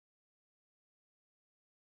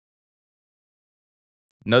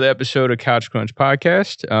Another episode of Couch Crunch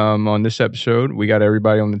Podcast. On this episode, we got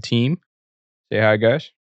everybody on the team. Say hi,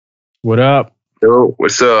 guys. What up? Yo,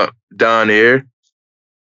 what's up? Don here.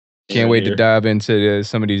 Can't wait to dive into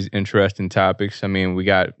some of these interesting topics. I mean, we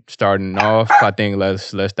got starting off. I think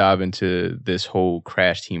let's dive into this whole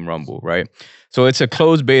Crash Team Rumble, right? So it's a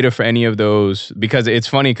closed beta for any of those, because it's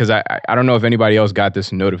funny because I don't know if anybody else got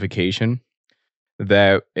this notification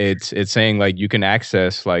that it's saying like you can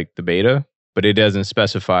access like the beta, but it doesn't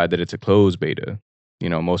specify that it's a closed beta. You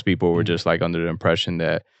know, most people were just like under the impression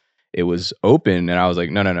that it was open, and I was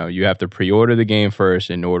like, no, you have to pre-order the game first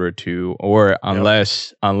in order to, or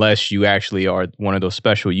unless you actually are one of those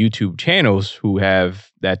special YouTube channels who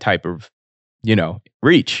have that type of,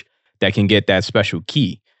 reach that can get that special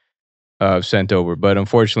key sent over. But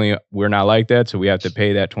unfortunately, we're not like that, so we have to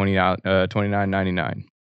pay that $29.99.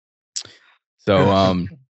 So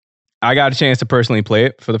I got a chance to personally play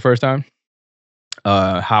it for the first time.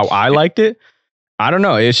 How I liked it, I don't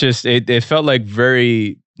know. It's just it felt like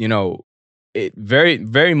very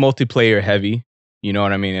very multiplayer heavy. You know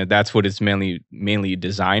what I mean? And that's what it's mainly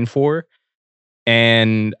designed for.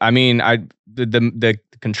 And I mean, the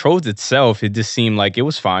controls itself, it just seemed like it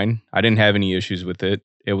was fine. I didn't have any issues with it.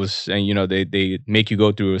 It was, and they make you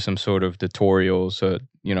go through some sort of tutorials,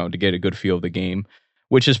 to get a good feel of the game,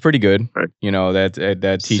 which is pretty good. Right.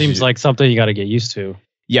 That teaches Seems like something you got to get used to.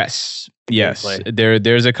 Yes. Gameplay.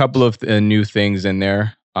 There's a couple of new things in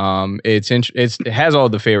there. It has all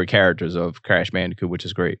the favorite characters of Crash Bandicoot, which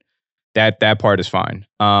is great. That part is fine.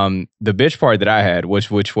 The bitch part that I had, which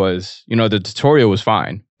was, the tutorial was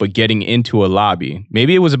fine, but getting into a lobby,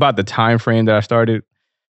 maybe it was about the time frame that I started,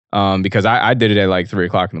 because I did it at like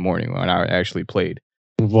 3:00 in the morning when I actually played.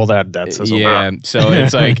 Well, that says a lot. So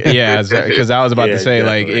it's like, because I was about to say,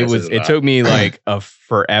 like, it took me like a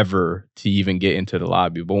forever to even get into the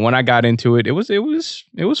lobby, but when I got into it, it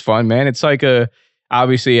was fun, man. It's like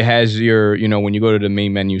obviously it has your, when you go to the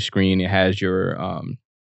main menu screen, it has your,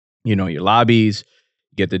 your lobbies.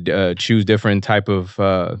 You get to choose different type of,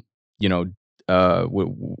 how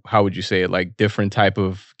would you say it? Like different type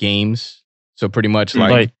of games. So pretty much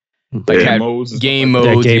like game modes. Game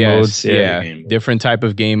modes, Game modes. Different type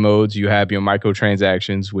of game modes. You have your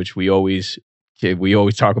microtransactions, which we always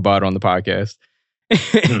talk about on the podcast.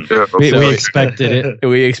 We expected it.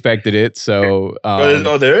 We expected it. So,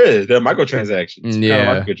 there is. There are microtransactions.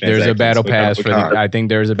 Yeah, there's a battle pass for I think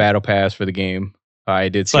there's a battle pass for the game. I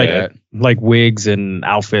did see that. Like wigs and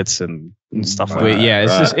outfits and stuff like that.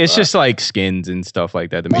 Yeah, it's just like skins and stuff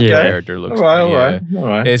like that. The main character looks. All right.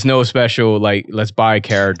 It's no special like let's buy a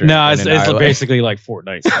character. No, it's basically like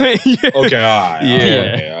Fortnite. Okay, all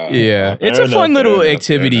right. Yeah. It's a fun little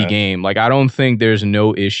activity game. Like I don't think there's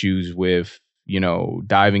no issues with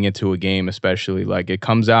diving into a game, especially like it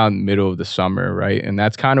comes out in the middle of the summer, right? And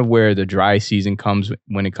that's kind of where the dry season comes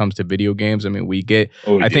when it comes to video games. I mean, we get,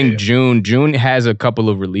 I think June has a couple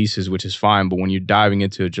of releases, which is fine. But when you're diving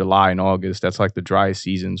into July and August, that's like the dry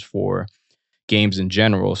seasons for games in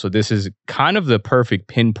general. So this is kind of the perfect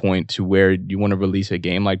pinpoint to where you want to release a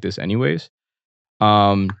game like this anyways.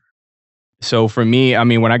 So for me, I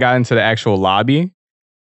mean, when I got into the actual lobby,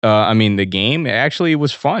 the game actually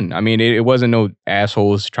was fun. I mean, it wasn't no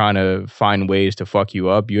assholes trying to find ways to fuck you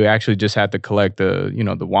up. You actually just had to collect the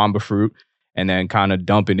Wamba fruit and then kind of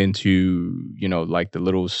dump it into, like the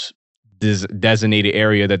little designated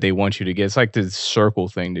area that they want you to get. It's like this circle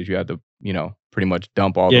thing that you have to, pretty much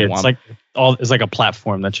dump all the Wamba. It's like a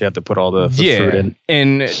platform that you have to put all the fruit in.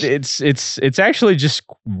 And it's actually just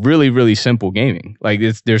really, really simple gaming. Like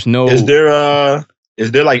there's no.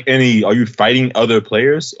 Is there like any? Are you fighting other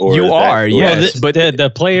players? Or you are, yes. But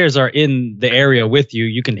the players are in the area with you.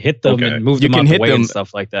 You can hit them and move them out the way and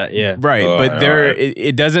stuff like that. Yeah, right. But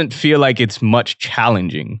it doesn't feel like it's much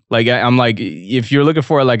challenging. Like I'm like, if you're looking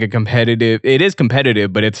for like a competitive, it is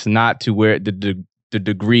competitive, but it's not to where the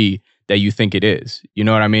degree that you think it is. You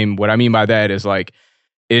know what I mean? What I mean by that is like,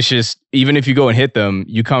 it's just, even if you go and hit them,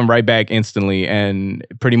 you come right back instantly, and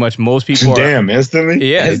pretty much most people instantly.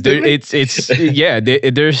 Yeah, instantly?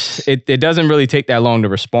 It doesn't really take that long to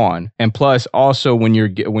respawn, and plus also when you're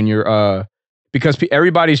because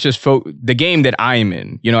everybody's just the game that I'm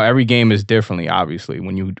in. Every game is differently, obviously,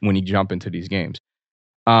 when you jump into these games.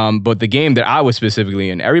 But the game that I was specifically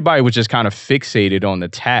in, everybody was just kind of fixated on the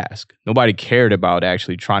task. Nobody cared about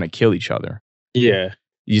actually trying to kill each other. Yeah,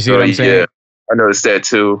 you see what I'm saying? Yeah. I noticed that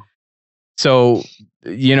too. So,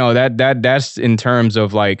 that's in terms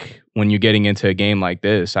of like when you're getting into a game like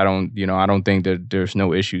this, I don't think that there's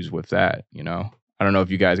no issues with that. I don't know if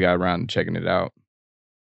you guys got around to checking it out.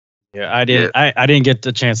 Yeah, I did. I didn't get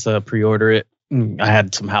the chance to pre-order it. I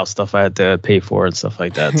had some house stuff I had to pay for and stuff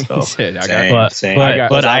like that. So, same.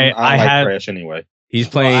 But I had Crash anyway. He's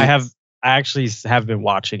playing. I actually have been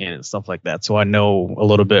watching it and stuff like that, so I know a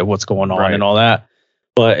little bit of what's going on and all that.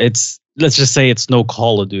 But let's just say it's no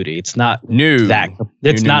Call of Duty. It's not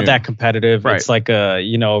that competitive. Right. It's like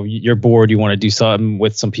you're bored, you want to do something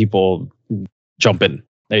with some people, jump in.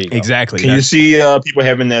 There you go. Exactly. Can you see people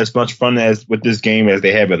having as much fun as with this game as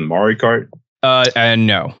they have in Mario Kart?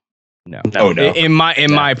 No. Oh no. In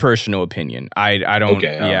my personal opinion, I don't.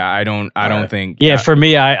 Okay, I don't think. Yeah, for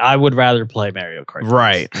me, I would rather play Mario Kart.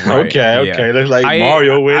 Right. Okay. Looks like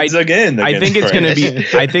Mario wins again. I think it's gonna be.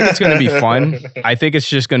 I think it's gonna be fun. I think it's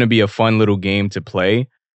just gonna be a fun little game to play.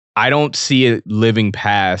 I don't see it living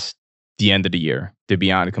past the end of the year. To be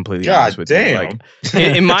completely honest with you, like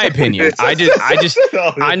in my opinion, I'm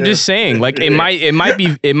just saying, like it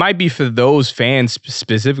might be for those fans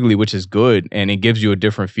specifically, which is good, and it gives you a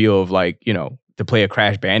different feel of like to play a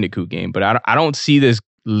Crash Bandicoot game. But I don't see this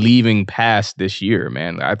leaving past this year,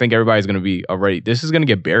 man. I think everybody's gonna be already. This is gonna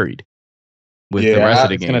get buried with the rest of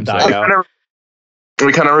the game. It's gonna die out.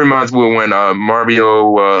 It kind of reminds me of when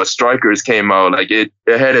Mario Strikers came out. Like it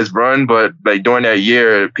had its run, but like during that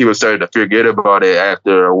year, people started to forget about it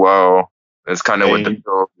after a while. That's kind of what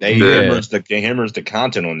they hammers the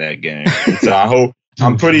content on that game. So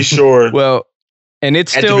I'm pretty sure. Well, and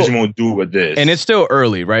it's Activision still won't do with this, and it's still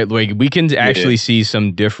early, right? Like we can actually see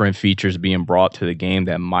some different features being brought to the game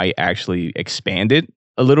that might actually expand it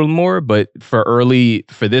a little more. But for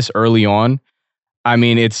this early on. I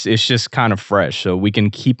mean, it's just kind of fresh, so we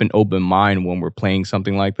can keep an open mind when we're playing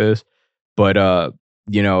something like this. But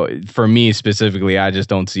for me specifically, I just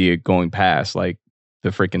don't see it going past like the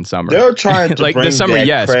freaking summer. They're trying to like bring the summer,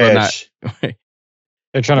 yes, Crash. but not.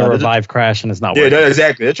 They're trying to revive Crash, and it's not working. Yeah,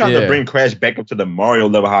 exactly. They're trying to bring Crash back up to the Mario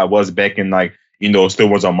level how it was back in still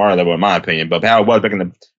was on Mario level in my opinion, but how it was back in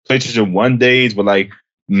the PlayStation 1 days, with like.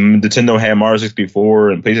 Nintendo had Mario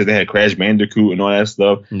 64 and PlayStation they had Crash Bandicoot and all that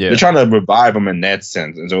stuff. Yeah. They're trying to revive them in that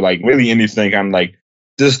sense. And so, like, really anything, I'm like,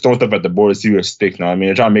 just throw stuff at the board to see what sticks now. I mean,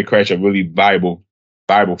 they're trying to make Crash a really viable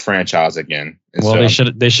franchise again. And well, they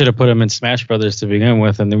should have put him in Smash Brothers to begin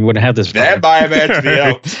with, and then we wouldn't have this. That buy-up actually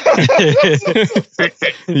helped.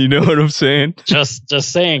 You know what I'm saying? Just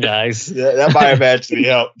saying, guys. Yeah, that buy-up actually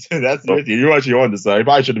helped. That's what you're actually on the side. It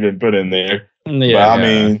probably should have been put in there. Yeah, but, I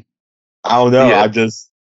mean, I don't know. I just.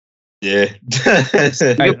 Yeah.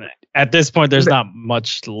 At this point, there's not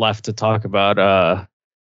much left to talk about. The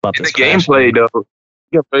gameplay, though,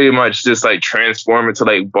 you can pretty much just like transform into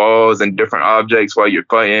like balls and different objects while you're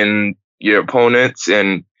fighting your opponents,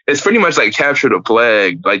 and it's pretty much like capture the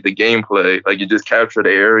flag, like the gameplay. Like you just capture the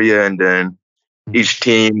area, and then each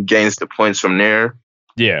team gains the points from there.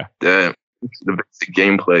 Yeah. The basic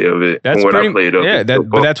gameplay of it. That's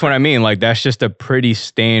but that's what I mean. Like that's just a pretty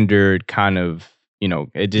standard kind of.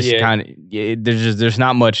 It just kind of there's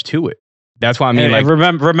not much to it. That's why I mean, like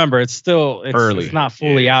remember, it's early. It's not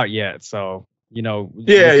fully out yet, so we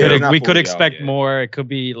could expect more. It could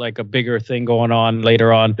be like a bigger thing going on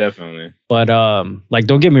later on. Definitely. But like,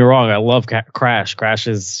 don't get me wrong, I love Crash. Crash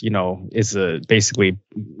is basically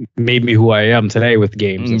made me who I am today with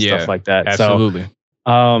games and stuff like that. Absolutely.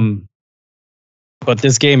 So, but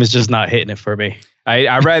this game is just not hitting it for me.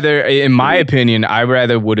 I rather, in my opinion, I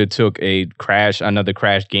rather would have took another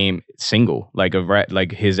Crash game single, like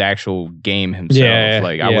his actual game himself. Yeah,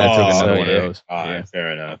 like I would have took another one of those.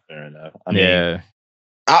 Fair enough. I mean,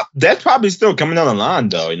 that's probably still coming down the line,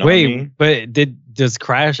 though. You know what I mean? But does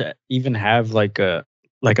Crash even have like a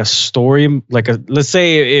story? Let's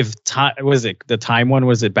say if the time one,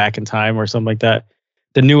 was it Back in Time or something like that?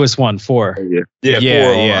 The newest one, 4. Yeah.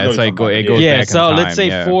 It's like it goes back in time. Let's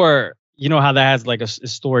say 4. You know how that has like a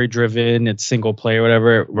story driven, it's single player,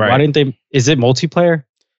 whatever. Right. Why didn't they? Is it multiplayer?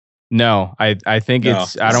 No, I think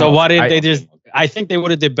it's. I don't. So why didn't they just? I think they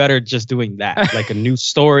would have did better just doing that, like a new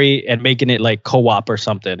story and making it like co-op or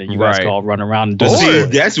something, and you guys can all run around and do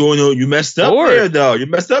it. That's when you messed up there, though. You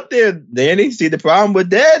messed up there, Danny. See, the problem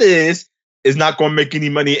with that is it's not going to make any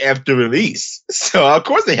money after release. So of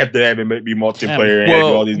course they have to have it be multiplayer and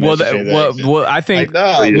all these. Well, I think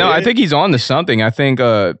I think he's on to something. I think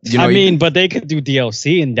but they could do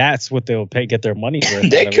DLC, and that's what they'll get their money for.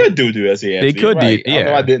 They could do DLC. They could do.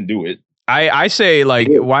 Yeah, I didn't do it. I say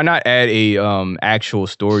why not add a actual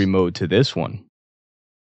story mode to this one?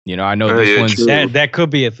 I know this one's that could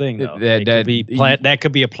be a thing though. That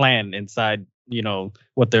could be a plan inside.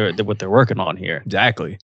 What they're working on here.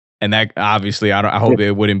 Exactly. And that obviously, I hope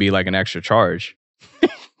it wouldn't be like an extra charge.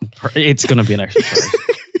 It's gonna be an extra charge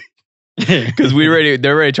because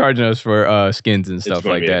they're already charging us for skins and stuff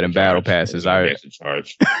like that and battle passes. Extra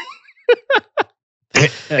charge.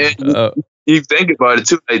 You think about it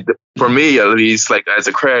too. Like, for me, at least, like as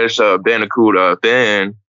a Crash Bandicoot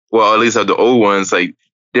fan, well, at least of the old ones, like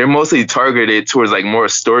they're mostly targeted towards like more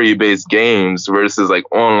story-based games versus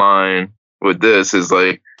like online. With this is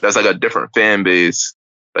like that's like a different fan base.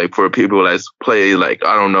 Like for people that play like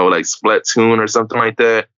I don't know like Splatoon or something like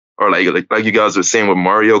that, or like you guys were saying with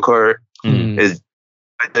Mario Kart,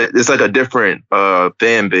 it's like a different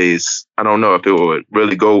fan base. I don't know if it would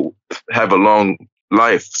really go have a long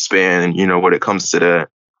lifespan, you know, when it comes to that.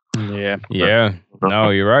 Yeah. No,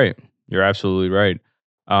 you're right. You're absolutely right.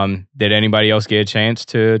 Did anybody else get a chance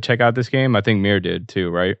to check out this game? I think Mir did too,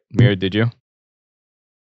 right? Mir, did you?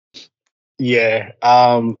 Yeah.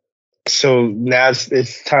 So now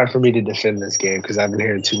it's time for me to defend this game because I've been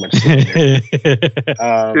hearing too much.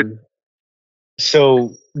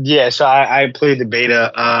 So I played the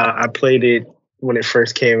beta. I played it when it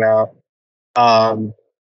first came out.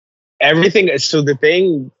 Everything. So the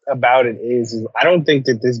thing about it is I don't think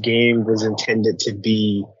that this game was intended to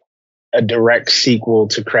be a direct sequel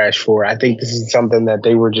to Crash 4. I think this is something that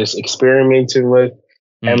they were just experimenting with,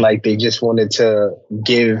 and like they just wanted to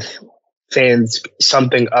give fans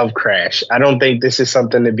something of Crash. I don't think this is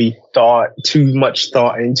something to be too much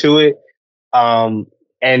thought into it.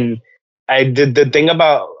 And I did the thing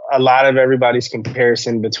about a lot of everybody's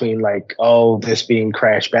comparison between like, oh, this being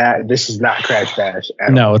Crash Bash. This is not Crash Bash.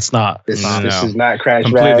 No, it's not. This is not Crash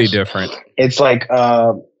Bash. Completely different. It's like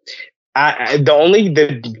the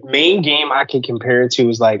main game I can compare it to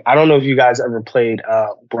is like, I don't know if you guys ever played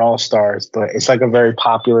Brawl Stars, but it's like a very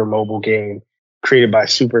popular mobile game created by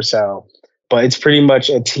Supercell. But it's pretty much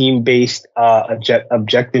a team-based,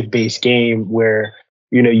 objective-based game where,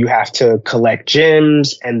 you know, you have to collect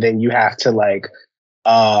gems and then you have to like,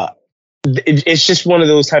 it's just one of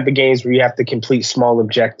those type of games where you have to complete small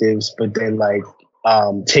objectives, but then like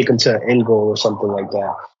take them to an end goal or something like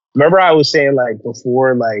that. Remember I was saying like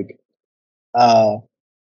before, like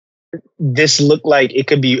this looked like it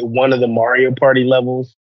could be one of the Mario Party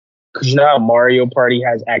levels. Because you know how Mario Party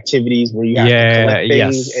has activities where you have to collect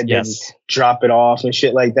things and then drop it off and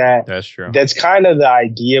shit like that. That's true. That's kind of the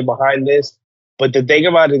idea behind this. But the thing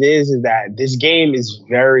about it is that this game is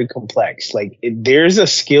very complex. Like there's a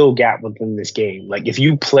skill gap within this game. Like if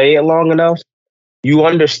you play it long enough, you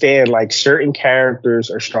understand like certain characters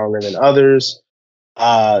are stronger than others.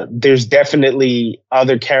 There's definitely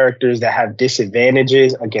other characters that have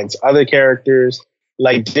disadvantages against other characters.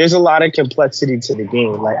 Like, there's a lot of complexity to the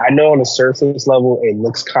game. Like, I know on a surface level, it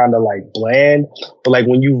looks kind of like bland, but like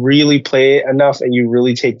when you really play it enough and you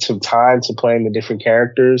really take some time to playing the different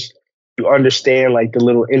characters, you understand like the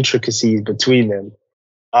little intricacies between them.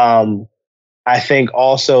 I think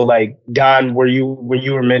also like Don, where you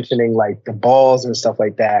were mentioning like the balls and stuff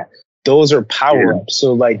like that, those are power-ups.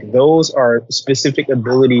 So like those are specific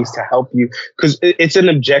abilities to help you, because it's an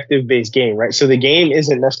objective-based game, right? So the game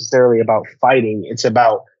isn't necessarily about fighting. It's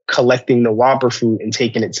about collecting the Whopper fruit and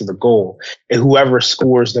taking it to the goal. And whoever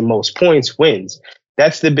scores the most points wins.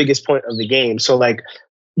 That's the biggest point of the game. So like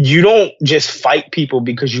you don't just fight people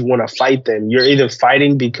because you want to fight them. You're either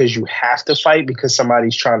fighting because you have to fight because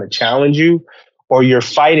somebody's trying to challenge you, or you're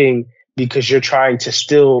fighting because you're trying to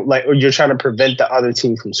or you're trying to prevent the other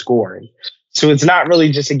team from scoring. So it's not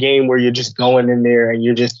really just a game where you're just going in there and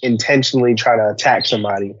you're just intentionally trying to attack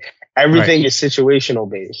somebody. Everything is situational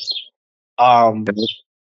based.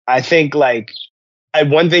 I think like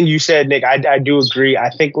one thing you said, Nick, I do agree. I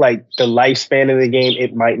think like the lifespan of the game,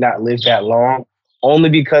 it might not live that long, only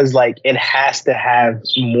because like it has to have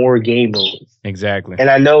more game modes. Exactly. And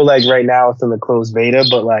I know like right now it's in the closed beta,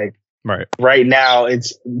 but like right now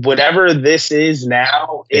it's whatever this is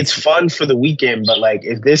now, it's fun for the weekend, but like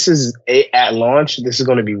if this is at launch, this is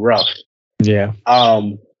going to be rough. Yeah.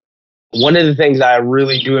 One of the things I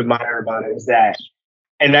really do admire about it is that,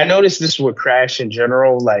 and I noticed this with Crash in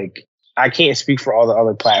general, like I can't speak for all the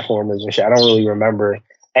other platformers and shit. I don't really remember.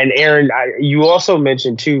 And Aaron, you also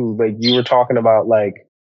mentioned too, like you were talking about like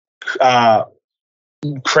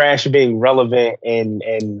Crash being relevant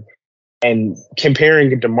and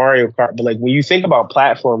comparing it to Mario Kart. But like when you think about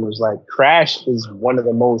platformers, like Crash is one of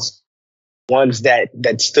the most ones that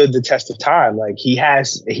stood the test of time. Like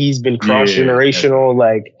he's been cross-generational.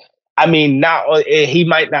 Like, I mean, he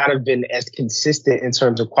might not have been as consistent in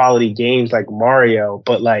terms of quality games like Mario,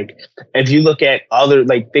 but like if you look at other,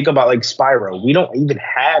 like think about like Spyro. We don't even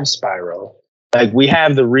have Spyro. Like we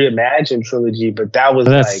have the Reimagined trilogy, but that was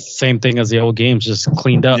like same thing as the old games, just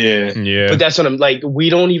cleaned up. Yeah. But that's what I'm like. We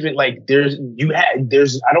don't even like.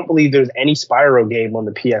 I don't believe there's any Spyro game on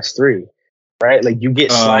the PS3, right? Like you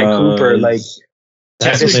get Sly Cooper, like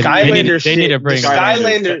Skylander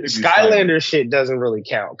shit doesn't really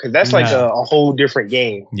count because that's like a whole different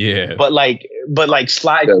game. Yeah. But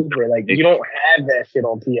Sly Cooper, like you don't have that shit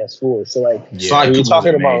on PS4. So like when you're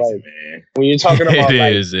talking about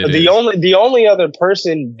the only other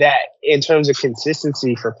person that in terms of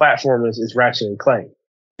consistency for platformers is Ratchet and Clank.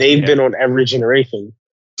 They've been on every generation.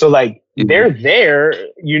 So like they're there,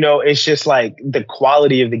 it's just like the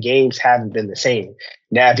quality of the games haven't been the same.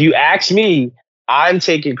 Now, if you ask me, I'm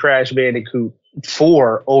taking Crash Bandicoot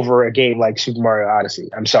 4 over a game like Super Mario Odyssey.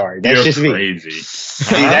 I'm sorry. That's just crazy. Me.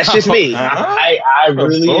 See, that's just me. I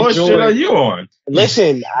really enjoy. What shit are you on?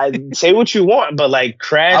 Listen, I say what you want, but like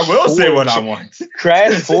Crash. I will say what I want.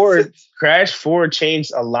 Crash 4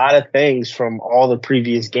 changed a lot of things from all the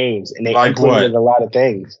previous games, and they implemented a lot of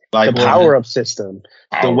things. Like the power-up system,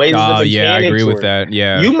 the way the mechanics I agree with work. that.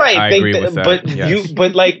 Yeah, you might think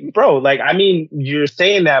that, bro, like I mean, you're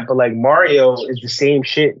saying that, but like Mario is the same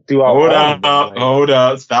shit throughout. Hold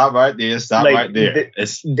up, stop right there, right there.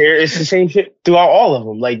 It's the same shit throughout all of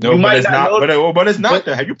them. Like no, you might it's not. But it's not.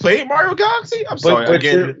 Have you played Mario Galaxy? I'm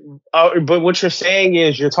sorry. But what you're saying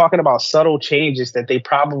is you're talking about subtle changes that they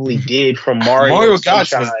probably did from Mario. Mario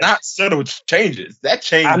Galaxy was not subtle changes. That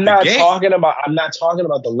changed. I'm not talking about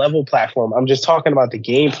the level platform. I'm just talking about the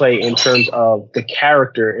gameplay in terms of the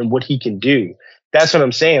character and what he can do. That's what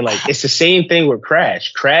I'm saying. Like it's the same thing with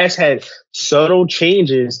Crash. Crash had subtle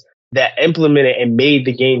changes that implemented and made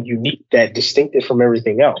the game unique, that distinctive from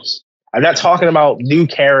everything else. I'm not talking about new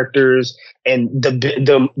characters and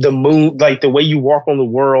the moon, like the way you walk on the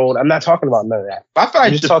world. I'm not talking about none of that. I feel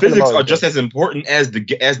like the physics are just as important as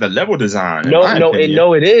the level design. No,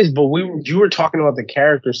 it is. But you were talking about the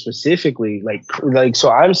character specifically, like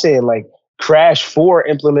so. I'm saying like Crash 4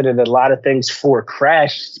 implemented a lot of things for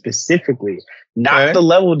Crash specifically, not the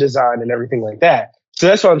level design and everything like that. So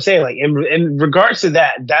that's what I'm saying. Like in regards to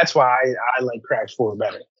that, that's why I like Crash 4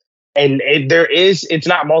 better. And it's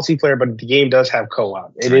not multiplayer, but the game does have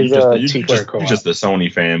co-op. It is a 2-player co-op. You're just a Sony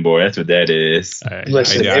fanboy. That's what that is.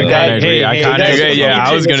 Listen, I kind of agree. Yeah,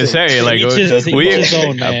 I was gonna say like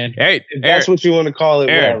man. Hey, that's what you want to call it,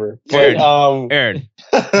 Aaron, whatever. Aaron.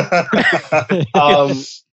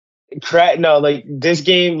 Like this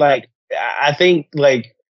game, like I think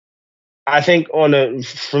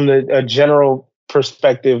from a general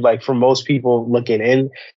perspective, like for most people looking in.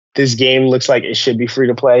 This game looks like it should be free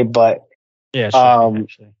to play, but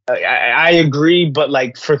I agree. But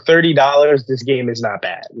like for $30, this game is not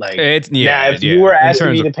bad. Like if you were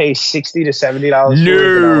asking me to pay $60 to $70,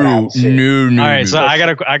 no. All right, so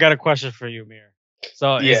I got a question for you, Mir.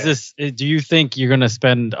 So do you think you're gonna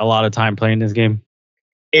spend a lot of time playing this game?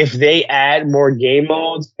 If they add more game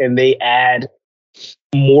modes and they add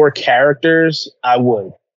more characters, I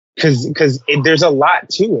would. Because there's a lot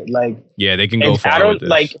to it. Like they can go far with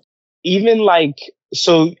this.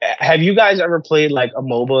 So have you guys ever played like a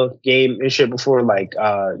MOBA game and shit before, like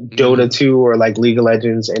Dota 2 or like League of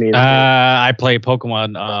Legends? I play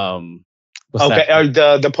Pokemon.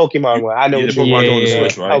 The Pokemon one. I know what you're on the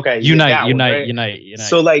Switch, right? Okay, Unite.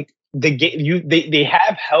 So like the game, they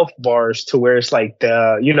have health bars to where it's like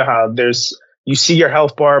how there's. You see your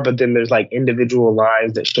health bar, but then there's like individual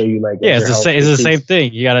lines that show you like. It's the same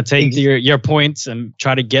thing. You got to take your points and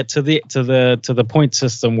try to get to the point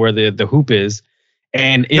system where the hoop is.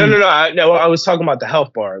 And no. I was talking about the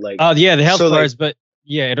health bar. Like the health bars, but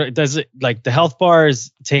it does it like the health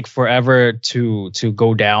bars take forever to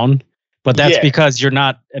go down. But that's because you're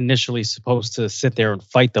not initially supposed to sit there and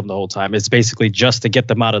fight them the whole time. It's basically just to get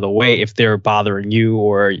them out of the way if they're bothering you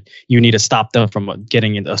or you need to stop them from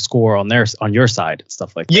getting a score on your side and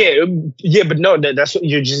stuff like that. Yeah, but no, that's what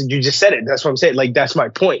you just said it. That's what I'm saying. Like that's my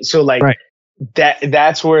point. So like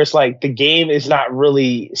that's where it's like the game is not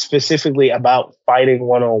really specifically about fighting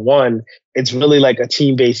one-on-one. It's really like a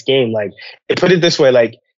team-based game. Like put it this way,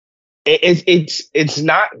 like it's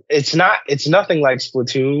nothing like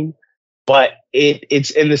Splatoon. But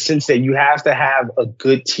it's in the sense that you have to have a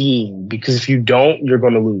good team, because if you don't, you're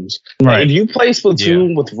going to lose. Right. Like if you play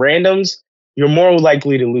Splatoon with randoms, you're more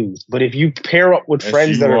likely to lose. But if you pair up with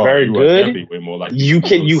friends that are very good,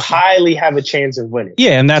 you highly have a chance of winning.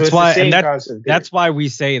 Yeah, and that's that's why we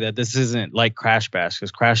say that this isn't like Crash Bash,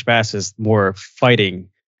 because Crash Bash is more fighting.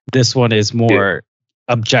 This one is more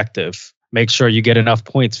objective. Make sure you get enough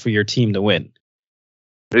points for your team to win.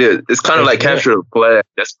 Yeah, it's kind of like capture the flag.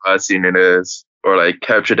 That's what I've seen it as, or like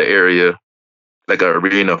capture the area, like an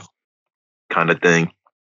arena kind of thing.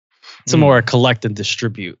 It's more collect and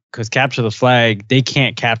distribute, because capture the flag, they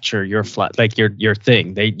can't capture your flag, like your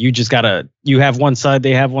thing. You have one side,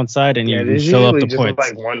 they have one side, and you fill up the points.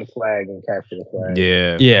 Like one flag and capture the flag.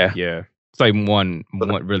 Yeah. It's like one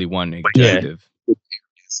executive.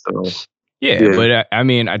 Yeah, but I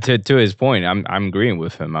mean, to his point, I'm agreeing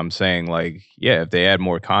with him. I'm saying like, yeah, if they add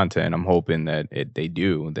more content, I'm hoping that they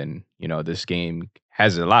do. Then this game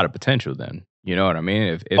has a lot of potential. Then you know what I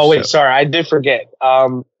mean? If sorry, I did forget.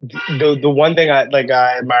 The one thing I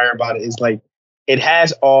admire about it is like it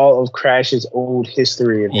has all of Crash's old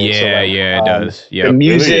history in it. It does. Yeah, the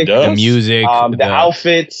music, the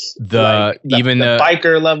outfits, even the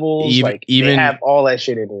biker levels, even they have all that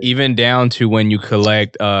shit in it. Even down to when you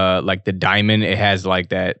collect like the diamond, it has like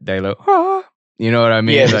that. They look, you know what I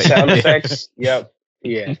mean? Yeah, the sound effects. Yep.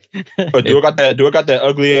 Yeah. But do it got that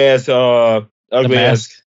ugly ass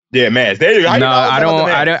mask? Yeah, mask. There you go. No,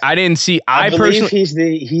 I didn't see. I believe he's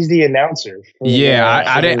the announcer.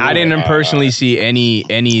 I didn't personally see any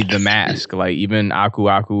of the mask. Like even Aku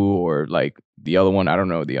or like the other one. I don't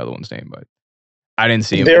know the other one's name, but I didn't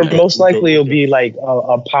see him. There most likely will be like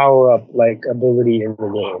a power up like ability in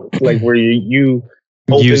the game, like where you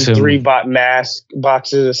open 3 mask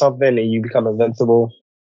boxes or something and you become invincible.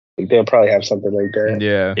 Like they'll probably have something like that.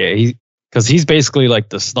 Yeah. Because he's basically like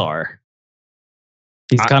the star.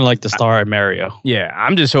 He's kind of like the star at Mario. Yeah,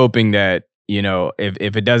 I'm just hoping that,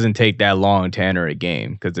 if it doesn't take that long to enter a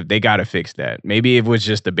game, because if they got to fix that. Maybe it was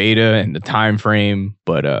just the beta and the time frame,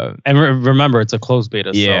 but... And remember, it's a closed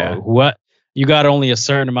beta, so you got only a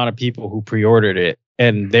certain amount of people who pre-ordered it,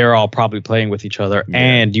 and they're all probably playing with each other,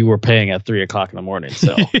 and you were paying at 3 o'clock in the morning,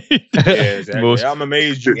 so... Yeah, exactly. I'm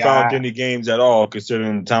amazed you found any games at all,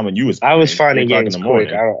 considering the time when you was... I was finding games quick.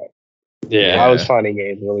 I was finding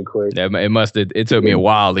games really quick. It took me a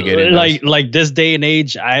while to get in. Like this day and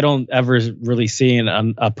age, I don't ever really see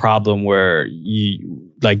a problem where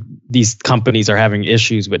these companies are having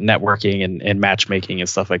issues with networking and matchmaking and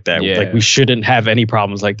stuff like that. Yeah. Like we shouldn't have any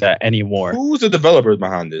problems like that anymore. Who's the developers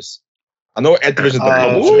behind this? I know Activision.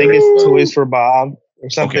 I think it's Toys for Bob or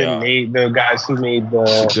something. Okay. The guys who made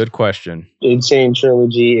the good question. Insane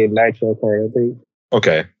Trilogy and Nitro Card, I think.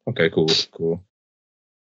 Okay, cool.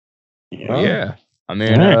 Yeah. I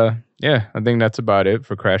mean, I think that's about it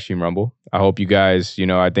for Crash Team Rumble. I hope you guys,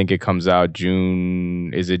 I think it comes out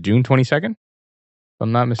June 22nd? If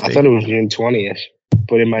I'm not mistaken. I thought it was June 20th,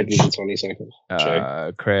 but it might be the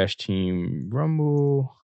 22nd. Crash Team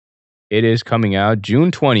Rumble. It is coming out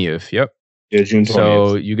June 20th. Yep. Yeah, June 20th.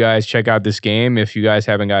 So you guys check out this game. If you guys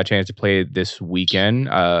haven't got a chance to play it this weekend,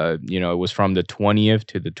 it was from the 20th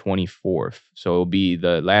to the 24th. So it'll be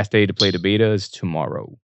the last day to play the beta is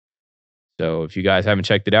tomorrow. So if you guys haven't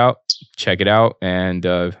checked it out, check it out and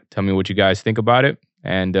tell me what you guys think about it.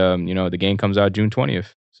 And, the game comes out June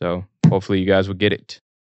 20th. So hopefully you guys will get it.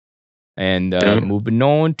 And moving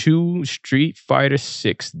on to Street Fighter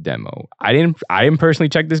 6 demo. I didn't personally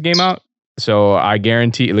check this game out. So I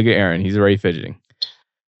guarantee, look at Aaron, he's already fidgeting.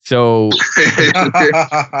 So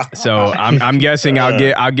I'm guessing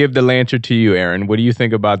I'll give the lantern to you, Aaron. What do you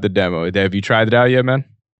think about the demo? Have you tried it out yet, man?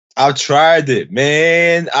 I've tried it,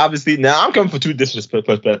 man. Obviously, now I'm coming from 2 different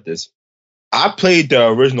perspectives. I played the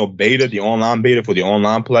original beta, the online beta for the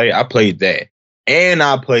online play. I played that, and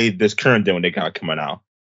I played this current demo that kind of coming out.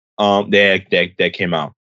 That came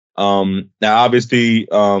out. Now, obviously,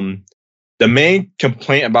 the main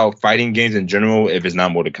complaint about fighting games in general, if it's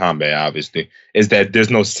not Mortal Kombat, obviously, is that there's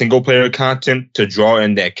no single player content to draw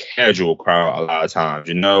in that casual crowd a lot of times,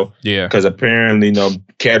 Yeah. Because apparently,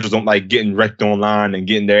 casuals don't like getting wrecked online and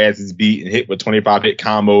getting their asses beat and hit with 25 hit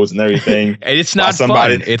combos and everything. And it's not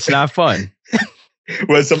fun. It's not fun.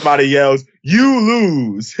 When somebody yells, "You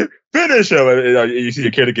lose, finish him," you see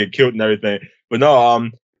your character get killed and everything. But no,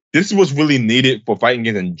 this was really needed for fighting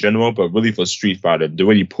games in general, but really for Street Fighter to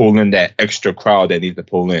really pull in that extra crowd that needs to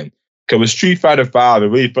pull in. Because with Street Fighter 5, it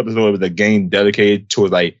really felt as though it was a game dedicated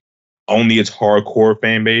towards only its hardcore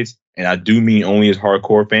fan base, and I do mean only its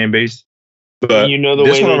hardcore fan base. But the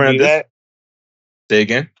way they do that. Say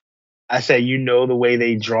again. I said, the way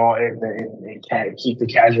they draw and keep the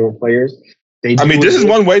casual players. This is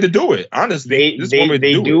one way to do it. Honestly,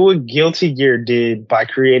 they do what Guilty Gear did by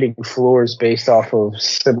creating floors based off of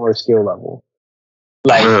similar skill level.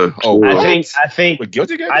 I think with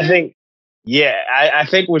Guilty Gear. I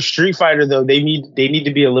think with Street Fighter though, they need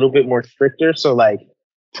to be a little bit more stricter. So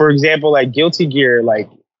for example, Guilty Gear,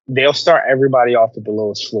 they'll start everybody off at the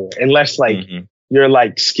lowest floor unless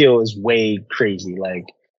your skill is way crazy.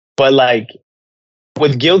 But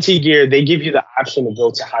with Guilty Gear, they give you the option to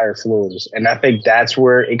go to higher floors. And I think that's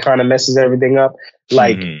where it kind of messes everything up.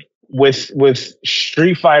 With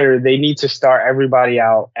Street Fighter, they need to start everybody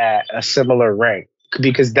out at a similar rank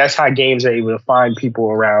because that's how games are able to find people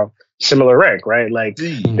around similar rank, right?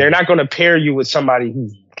 They're not going to pair you with somebody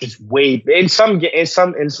who's just way in some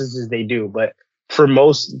instances they do, but for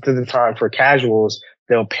most of the time for casuals,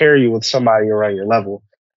 they'll pair you with somebody around your level.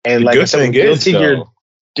 And like I said, what Guilty Gear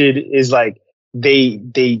did is like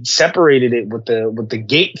they separated it with the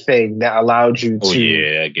gate thing that allowed you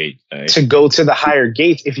to go to the higher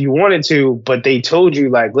gates if you wanted to, but they told you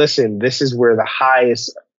like, listen, this is where the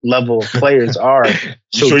highest level of players are.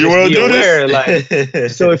 So you want to do aware,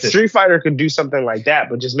 this? So if Street Fighter could do something like that,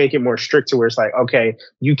 but just make it more strict to where it's like, okay,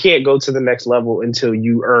 you can't go to the next level until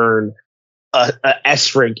you earn a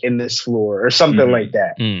S rank in this floor or something like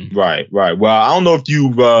that. Right. Well, I don't know if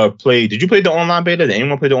you played. Did you play the online beta? Did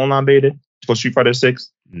anyone play the online beta for Street Fighter 6?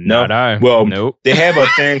 No. Well, nope. They have a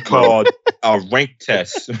thing called a rank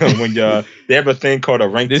test. When they have a thing called a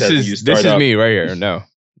rank test. This is me right here. No.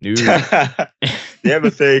 They have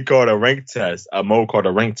a thing called a rank test, a mode called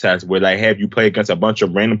a rank test, where they have you play against a bunch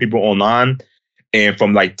of random people online, and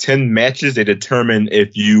from like 10 matches, they determine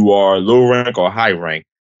if you are low rank or high rank.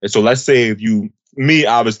 And so let's say if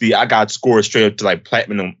obviously, I got scored straight up to like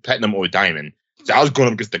platinum or diamond. So I was going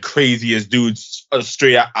up against the craziest dudes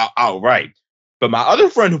straight outright. But my other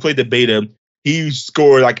friend who played the beta, he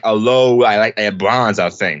scored like a low, like a bronze, I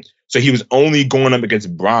think. So he was only going up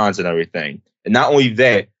against bronze and everything. And not only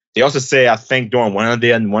that, they also say, I think during one of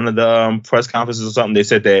the press conferences or something, they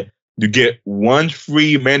said that you get one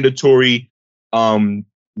free mandatory.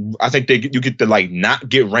 I think you get to like not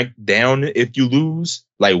get ranked down if you lose.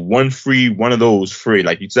 Like one of those free.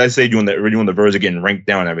 Like let's say you're on the verge of getting ranked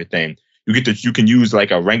down and everything. You can use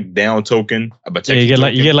like a ranked down token. You get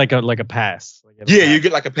like a pass. You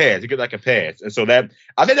get like a pass. You get like a pass, and so that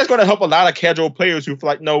I think that's going to help a lot of casual players who feel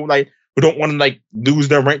like who don't want to like lose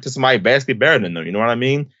their rank to somebody vastly better than them. You know what I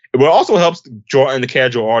mean? What also helps draw in the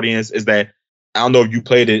casual audience is that I don't know if you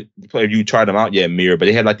played it, if you tried them out yet, Mir, but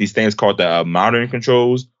they had like these things called the modern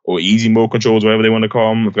controls or easy mode controls, whatever they want to call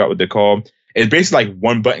them. I forgot what they're called. It's basically like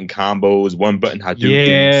one button combos, one button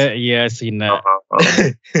Hadoukens. Yeah, I seen that.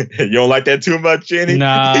 You don't like that too much, Jenny?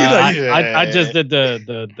 Nah, I just did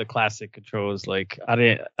the classic controls. Like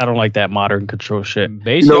I don't like that modern control shit.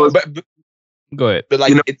 Basically, but go ahead. But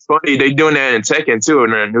like, it's funny they doing that in Tekken too,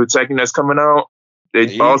 and the new Tekken that's coming out.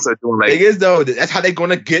 They also doing like. Thing is though, that's how they're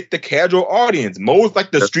gonna get the casual audience. Modes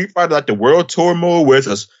like the Street Fighter, like the World Tour mode, where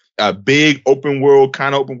it's a big open world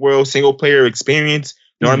single player experience.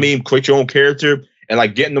 You know what I mean? Create your own character and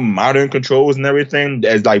like getting the modern controls and everything.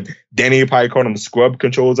 As like Danny probably called them scrub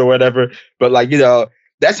controls or whatever. But like,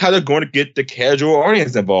 that's how they're going to get the casual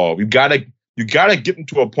audience involved. You gotta get them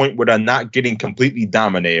to a point where they're not getting completely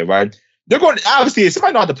dominated, right? They're going to, obviously, if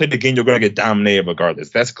somebody know how to play the game, you're going to get dominated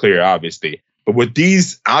regardless. That's clear, obviously. But with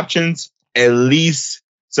these options, at least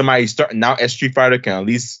somebody starting out at Street Fighter can at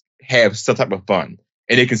least have some type of fun.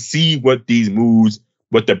 And they can see what these moves,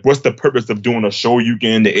 what's the purpose of doing a Shoryuken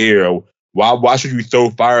in the air? Why should you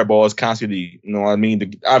throw fireballs constantly? You know what I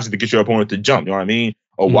mean? Obviously to get your opponent to jump. You know what I mean?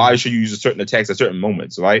 Or why should you use certain attacks at certain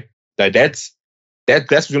moments? Right? That's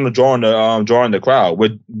what's going to draw in the crowd.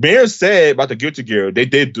 What Bear said about the Guilty Gear, they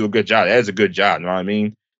did do a good job. That is a good job. You know what I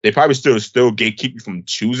mean? They probably still gatekeep you from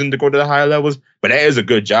choosing to go to the higher levels, but that is a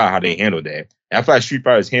good job how they handled that. And I feel like Street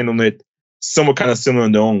Fighter is handling it somewhat kind of similar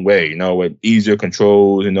in their own way, with easier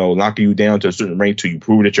controls, locking you down to a certain rank till you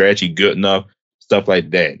prove that you're actually good enough, stuff like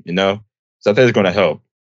that, So I think it's going to help.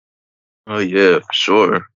 Oh, yeah, for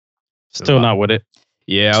sure. Still not with it.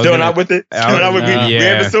 Yeah, not with it. Still not with it. We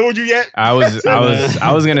haven't sold you yet. I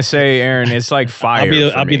was gonna say, Aaron, it's like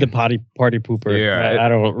fire. I'll be the party pooper. Yeah, I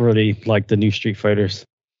don't really like the new Street Fighters.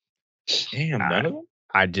 Damn, none of them.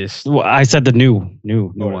 I said the new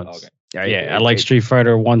ones. Okay. I like Street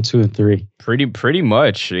Fighter 1, 2, and 3. Pretty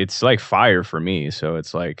much, it's like fire for me. So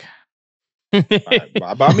it's like. But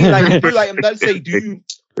I mean, like, let's say, do you?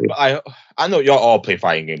 I know y'all all play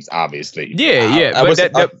fighting games, obviously. Yeah. I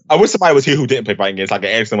wish somebody was here who didn't play fighting games. I could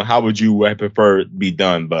ask them, how would you prefer it be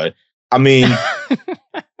done? But I mean,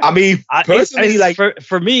 personally, like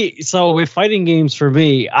for me, so with fighting games, for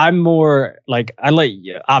me, I'm more like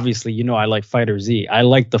obviously, I like Fighter Z. I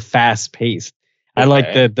like the fast pace. I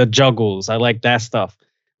like the juggles. I like that stuff.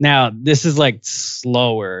 Now this is like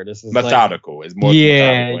slower. This is methodical. It's more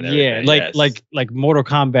methodical. Yeah. Like Mortal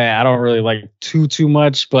Kombat. I don't really like too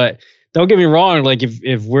much, but don't get me wrong. Like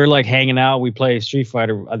if we're like hanging out, we play Street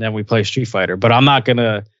Fighter, and then we play Street Fighter. But I'm not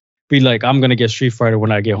gonna be like, I'm gonna get Street Fighter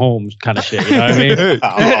when I get home, kind of shit. You know what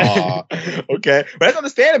I mean? Okay, but that's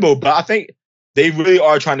understandable. But I think they really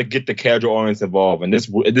are trying to get the casual audience involved. And this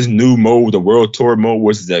new mode, the World Tour mode,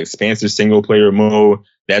 which is the expansive single player mode,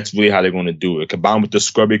 that's really how they're going to do it. Combined with the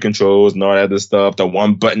scrubby controls and all that other stuff, the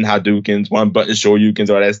one button Hadoukens, one button Shoryukens,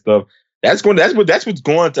 all that stuff. That's what's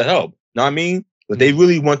going to help. Know what I mean? But they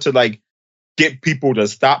really want to like get people to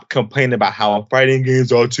stop complaining about how fighting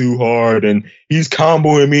games are too hard and he's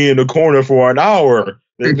comboing me in the corner for an hour.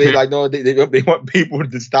 They like no, they want people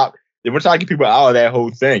to stop. They want to try to get people out of that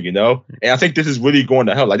whole thing, you know. And I think this is really going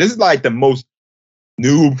to help. Like this is like the most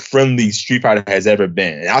noob-friendly Street Fighter has ever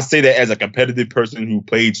been. And I say that as a competitive person who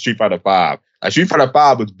played Street Fighter 5. Like Street Fighter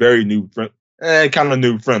 5 was very kind of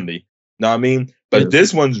noob-friendly. You know what I mean? But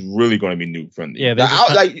this one's really going to be noob-friendly. Yeah,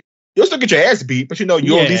 like you'll still get your ass beat, but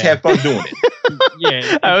you'll at least have fun doing it.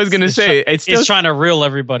 Yeah, I was gonna say it's trying to reel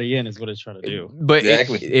everybody in, is what it's trying to do. But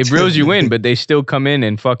exactly. it reels you in, but they still come in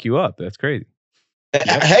and fuck you up. That's crazy.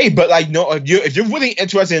 Hey, but like, no, if you're really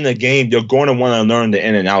interested in the game, you're going to want to learn the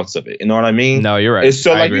in and outs of it. You know what I mean? No, you're right. And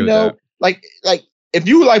so, like, you know, like if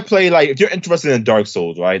you like play, like, if you're interested in Dark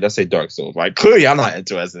Souls, right? Let's say Dark Souls, right? Clearly, I'm not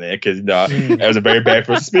interested in it because it was a very bad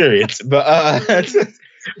first experience. But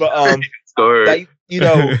like, you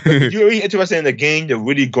know, if you're really interested in the game, you're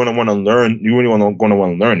really going to want to learn. You really going to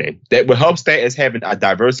want to learn it. That what helps that is having a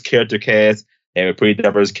diverse character cast. They have a pretty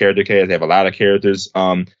diverse character cast. They have a lot of characters.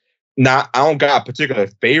 I don't got a particular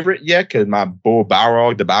favorite yet because my boy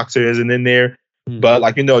Balrog, the boxer, isn't in there. But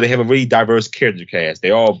like, you know, they have a really diverse character cast. They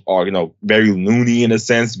all are, you know, very loony in a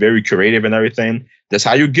sense, very creative and everything. That's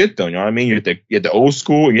how you get them. You know what I mean? You get the old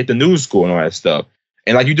school, you get the new school and all that stuff.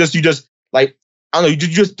 And like you just like, I don't know, you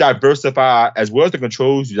just diversify as well as the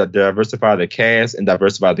controls. You diversify the cast and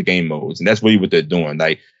diversify the game modes, and that's really what they're doing.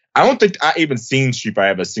 Like, I don't think I even seen Street Fighter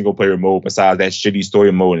have a single player mode besides that shitty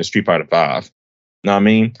story mode in Street Fighter 5. You know what I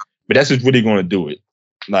mean? But that's what's really going to do it.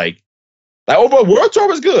 Like overall, World Tour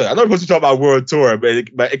was good. I know we're supposed to talk about World Tour,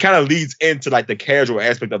 but it kind of leads into like the casual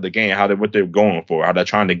aspect of the game, what they're going for, how they're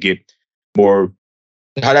trying to get your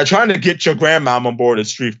grandma on board of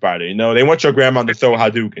Street Fighter. You know, they want your grandma to throw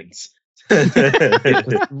Hadoukens.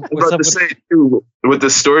 About to say too, with the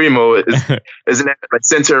story mode, isn't that like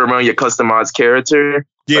centered around your customized character?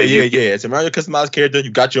 Yeah. It's around your customized character.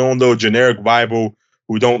 You got your own little generic rival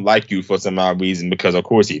who don't like you for some odd reason, because of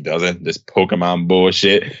course he doesn't. This Pokemon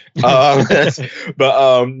bullshit. But it's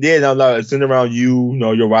centered around you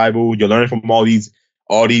know, your rival. You're learning from all these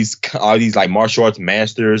like martial arts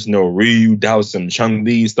masters, you know, Ryu, Dhalsim,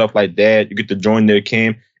 Chun-Li, stuff like that. You get to join their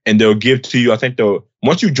camp, and they'll give to you. I think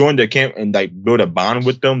once you join their camp and like build a bond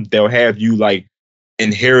with them, they'll have you like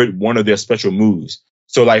inherit one of their special moves.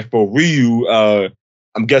 So like for Ryu,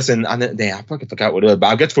 I'm guessing I fucking forgot what it was, but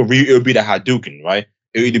I guess for Ryu it'll be the Hadouken, right?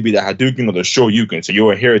 It'll either be the Hadouken or the Shoryuken, so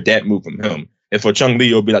you'll inherit that move from him. And for Chun-Li,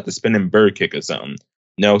 it'll be like the spinning bird kick or something.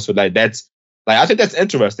 You know, so like that's like, I think that's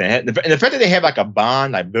interesting. And the fact that they have like a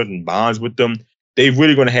bond, like building bonds with them, they're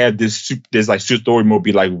really going to have this like story mode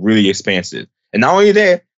be like really expansive. And not only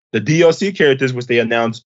that, the DLC characters, which they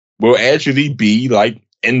announced, will actually be like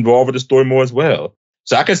involved with the story mode as well.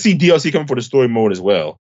 So I can see DLC coming for the story mode as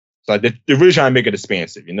well. So like they're really trying to make it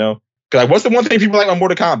expansive, you know? Because like, what's the one thing people like on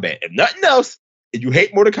Mortal Kombat? If nothing else, if you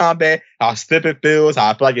hate Mortal Kombat, how stiff it feels, how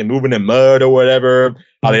I feel like you're moving in mud or whatever,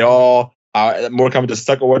 how they all Mortal Kombat just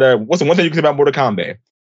suck or whatever. What's the one thing you can say about Mortal Kombat?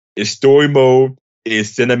 Its story mode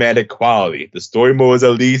is cinematic quality. The story mode is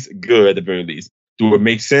at least good at the very least. Do it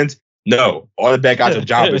make sense? No. All the bad guys are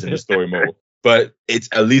jobbers in the story mode. But it's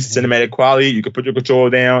at least cinematic quality. You can put your controller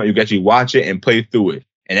down, you can actually watch it and play through it.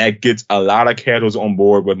 And that gets a lot of characters on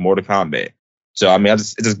board with Mortal Kombat. So I mean,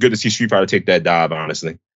 it's just good to see Street Fighter take that dive,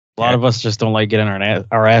 honestly. A lot of us just don't like getting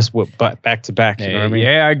our ass whipped back to back. You know what I mean?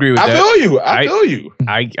 Yeah, I agree with that. I feel you.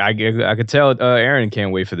 I could tell Aaron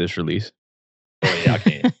can't wait for this release. Oh yeah, I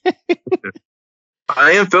can't.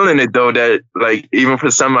 I am feeling it though, that like even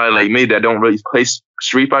for somebody like me that don't really play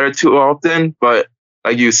Street Fighter too often, but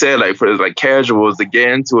like you said, like for like casuals to get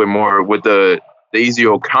into it more with the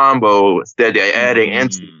easier combos that they're adding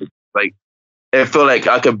into, like I feel like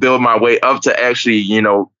I could build my way up to actually, you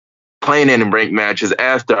know, playing in ranked matches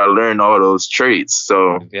after I learned all those traits.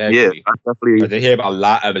 So exactly. Yeah, I definitely. They have a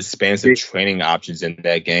lot of expansive training options in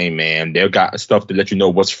that game, man. They've got stuff to let you know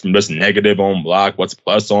what's negative on block, what's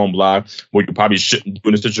plus on block, what you probably shouldn't do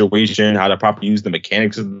in a situation, how to properly use the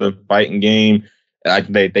mechanics of the fighting game. Like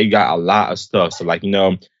they got a lot of stuff. So like, you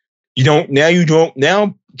know,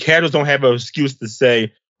 now characters don't have an excuse to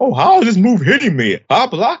say, oh, how is this move hitting me? I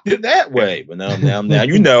blocked it that way. But now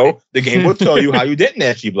you know the game will tell you how you didn't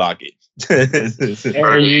actually block it.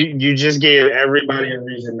 Aaron, you just gave everybody a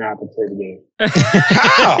reason not to play the game.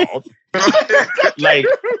 How?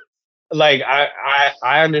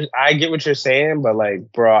 I get what you're saying, but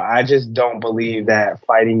like, bro, I just don't believe that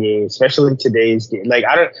fighting games, especially today's game, like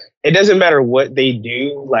it doesn't matter what they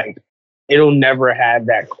do, like it'll never have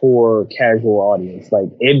that core casual audience. Like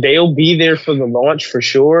they'll be there for the launch for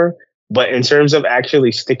sure, But in terms of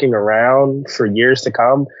actually sticking around for years to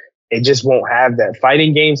come, it just won't have that.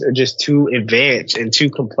 Fighting games are just too advanced and too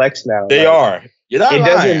complex now. They are. You're not lying.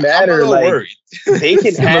 Doesn't matter. Like they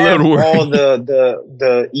can have all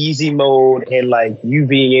the easy mode and like you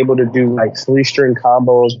being able to do like 3-string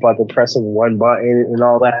combos by the pressing one button and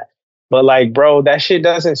all that. But like, bro, that shit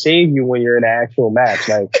doesn't save you when you're in an actual match.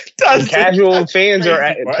 Like casual fans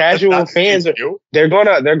are they're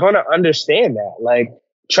gonna understand that. Like,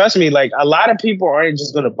 trust me, like a lot of people aren't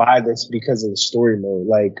just gonna buy this because of the story mode.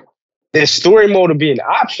 Like, the story mode will be an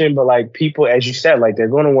option, but like people, as you said, like they're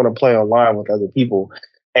going to want to play online with other people.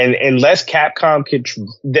 And unless Capcom could,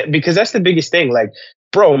 because that's the biggest thing. Like,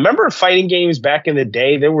 bro, remember fighting games back in the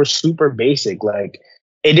day? They were super basic. Like,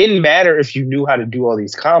 it didn't matter if you knew how to do all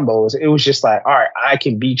these combos. It was just like, all right, I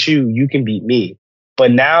can beat you, you can beat me.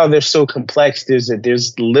 But now they're so complex.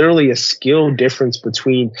 There's literally a skill difference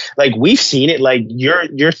between, like, we've seen it. Like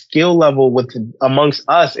your skill level amongst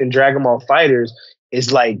us in Dragon Ball FighterZ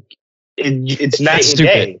is like, it's night and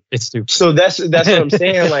day. It's stupid. So that's what I'm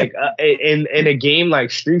saying. Like in a game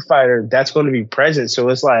like Street Fighter, that's going to be present. So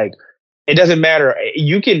it's like it doesn't matter.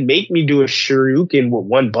 You can make me do a Shoryuken with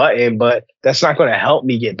one button, but that's not going to help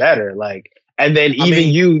me get better. Like, and then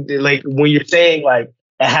you like when you're saying like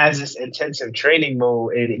it has this intensive training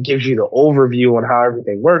mode and it gives you the overview on how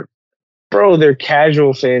everything works. Bro, they're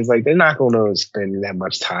casual fans. Like, they're not going to spend that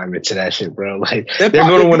much time into that shit, bro. Like, they're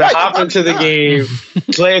going to want to hop into the game,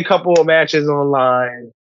 play a couple of matches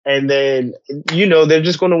online, and then, you know, they're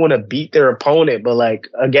just going to want to beat their opponent. But, like,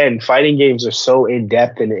 again, fighting games are so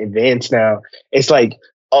in-depth and advanced now. It's like,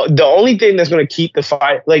 the only thing that's going to keep the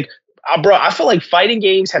fight, like, bro, I feel like fighting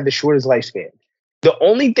games have the shortest lifespan. The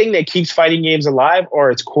only thing that keeps fighting games alive are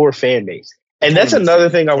its core fan base. And that's another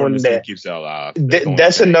thing I wanted to. Keeps it alive.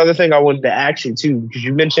 That's another thing I wanted to ask you too, because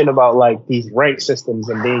you mentioned about like these rank systems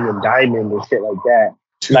and being in diamond and shit like that.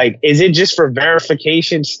 Like, is it just for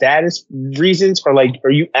verification status reasons, or like,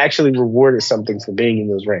 are you actually rewarded something for being in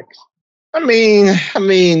those ranks? I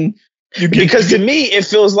mean, because to me it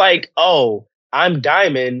feels like, oh, I'm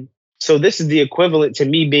diamond, so this is the equivalent to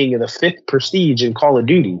me being in the 5th prestige in Call of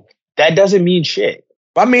Duty. That doesn't mean shit.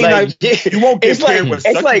 I mean, like, you won't get paired with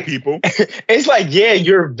such people. It's like, yeah,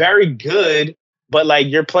 you're very good, but like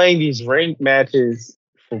you're playing these ranked matches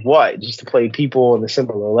for what? Just to play people on a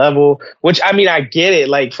similar level? Which, I mean, I get it,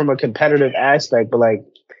 like from a competitive aspect, but like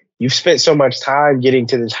you've spent so much time getting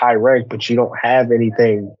to this high rank, but you don't have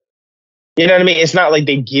anything. You know what I mean? It's not like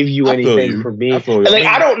they give you anything for being. Like,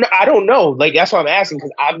 I don't know. Like, that's why I'm asking,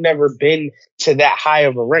 because I've never been to that high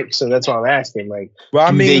of a rank, so that's why I'm asking. Like, well,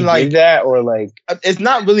 I mean, like give that, or like it's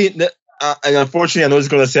not really. And unfortunately, I know it's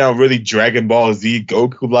going to sound really Dragon Ball Z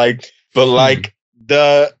Goku like, but like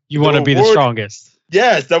you want to be the strongest.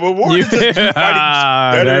 Yes, the reward is just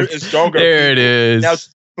fighting better and stronger. There it is. Now,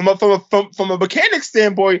 from a mechanic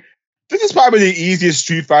standpoint, this is probably the easiest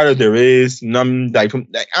Street Fighter there is. Like,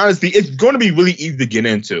 honestly, it's going to be really easy to get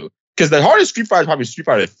into. Because the hardest Street Fighter is probably Street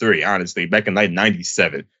Fighter 3, honestly, back in like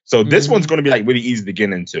 97. So this one's going to be like really easy to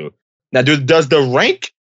get into. Now, does the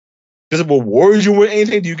rank, does it reward you with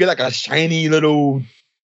anything? Do you get like a shiny little,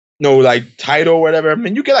 like title or whatever? I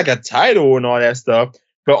mean, you get like a title and all that stuff.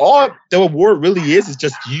 But all the reward really is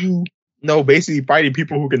just you, basically fighting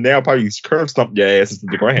people who can now probably curve stomp your asses to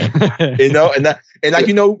the ground.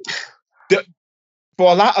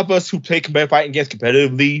 For a lot of us who play fighting games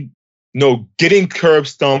competitively, getting curb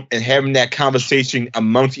stomped and having that conversation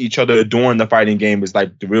amongst each other during the fighting game is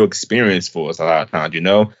like the real experience for us a lot of times,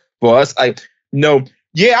 For us, I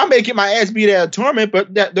may get my ass beat at a tournament,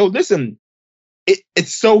 but listen,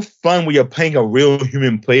 it's so fun when you're playing a real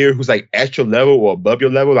human player who's like at your level or above your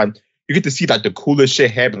level. Like, you get to see like the coolest shit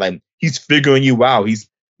happen. Like, he's figuring you out. He's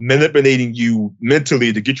manipulating you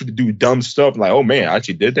mentally to get you to do dumb stuff. Like, oh man, I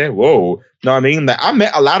actually did that. Whoa. Know what I mean? Like, I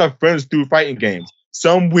met a lot of friends through fighting games.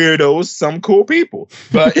 Some weirdos, some cool people.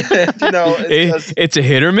 But it's a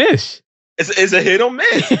hit or miss. It's a hit or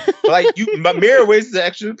miss. But Mirror Waves is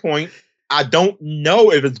actually the point. I don't know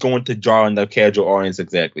if it's going to draw in the casual audience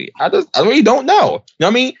exactly. I really don't know. You know what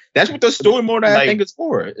I mean? That's what the story mode I think is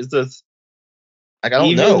for. It's just like, I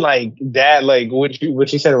don't know. Even like that, like what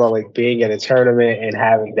you said about like being at a tournament and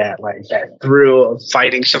having that like that thrill of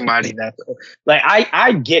fighting somebody that like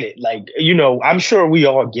I get it. Like, I'm sure we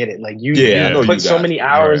all get it. Like you put so many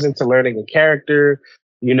hours into learning a character.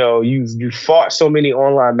 You fought so many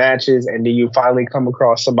online matches, and then you finally come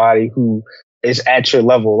across somebody who is at your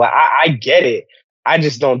level. Like, I get it. I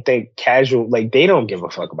just don't think casual, like, they don't give a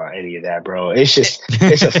fuck about any of that, bro. It's just,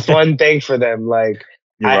 it's a fun thing for them. Like,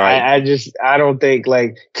 I don't think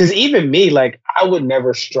like, because even me, like, I would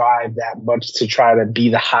never strive that much to try to be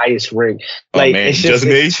the highest rank. Like, it's just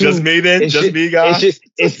me, guys.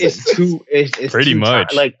 It's pretty too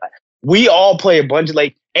much. Like, we all play a bunch of,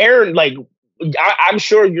 like, Aaron, like, I'm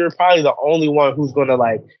sure you're probably the only one who's gonna,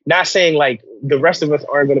 like, not saying like the rest of us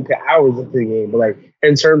aren't gonna put hours into the game, but like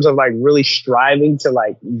in terms of like really striving to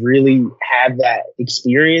like really have that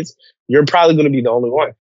experience, you're probably gonna be the only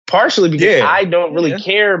one. Partially because I don't really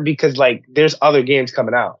care, because like there's other games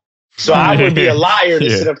coming out. So I would be a liar to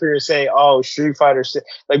sit up here and say, "Oh, Street Fighter 6."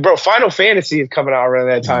 Like, bro, Final Fantasy is coming out around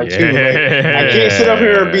that time too. Like, I can't sit up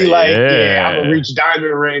here and be like, I'm gonna reach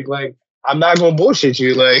diamond rank. Like, I'm not gonna bullshit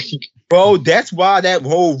you. Like, bro, that's why that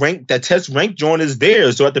whole that test rank joint is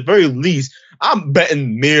there. So at the very least, I'm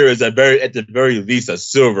betting Mir is at the very least a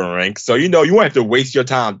silver rank. So you won't have to waste your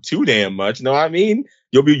time too damn much. You know what I mean?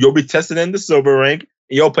 You'll be testing in the silver rank.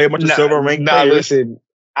 You'll play a bunch of silver rank players. Listen,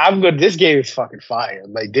 I'm good. This game is fucking fire.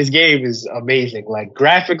 Like, this game is amazing. Like,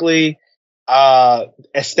 graphically,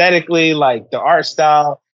 aesthetically, like the art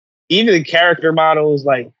style, even the character models,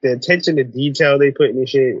 like the attention to detail they put in this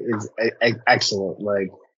shit is excellent.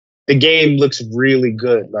 Like, the game looks really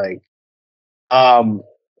good. Like, but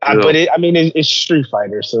it's Street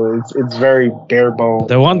Fighter, so it's very bare bones.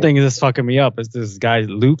 The one thing that's fucking me up is this guy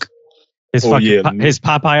Luke. His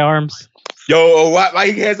Popeye arms. Yo,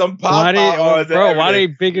 why he has some Popeye arms? Bro, why they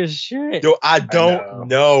big as shit? Yo, I don't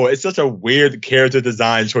know. It's such a weird character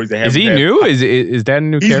design choice to have. Is he new? Is that a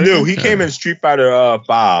new character? He's new. He came in Street Fighter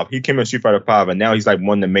 5. He came in Street Fighter 5, and now he's like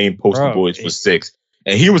one of the main poster boys for 6.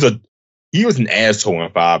 And he was an asshole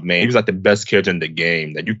in 5, man. He was like the best character in the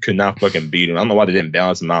game. That you could not fucking beat him. I don't know why they didn't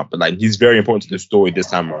balance him out, but like he's very important to the story this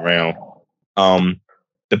time around.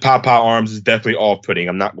 The Popeye arms is definitely off-putting.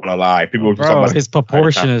 I'm not gonna lie. People were talking about his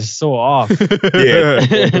proportion is so off.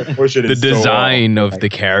 The design of the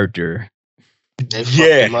character.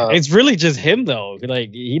 It's really just him though.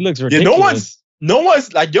 Like, he looks ridiculous. No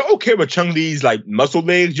one's like, you're okay with Chun-Li's like muscle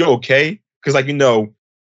legs. You're okay because like you're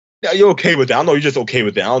okay with it. I don't know. You're just okay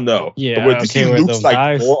with it. I don't know. Yeah. But when you see Luke's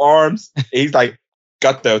like forearms, he's like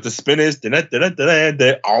got the spinners.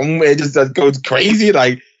 It just goes crazy.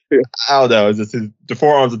 Like, I don't know. It's just the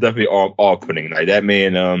forearms are definitely all putting. Like, that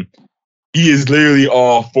man, he is literally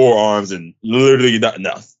all forearms and literally nothing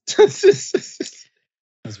else. I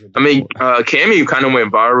mean, Cammy kind of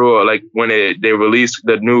went viral, like when they released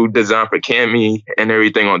the new design for Cammy and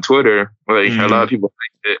everything on Twitter. Like, a lot of people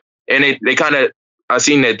liked it, and they kind of, I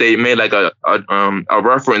seen that they made like a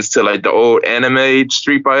reference to like the old anime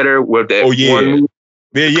Street Fighter with that one.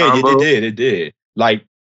 It did. Like,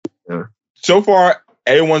 so far,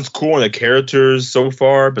 everyone's cool on the characters so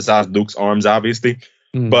far, besides Luke's arms, obviously.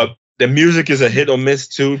 But the music is a hit or miss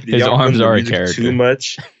too. His arms are a character too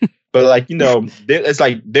much. But like, it's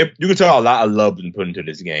like you can tell a lot of love been put into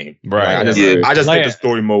this game. Right. I just think the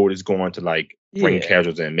story mode is going to like bring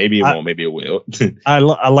characters in. Maybe it won't. Maybe it will. I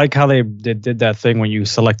like how they did that thing when you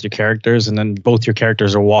select your characters and then both your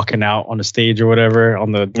characters are walking out on the stage or whatever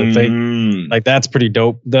on the thing. Like, that's pretty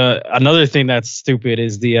dope. Another thing that's stupid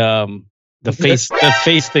is the face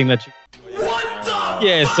thing that you.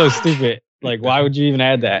 Yeah, it's so stupid. Like, why would you even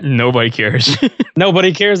add that? Nobody cares.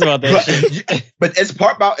 Nobody cares about that. But it's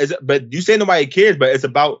part about. But you say nobody cares, but it's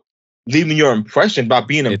about leaving your impression, about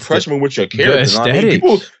being impressionable with your character. The aesthetic.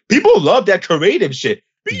 People love that creative shit.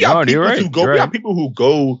 We got people who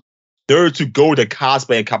go there to go to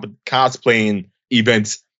cosplaying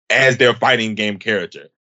events as their fighting game character.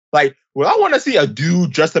 Like, well, I want to see a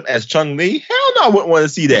dude dressed up as Chun-Li. Hell no, I wouldn't want to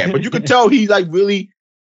see that. But you could tell he's like really,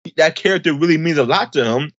 that character really means a lot to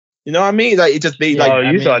him. You know what I mean? Like, it just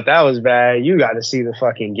thought that was bad. You got to see the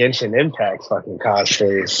fucking Genshin Impact fucking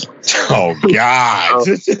cosplays. Oh God,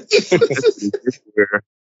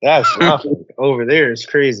 that's nothing. Over there is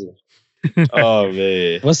crazy. Oh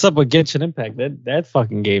man, what's up with Genshin Impact? That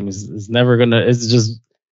fucking game is never gonna. It's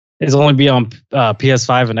only be on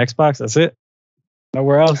PS5 and Xbox. That's it.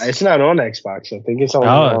 Nowhere else. It's not on Xbox. I think it's only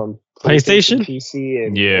on PlayStation, PC,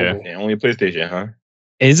 and only PlayStation, huh?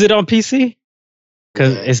 Is it on PC?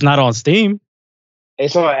 Because it's not on Steam.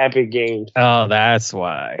 It's on Epic Games. Oh, that's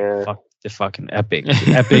why. Yeah. Fuck the fucking Epic.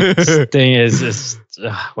 Epic thing is just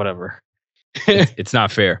whatever. It's not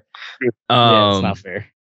fair. It's not fair.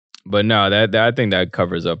 But no, that I think that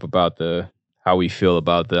covers up about how we feel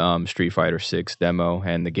about the Street Fighter 6 demo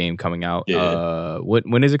and the game coming out. Yeah.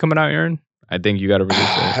 When is it coming out, Aaron? I think you got to release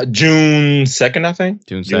that. June 2nd, I think.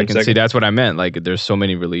 June 2nd. See, that's what I meant. Like, there's so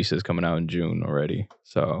many releases coming out in June already.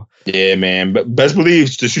 So yeah, man. But best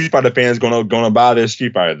believe the Street Fighter fans gonna buy this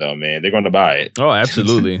Street Fighter though, man. They're gonna buy it. Oh,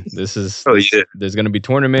 absolutely. There's gonna be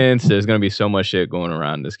tournaments. There's gonna be so much shit going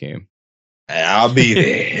around this game. I'll be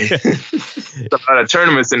there. A lot of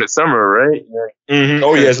tournaments in the summer, right? Mm-hmm.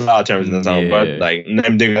 Oh, yeah, there's a lot of tournaments in the summer. But, like,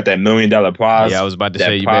 they got that $1 million prize. Yeah, I was about to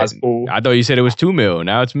say, I thought you said it was $2 million.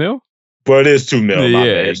 Now it's $1 million? But it is $2 million.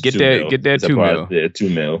 Yeah, get that $2 million. Yeah,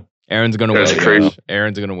 $2 million. Aaron's going to win it.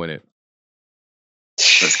 Aaron's going to win it.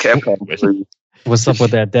 That's Capcom. What's up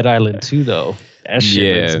with that Dead Island 2, though? That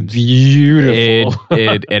shit is beautiful.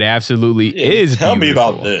 It absolutely is Tell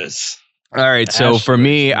beautiful. me about this. All right, so for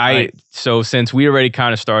me, so since we already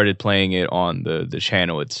kind of started playing it on the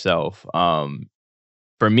channel itself,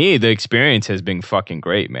 for me the experience has been fucking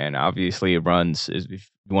great, man. Obviously, it runs. If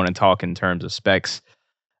you want to talk in terms of specs,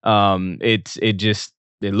 it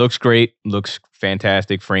looks great, looks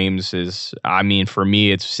fantastic. Frames is, I mean, for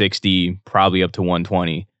me, it's 60, probably up to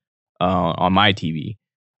 120 on my TV.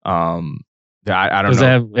 I don't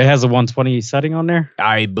know. It has a 120 setting on there?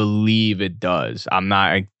 I believe it does. I'm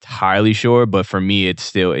not entirely sure, but for me, it's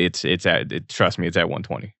still trust me, it's at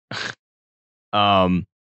 120.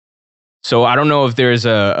 So I don't know if there's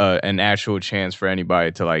an actual chance for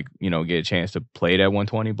anybody to get a chance to play it at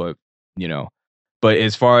 120, but but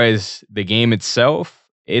as far as the game itself,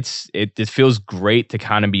 it feels great to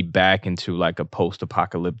kind of be back into like a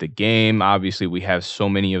post-apocalyptic game. Obviously, we have so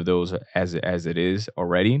many of those as it is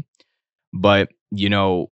already. But,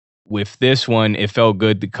 with this one, it felt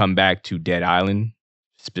good to come back to Dead Island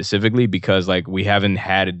specifically because, like, we haven't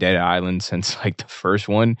had a Dead Island since, like, the first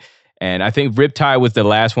one. And I think Riptide was the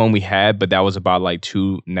last one we had, but that was about, like,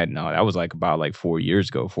 that was, like, about, like, 4 years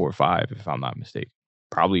ago, 4 or 5, if I'm not mistaken.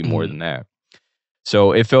 Probably more than that.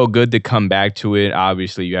 So it felt good to come back to it.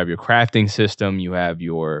 Obviously, you have your crafting system. You have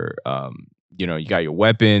your, you got your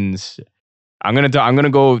weapons. I'm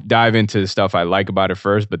gonna go dive into the stuff I like about it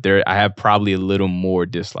first, but I have probably a little more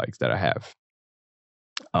dislikes that I have,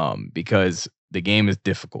 because the game is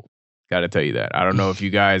difficult. Got to tell you that. I don't know if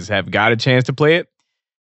you guys have got a chance to play it,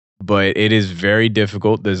 but it is very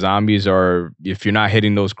difficult. The zombies are, if you're not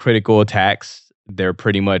hitting those critical attacks, they're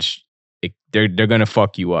pretty much they're gonna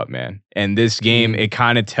fuck you up, man. And this game, it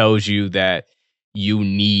kind of tells you that you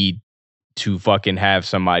need to fucking have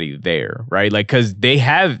somebody there, right? Like, because they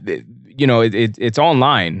have. It's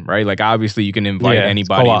online, right? Like, obviously, you can invite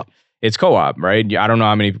anybody. It's co-op, right? I don't know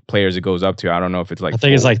how many players it goes up to. I don't know if it's like. I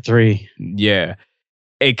think it's like 3. Yeah,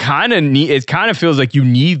 it kind of feels like you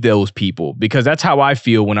need those people because that's how I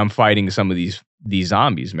feel when I'm fighting some of these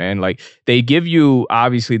zombies, man. Like, they give you,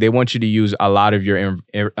 obviously, they want you to use a lot of your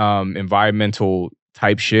environmental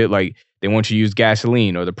type shit. Like, they want you to use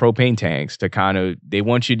gasoline or the propane tanks they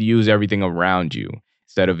want you to use everything around you,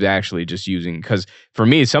 instead of actually just using, because for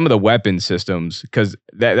me, some of the weapon systems, because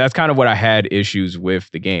that's kind of what I had issues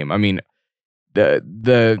with the game. I mean, I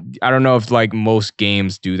don't know if like most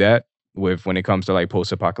games do that when it comes to like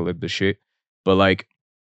post-apocalyptic shit, but like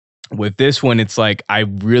with this one, it's like I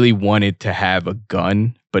really wanted to have a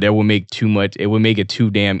gun, but it would make it too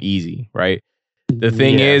damn easy, right? The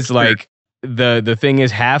thing is, like, the thing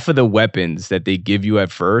is, half of the weapons that they give you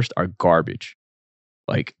at first are garbage.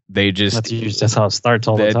 Like, they just that's how it starts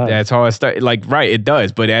all the time. That's how it starts. Like, right, it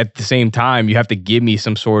does. But at the same time, you have to give me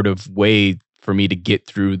some sort of way for me to get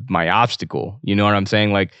through my obstacle. You know what I'm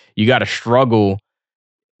saying? Like, you got to struggle.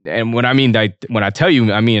 And when I tell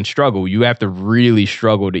you, I mean struggle. You have to really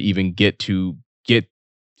struggle to even get to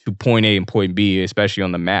point A and point B, especially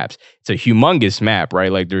on the maps. It's a humongous map,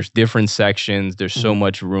 right? Like, there's different sections. There's so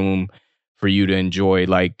much room for you to enjoy.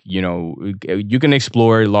 Like, you can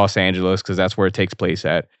explore Los Angeles because that's where it takes place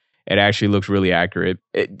at. It actually looks really accurate.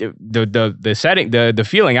 The setting, the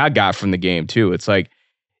feeling I got from the game too, it's like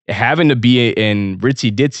having to be in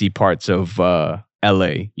ritzy ditzy parts of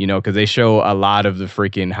LA, because they show a lot of the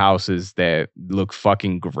freaking houses that look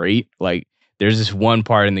fucking great. Like, there's this one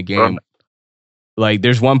part in the game,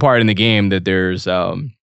 that there's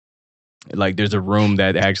like there's a room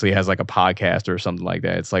that actually has like a podcast or something like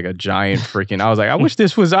that. It's like a giant freaking, I was like, I wish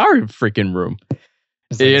this was our freaking room.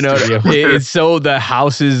 It's so, the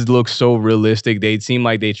houses look so realistic. They seem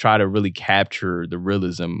like they try to really capture the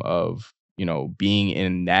realism of, being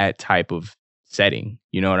in that type of setting.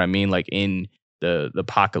 You know what I mean? Like, in the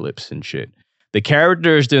apocalypse and shit. The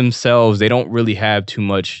characters themselves, they don't really have too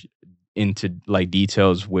much into like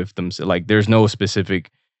details with them. Like, there's no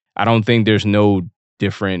specific, I don't think there's no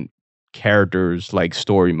different characters like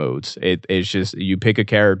story modes. It's just, you pick a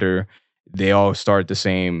character, they all start the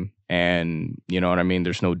same, and you know what I mean.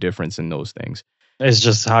 There's no difference in those things. It's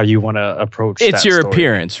just how you want to approach. It's that your story.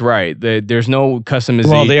 appearance, right? There's no customization.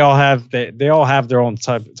 Well, they all have their own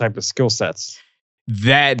type of skill sets.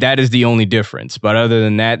 That is the only difference. But other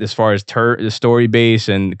than that, as far as the story base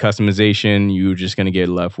and customization, you're just gonna get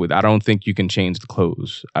left with. I don't think you can change the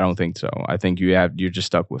clothes. I don't think so. I think you're just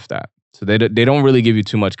stuck with that. So they don't really give you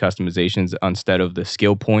too much customizations instead of the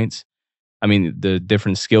skill points. I mean, the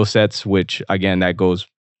different skill sets, which again, that goes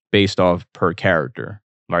based off per character,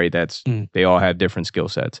 right? They all have different skill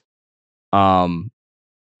sets. And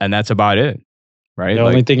that's about it, right? The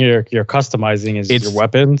only thing you're customizing is your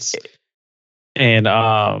weapons. And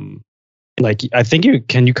like I think you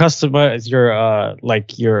customize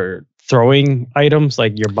your throwing items,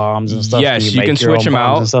 like your bombs and stuff. Yes, you can switch them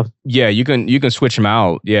out. Yeah, you can switch them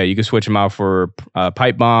out. Yeah, you can switch them out for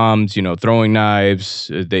pipe bombs, throwing knives.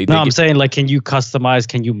 I'm saying, like, can you customize?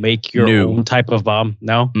 Can you make your own type of bomb?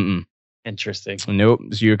 No. Mm-mm. Interesting. Nope.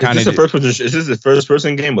 So you're kind of is this a first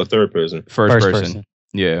person game or third person? First person.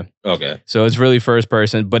 Yeah. Okay. So it's really first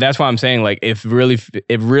person, but that's why I'm saying, like, it really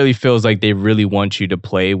feels like they really want you to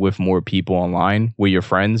play with more people online with your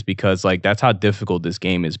friends, because like that's how difficult this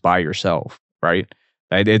game is by yourself, right?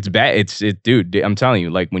 It's bad. Dude, I'm telling you,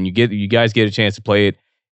 like when you guys get a chance to play it,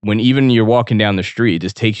 when even you're walking down the street, it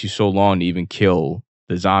just takes you so long to even kill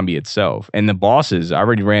the zombie itself. And the bosses, I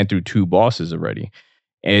already ran through 2 bosses already.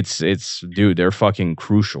 It's dude, they're fucking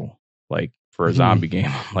crucial, like for a zombie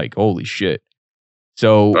game. Like, holy shit.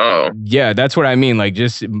 So yeah, that's what I mean. Like,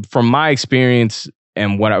 just from my experience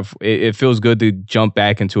and it feels good to jump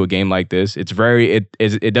back into a game like this. It's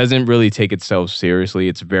it doesn't really take itself seriously.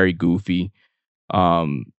 It's very goofy.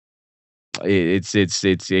 It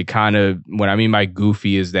kind of, what I mean by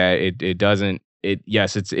goofy is that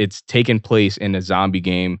it's taken place in a zombie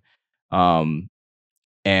game, and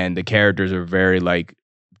the characters are very like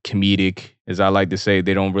comedic, as I like to say.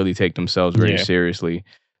 They don't really take themselves very seriously.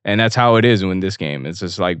 And that's how it is in this game. It's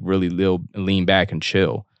just like really lean back and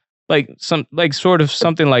chill. Like something like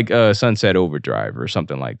Sunset Overdrive or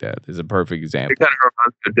something like that is a perfect example. It kind of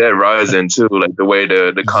reminds me of Dead Rising too, like the way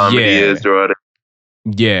the comedy is throughout it.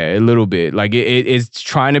 Yeah, a little bit. Like it's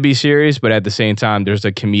trying to be serious, but at the same time, there's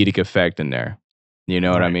a comedic effect in there. You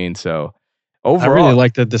know what I mean? So overall, I really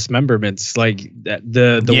like the dismemberments, like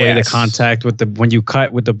the way the contact when you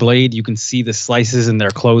cut with the blade, you can see the slices in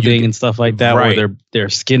their clothing and stuff like that, where their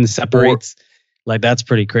skin separates. Like, that's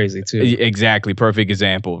pretty crazy too. Exactly, perfect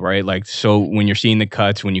example, right? Like, so when you're seeing the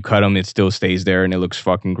cuts, when you cut them, it still stays there and it looks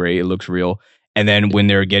fucking great. It looks real. And then when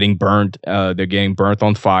they're getting burnt, on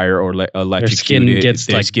fire or electrocuted.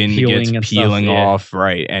 Their skin gets peeling off,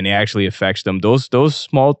 right? And it actually affects them. Those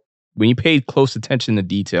small, when you pay close attention to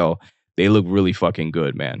detail, they look really fucking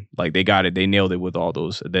good, man. Like, they got it. They nailed it with all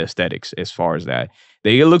the aesthetics as far as that.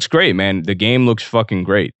 It looks great, man. The game looks fucking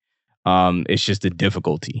great. It's just the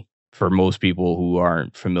difficulty for most people who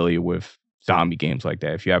aren't familiar with zombie games like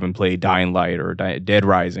that. If you haven't played Dying Light or Dead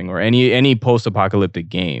Rising or any post-apocalyptic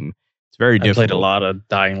game, it's very difficult. I played a lot of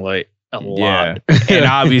Dying Light. A lot. And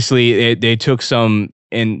obviously they took some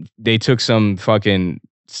fucking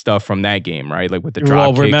stuff from that game, right? Like with the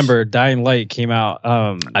drop kicks. Remember, Dying Light came out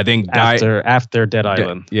I think after Dead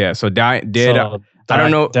Island. So I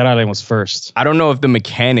don't know. Dead Island was first. I don't know if the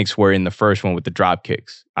mechanics were in the first one with the drop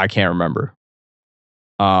kicks. I can't remember.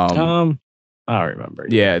 I don't remember.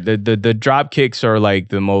 Yeah, the drop kicks are like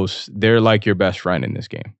they're like your best friend in this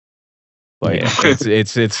game. Like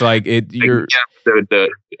it's like it. You're the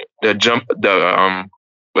jump,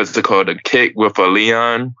 what's it called? The kick with a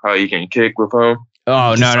Leon. How you can kick with him.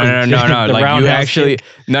 Oh no! Like you actually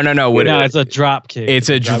no. It's a drop kick. It's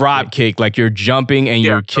a drop kick. Like you're jumping and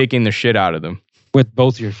you're kicking the shit out of them with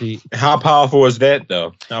both your feet. How powerful is that,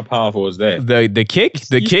 though? How powerful is that? The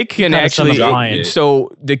kick can actually. So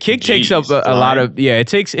the kick takes up a lot of. Yeah, it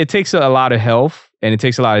takes a lot of health and it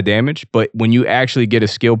takes a lot of damage. But when you actually get a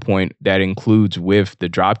skill point that includes with the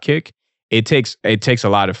drop kick, it takes a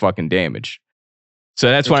lot of fucking damage. So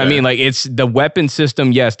that's what I mean. Like, it's the weapon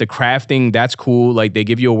system. Yes, the crafting, that's cool. Like, they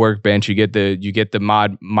give you a workbench. You get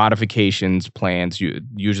the modifications plans.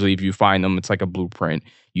 Usually, if you find them, it's like a blueprint.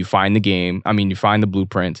 You find you find the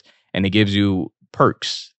blueprints, and it gives you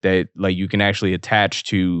perks that like you can actually attach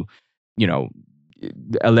to,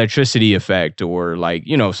 electricity effect or like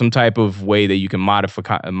some type of way that you can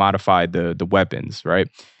modify the weapons, right?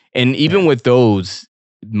 And even with those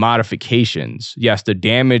modifications, yes, the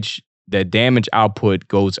damage output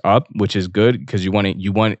goes up, which is good because you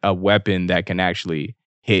want a weapon that can actually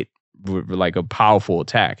hit like a powerful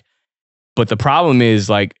attack. But the problem is,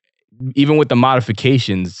 like, even with the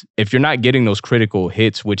modifications, if you're not getting those critical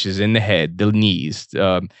hits, which is in the head, the knees,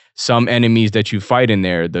 some enemies that you fight in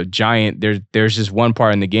there, the giant, there's just one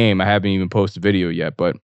part in the game, I haven't even posted a video yet,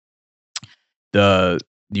 but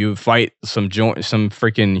you fight some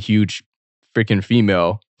freaking huge freaking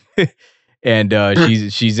female and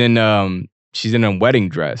she's in a wedding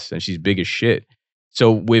dress and she's big as shit.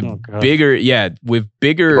 So with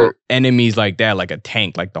bigger enemies like that, like a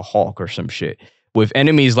tank, like the Hulk or some shit, with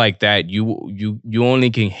enemies like that, you only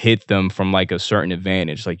can hit them from like a certain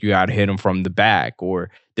advantage. Like you got to hit them from the back, or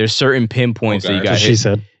there's certain pinpoints that you got to hit. She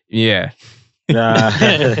said, yeah. But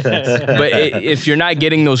if you're not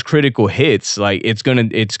getting those critical hits, like it's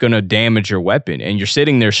gonna damage your weapon, and you're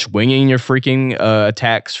sitting there swinging your freaking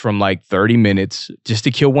attacks from like 30 minutes just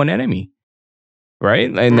to kill one enemy.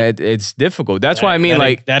 Right, and that it's difficult. That's why I mean,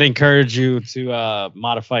 like that encourage you to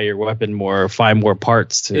modify your weapon more, find more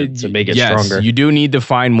parts to make it stronger. You do need to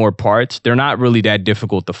find more parts. They're not really that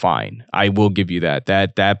difficult to find. I will give you that.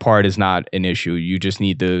 That part is not an issue. You just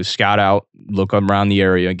need to scout out, look around the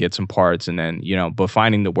area, get some parts, and then But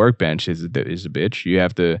finding the workbench is a bitch. You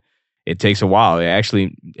have to. It takes a while.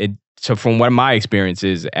 So from what my experience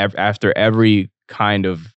is, after every kind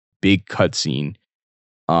of big cutscene,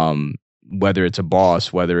 whether it's a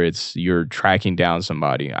boss, whether it's you're tracking down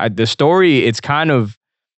somebody. The story, it's kind of,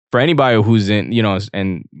 for anybody who's in,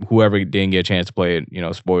 and whoever didn't get a chance to play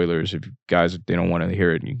it, spoilers, if you guys, they don't want to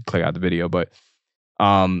hear it, you can click out the video. But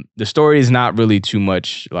the story is not really too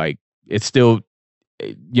much, like, it's still,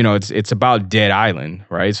 it's about Dead Island,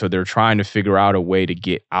 right? So they're trying to figure out a way to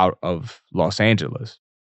get out of Los Angeles.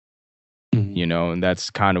 And that's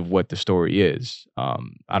kind of what the story is.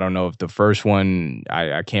 I don't know if the first one,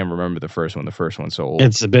 I can't remember the first one. The first one's so old.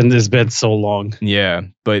 It's been so long. Yeah,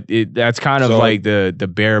 but that's kind of like the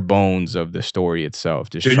bare bones of the story itself.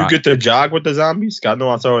 Did you get to jog with the zombies? I know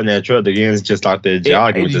I saw in that trailer the game's just like the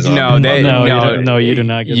jogging with the zombies. No, you do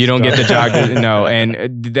not. You don't get the jog. No,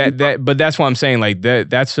 and but that's what I'm saying. Like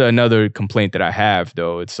that's another complaint that I have,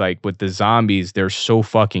 though. It's like with the zombies, they're so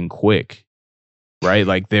fucking quick. Right?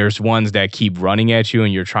 Like there's ones that keep running at you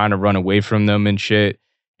and you're trying to run away from them and shit.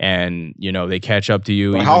 And, they catch up to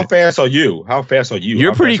you. Well, how fast are you?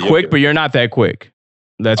 You're pretty quick, but you're not that quick.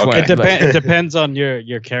 That's why. It depends on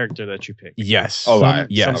your character that you pick. Yes. Some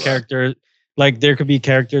characters, like there could be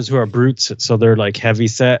characters who are brutes, so they're like heavy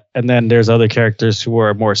set. And then there's other characters who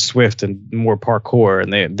are more swift and more parkour,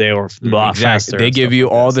 and they are a lot faster. They give you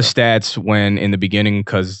all the stats when in the beginning,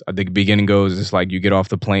 because the beginning goes, it's like you get off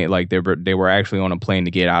the plane, like they were actually on a plane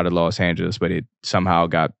to get out of Los Angeles, but it somehow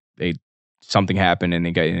something happened and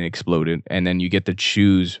it exploded. And then you get to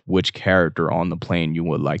choose which character on the plane you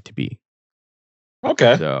would like to be.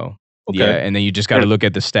 Okay. So yeah, and then you just got to look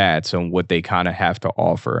at the stats and what they kind of have to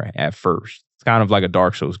offer at first. It's kind of like a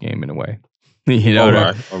Dark Souls game in a way.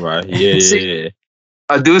 All right. Yeah.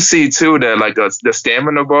 I do see too that like the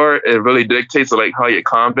stamina bar, it really dictates like how your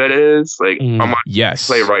combat is. Like how much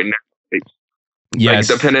play right now. Yes.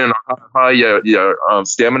 Like, depending on how high your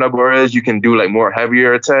stamina bar is, you can do like more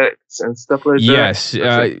heavier attacks and stuff like that.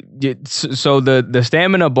 Yes. So the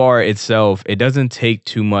stamina bar itself, it doesn't take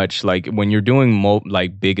too much. Like when you're doing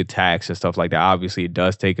like big attacks and stuff like that, obviously it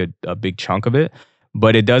does take a big chunk of it,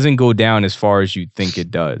 but it doesn't go down as far as you think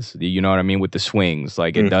it does. You know what I mean? With the swings,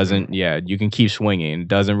 like it doesn't. Yeah, you can keep swinging. It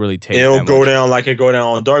doesn't really take. It'll go down like it go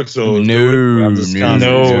down on Dark Souls. No.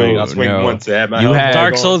 I swing once.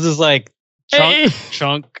 Dark Souls is like.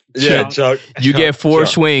 Chunk. You get 4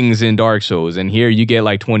 swings in Dark Souls, and here you get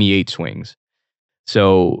like 28 swings.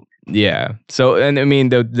 So yeah. So and I mean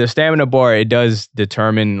the stamina bar, it does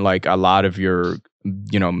determine like a lot of your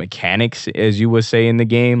mechanics, as you would say in the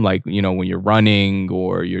game. Like when you're running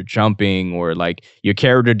or you're jumping, or like your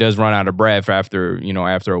character does run out of breath after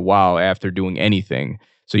a while after doing anything.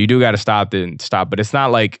 So you do got to stop, but it's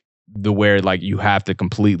not like where like you have to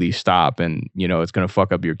completely stop and it's going to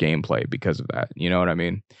fuck up your gameplay because of that. You know what I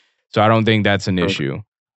mean? So I don't think that's an issue.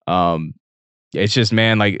 It's just,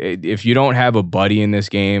 man, like if you don't have a buddy in this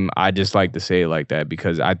game, I just like to say it like that,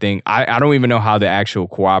 because I think I don't even know how the actual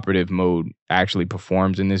cooperative mode actually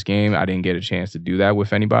performs in this game. I didn't get a chance to do that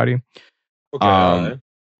with anybody. Okay.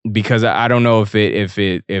 Because I don't know if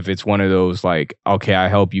it's one of those like, okay, I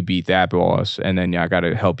help you beat that boss, and then I got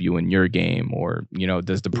to help you in your game, or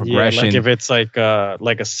does the progression? Like if it's like a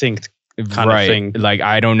synced kind of thing. Like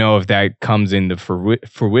I don't know if that comes into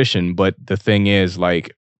fruition, but the thing is,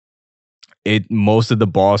 like most of the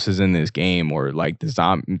bosses in this game, or like the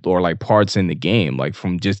zombie, or like parts in the game, like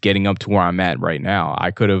from just getting up to where I'm at right now,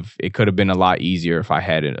 it could have been a lot easier if I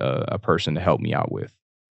had a person to help me out with.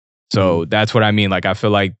 So that's what I mean. Like, I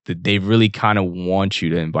feel like they really kind of want you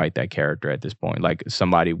to invite that character at this point, like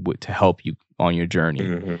somebody to help you on your journey.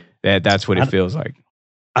 Mm-hmm. That's what it feels like.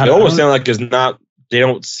 It almost sounds like it's not. They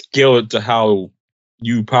don't scale it to how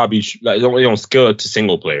you probably like. They don't scale it to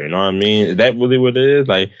single player. You know what I mean? Is that really what it is?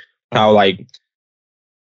 Like how like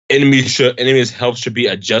enemies' health should be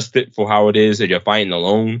adjusted for how it is if you're fighting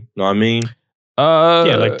alone. You know what I mean?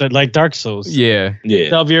 Yeah, like Dark Souls. Yeah.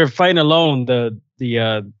 So if you're fighting alone,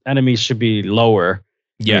 the enemies should be lower.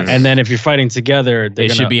 Yes. And then if you're fighting together, they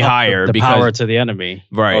should be higher the power to the enemy.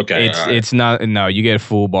 Right. Okay. It's not. No, you get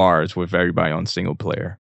full bars with everybody on single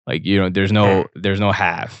player. Like, you know, there's no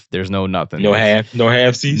half. There's no nothing. No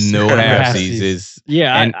halfsies. No halfsies.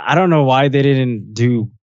 Yeah, and I don't know why they didn't do.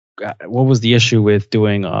 What was the issue with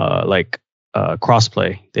doing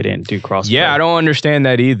crossplay? They didn't do crossplay. Yeah, I don't understand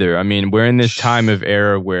that either. I mean, we're in this time of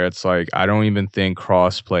era where it's like I don't even think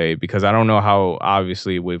crossplay, because I don't know how,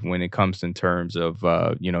 obviously, when it comes in terms of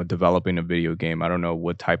developing a video game, I don't know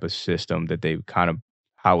what type of system that they kind of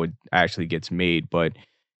how it actually gets made, but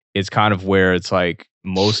it's kind of where it's like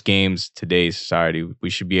most games today's society, we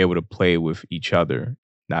should be able to play with each other,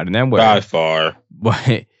 not in that way by far,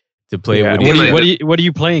 but to play with. What are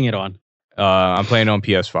you playing it on? I'm playing on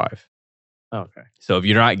PS5. Okay. So if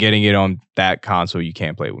you're not getting it on that console, you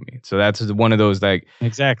can't play with me. So that's one of those, like,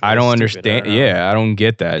 exactly. I don't understand. I don't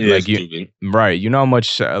get that. Yeah, like right. You know how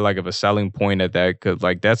much like of a selling point at that, because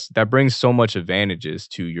like that brings so much advantages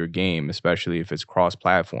to your game, especially if it's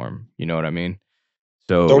cross-platform. You know what I mean?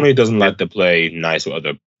 So Sony doesn't like to play nice with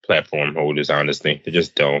other platform holders. Honestly, they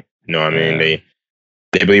just don't. You know what I mean?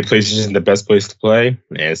 They believe PlayStation is the best place to play,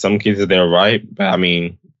 and in some cases they're right. But I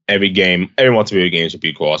mean, every multiplayer game should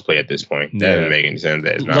be cross-play at this point. That doesn't make any sense.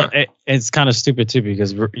 That it's not. It's kind of stupid too,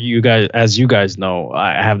 because as you guys know,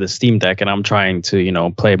 I have the Steam Deck, and I'm trying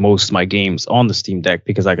to play most of my games on the Steam Deck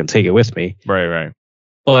because I can take it with me. Right.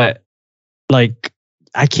 But like,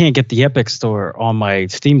 I can't get the Epic Store on my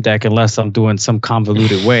Steam Deck unless I'm doing some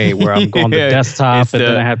convoluted way where I'm on the desktop and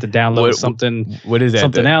then I have to download something. What is that?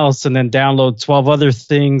 Something else, and then download 12 other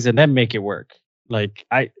things and then make it work. Like,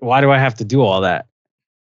 why do I have to do all that?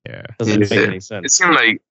 Yeah, doesn't make any sense.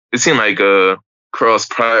 It seemed like cross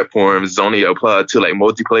platforms only apply to like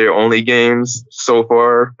multiplayer only games so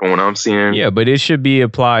far from what I'm seeing. Yeah, but it should be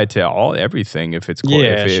applied to everything if it's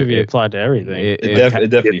it should be applied to everything. It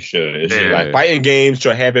definitely should. It should. Like, fighting games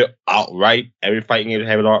should have it outright. Every fighting game should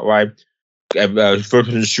have it outright.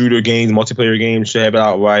 First-person shooter games, multiplayer games should have it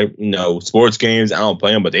outright. Sports games, I don't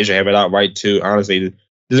play them, but they should have it outright too. Honestly, it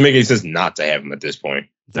doesn't make any sense not to have them at this point.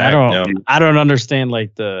 I don't understand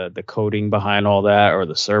like the coding behind all that, or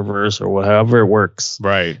the servers, or however it works.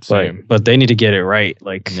 Right. But they need to get it right.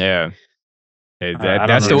 Like, yeah.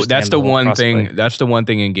 That's the one thing. That's the one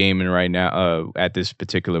thing in gaming right now. At this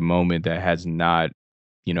particular moment, that has not,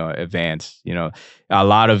 advanced. A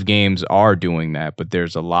lot of games are doing that, but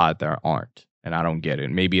there's a lot that aren't, and I don't get it.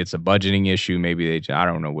 Maybe it's a budgeting issue. Maybe I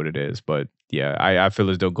don't know what it is, but. Yeah, I feel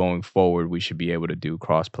as though going forward, we should be able to do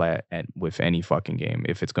cross-plat with any fucking game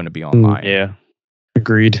if it's going to be online. Yeah,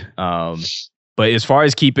 agreed. But as far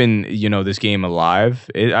as keeping, this game alive,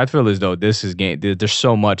 I feel as though this is game. There's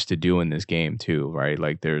so much to do in this game too, right?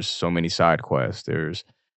 Like, there's so many side quests. There's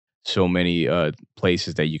so many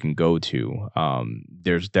places that you can go to.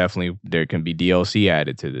 There can be DLC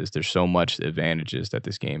added to this. There's so much advantages that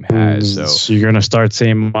this game has. So you're gonna start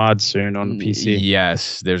seeing mods soon on the PC.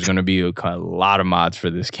 Yes, there's gonna be a lot of mods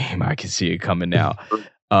for this game. I can see it coming now.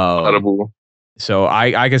 So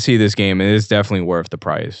I can see this game, and it's definitely worth the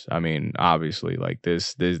price. I mean, obviously, like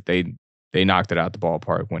this they knocked it out the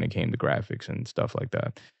ballpark when it came to graphics and stuff like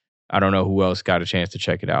that. I don't know who else got a chance to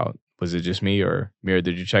check it out. Was it just me, or Mira?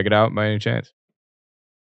 Did you check it out by any chance?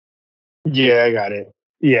 Yeah, I got it.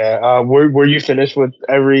 Yeah, were you finished with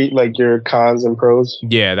every your cons and pros?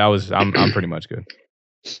 Yeah, that was. I'm pretty much good.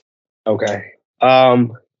 Okay.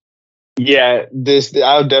 Yeah,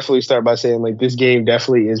 I'll definitely start by saying this game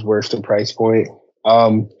definitely is worth the price point.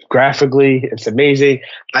 Graphically, it's amazing.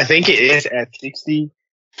 I think it is at 60.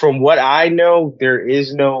 From what I know, there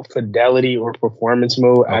is no fidelity or performance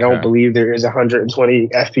mode. Okay. I don't believe there is 120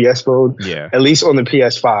 FPS mode. Yeah. At least on the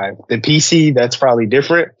PS5. The PC, that's probably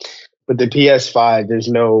different. But the PS5, there's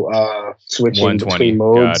no switching between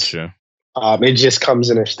modes. Gotcha. It just comes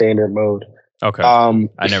in a standard mode. Okay.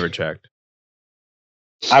 I never checked.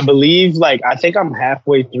 I believe, I think I'm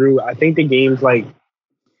halfway through. I think the game's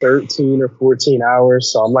 13 or 14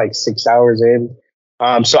 hours. So I'm 6 hours in.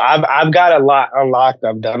 So I've got a lot unlocked.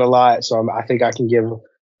 I've done a lot, so I think I can give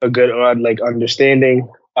a good understanding.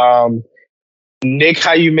 Nick,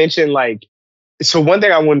 how you mentioned so one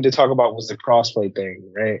thing I wanted to talk about was the crossplay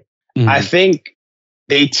thing, right? I think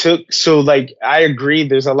they took, so like, I agree,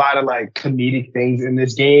 there's a lot of like comedic things in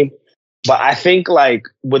this game, but I think like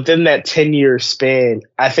within that 10-year span,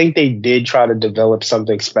 I think they did try to develop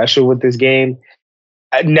something special with this game.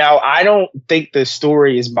 Now, I don't think the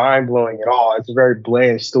story is mind-blowing at all. It's a very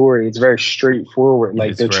bland story. It's very straightforward.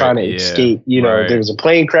 Like, they're trying to escape. You know, there was a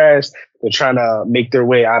plane crash. They're trying to make their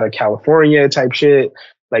way out of California type shit.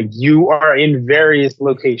 Like, you are in various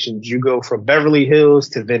locations. You go from Beverly Hills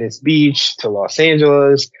to Venice Beach to Los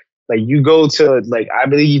Angeles. Like, you go to, like, I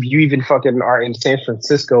believe you even fucking are in San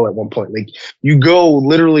Francisco at one point. Like, you go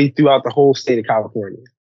literally throughout the whole state of California.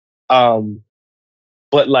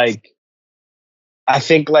 But, like, I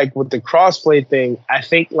think like with the crossplay thing, I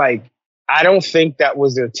think like, I don't think that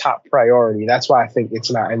was their top priority. That's why I think it's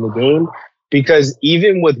not in the game, because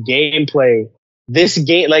even with gameplay, this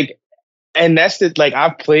game, like, and that's the, like,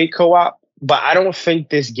 I've played co-op, but I don't think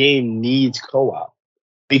this game needs co-op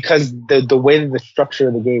because the way that the structure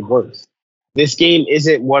of the game works. This game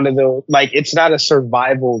isn't one of the, like, it's not a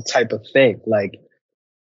survival type of thing. Like,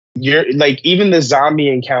 you're like, even the zombie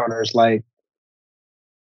encounters, like,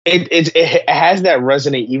 it has that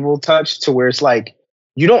Resident Evil touch to where it's like,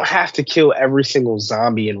 you don't have to kill every single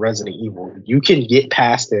zombie in Resident Evil. You can get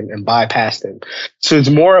past them and bypass them. So it's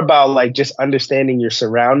more about like just understanding your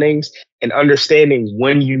surroundings and understanding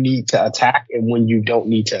when you need to attack and when you don't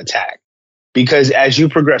need to attack. Because as you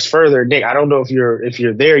progress further, Nick, I don't know if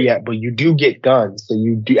you're there yet, but you do get guns. So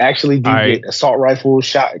you do get assault rifles,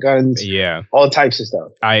 shotguns, all types of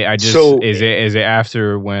stuff. I just, so, is it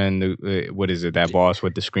after when what is it, that boss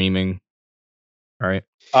with the screaming? All right.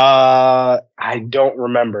 I don't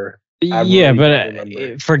remember.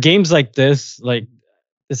 For games like this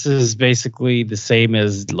is basically the same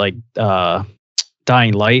as like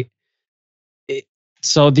Dying Light.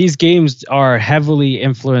 So these games are heavily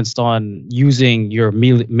influenced on using your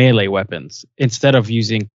melee weapons instead of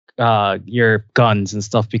using your guns and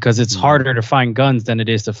stuff, because it's harder to find guns than it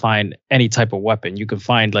is to find any type of weapon. You can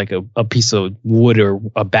find like a piece of wood or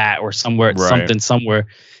a bat or somewhere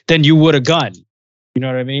than you would a gun. You know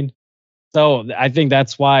what I mean? So I think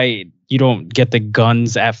that's why you don't get the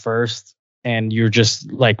guns at first, and you're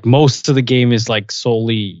just like, most of the game is like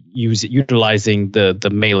solely utilizing the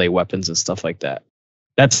melee weapons and stuff like that.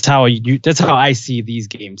 That's how I see these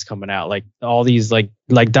games coming out. Like all these like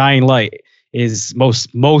Dying Light is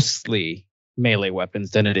mostly melee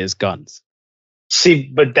weapons than it is guns.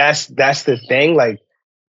 See, but that's the thing. Like,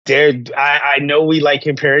 I know we like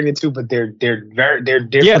comparing the two, but they're different.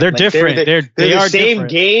 Yeah, they're different. They're the same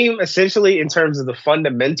game essentially in terms of the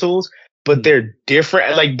fundamentals, but they're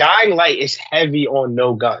different. Like Dying Light is heavy on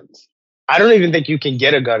no guns. I don't even think you can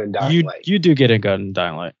get a gun in Dying Light. You do get a gun in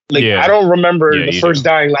Dying Light. Like, I don't remember the first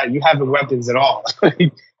Dying Light. You having weapons at all.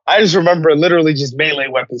 I just remember literally just melee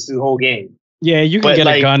weapons through the whole game. Yeah, you can get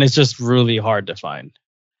a gun. It's just really hard to find.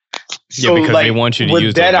 So, because they want you to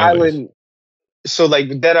use Dead Island. So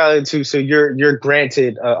like Dead Island 2, so you're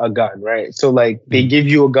granted a gun, right? So like they give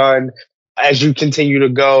you a gun. As you continue to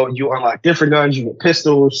go, you unlock different guns. You get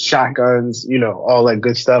pistols, shotguns, all that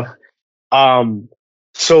good stuff.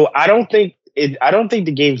 So I don't think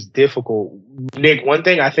the game's difficult. Nick, one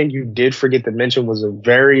thing I think you did forget to mention was a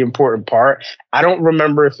very important part. I don't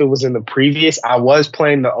remember if it was in the previous. I was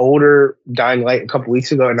playing the older Dying Light a couple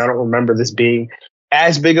weeks ago, and I don't remember this being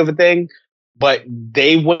as big of a thing. But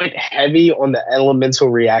they went heavy on the elemental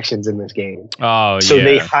reactions in this game. So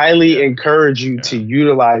they highly encourage you to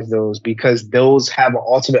utilize those, because those have an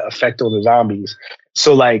ultimate effect on the zombies.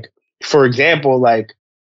 So like, for example, like,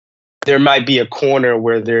 there might be a corner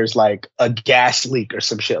where there's like a gas leak or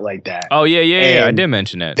some shit like that. Oh yeah. I did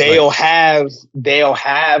mention that. They'll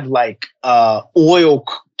have like oil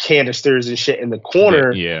canisters and shit in the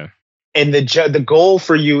corner. Yeah. And the goal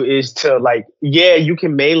for you is to like, you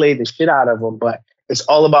can melee the shit out of them, but it's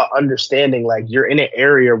all about understanding like you're in an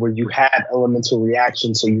area where you have elemental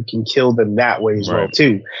reactions, so you can kill them that way as well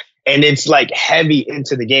too. And it's like heavy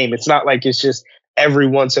into the game. It's not like it's just every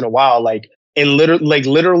once in a while. Like, and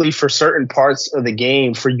literally for certain parts of the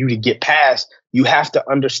game, for you to get past, you have to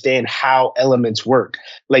understand how elements work.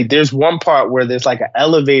 Like there's one part where there's like an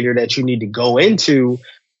elevator that you need to go into,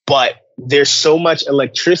 but there's so much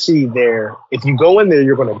electricity there. If you go in there,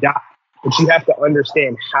 you're going to die. But you have to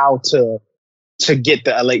understand how to get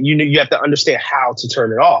you have to understand how to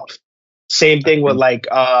turn it off. Same thing with like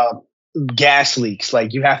gas leaks.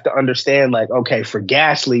 Like you have to understand like, okay, for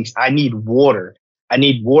gas leaks, I need water.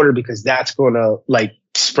 Because that's going to like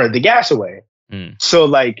spread the gas away. So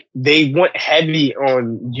like they went heavy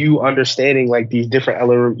on you understanding like these different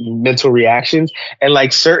elemental reactions, and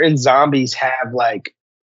like certain zombies have like,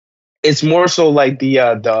 it's more so like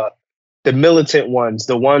the the militant ones,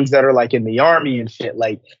 the ones that are like in the army and shit,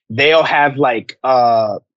 like they'll have like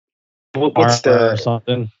what's the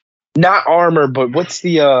something? Not armor, but what's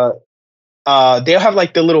the they'll have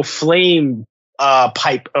like the little flame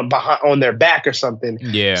pipe behind on their back or something.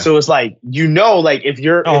 Yeah. So it's like like if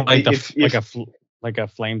you're like a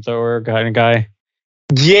flamethrower kind of guy.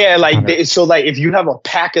 Yeah, like so like if you have a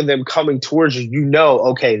pack of them coming towards you, you know,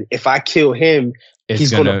 okay, if I kill him,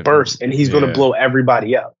 he's gonna burst and he's gonna blow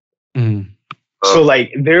everybody up. Mm. So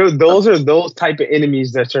like those are those type of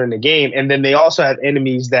enemies that are in the game, and then they also have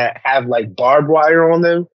enemies that have like barbed wire on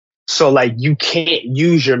them. So like you can't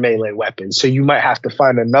use your melee weapon, so you might have to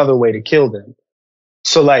find another way to kill them.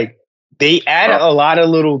 So like they added a lot of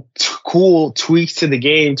little cool tweaks to the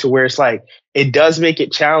game to where it's like it does make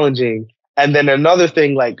it challenging. And then another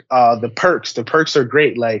thing, like the perks are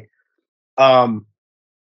great. Like,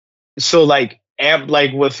 so like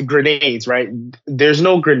like with grenades, right? There's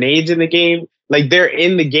no grenades in the game. Like they're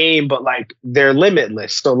in the game, but like they're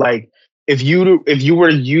limitless. So like if you were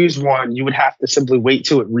to use one, you would have to simply wait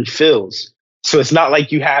till it refills. So it's not like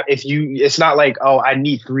it's not like, oh, I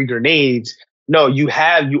need 3 grenades. No, you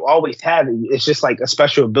always have it. It's just like a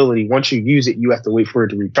special ability. Once you use it, you have to wait for it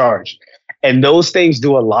to recharge. And those things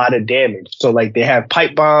do a lot of damage. So like they have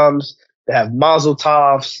pipe bombs, they have Mazel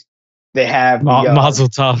Tovs, they have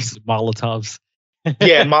Molotovs.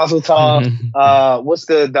 Yeah, Mazel Tov. What's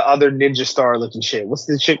the other ninja star looking shit? What's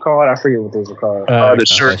the shit called? I forget what those are called. The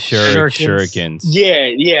shurikens.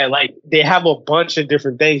 Yeah. Like they have a bunch of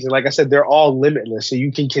different things, and like I said, they're all limitless, so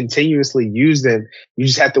you can continuously use them. You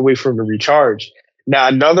just have to wait for them to recharge. Now,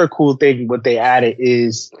 another cool thing what they added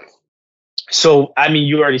is, so I mean,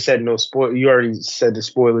 you already said you already said the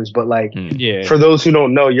spoilers, but like, for those who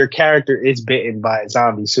don't know, your character is bitten by a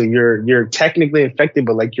zombie, so you're technically infected,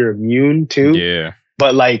 but like you're immune too. Yeah.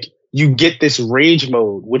 But like you get this rage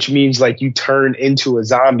mode, which means like you turn into a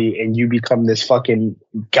zombie and you become this fucking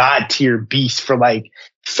god tier beast for like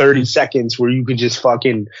 30 seconds, where you could just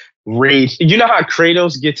fucking rage. You know how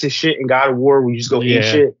Kratos gets his shit in God of War, where you just go eat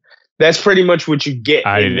shit. That's pretty much what you get.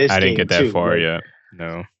 I didn't get that far yet.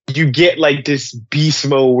 No. You get like this beast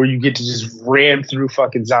mode where you get to just ram through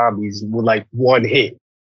fucking zombies with like one hit.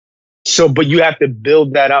 So, but you have to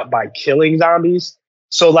build that up by killing zombies.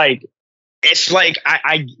 So like, it's like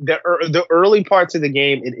the early parts of the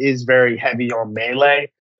game, it is very heavy on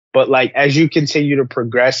melee, but like as you continue to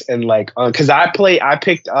progress and like, cause I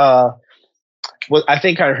picked, I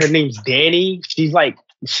think her name's Danny.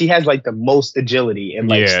 She has like the most agility and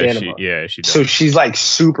like stamina. She does. So she's like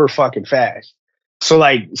super fucking fast. So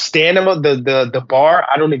like stamina, the bar,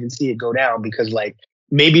 I don't even see it go down, because like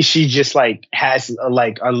maybe she just like has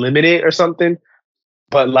like unlimited or something,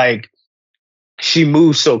 but like she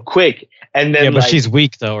moves so quick. And then but she's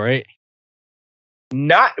weak though, right?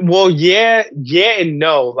 Yeah and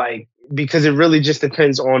no, like, because it really just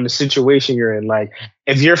depends on the situation you're in. Like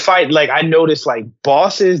if you're fighting, like I noticed like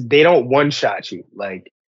bosses, they don't one shot you.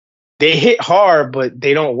 Like they hit hard, but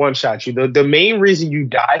they don't one shot you. The main reason you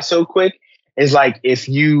die so quick is like if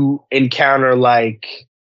you encounter like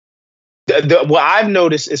what I've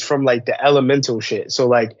noticed is from like the elemental shit. So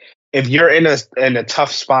like if you're in a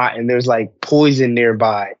tough spot and there's like poison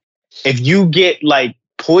nearby, if you get like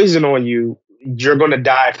poison on you, you're gonna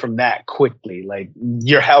die from that quickly. Like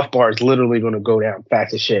your health bar is literally gonna go down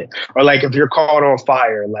fast as shit. Or like if you're caught on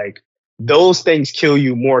fire, like those things kill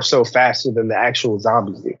you more so faster than the actual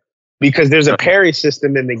zombies do. Because there's a parry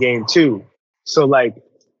system in the game too. So like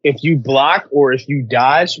if you block or if you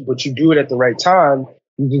dodge, but you do it at the right time,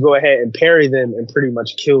 you can go ahead and parry them and pretty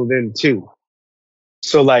much kill them too.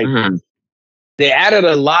 So like they added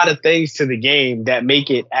a lot of things to the game that make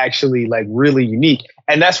it actually like really unique.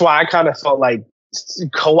 And that's why I kind of felt like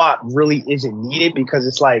co-op really isn't needed, because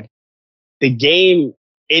it's like the game,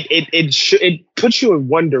 it puts you in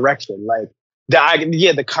one direction. Like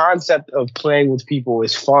the concept of playing with people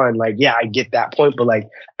is fun. Like, yeah, I get that point. But like,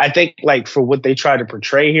 I think like for what they try to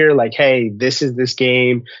portray here, like, hey, this is this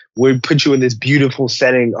game. We put you in this beautiful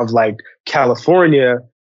setting of like California.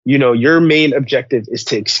 You know, your main objective is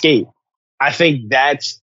to escape. I think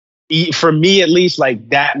that's, for me at least, like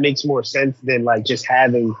that makes more sense than like just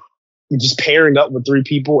pairing up with 3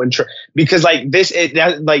 people and because like this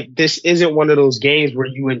isn't one of those games where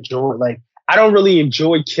you enjoy, like, I don't really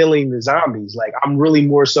enjoy killing the zombies. Like I'm really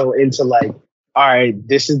more so into like, all right,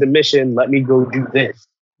 this is the mission. Let me go do this.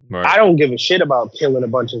 Right. I don't give a shit about killing a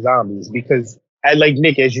bunch of zombies, because like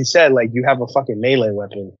Nick, as you said, like you have a fucking melee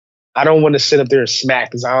weapon. I don't want to sit up there and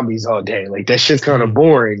smack zombies all day. Like that shit's kind of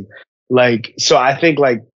boring. Like, so I think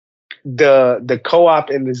like the co-op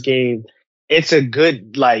in this game, it's a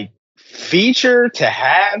good like feature to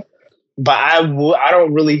have, But I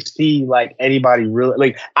don't really see like anybody really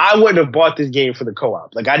like. I wouldn't have bought this game for the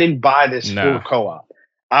co-op. Like I didn't buy this for co-op.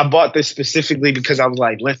 I bought this specifically because I was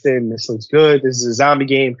like, listen, this looks good. This is a zombie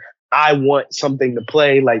game. I want something to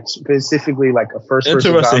play, like specifically like a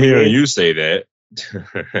first-person. Interesting hearing you say that.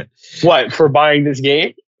 What, for buying this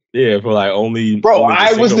game? Yeah, for like only. Bro,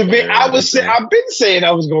 I've been saying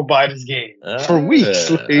I was gonna buy this game for weeks.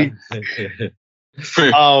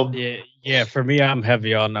 Yeah. For me, I'm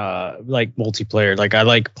heavy on like multiplayer. Like I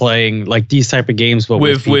like playing like these type of games, but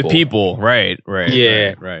with people. Right.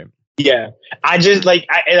 Yeah. Right. Yeah, I just like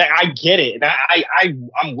I get it, and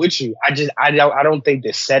I'm with you. I don't think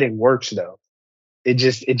this setting works though. It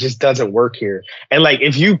just doesn't work here. And like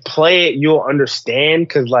if you play it, you'll understand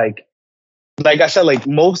because like I said, like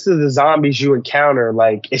most of the zombies you encounter,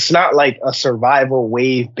 like it's not like a survival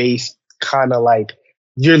wave based kind of like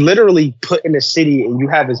you're literally put in a city and you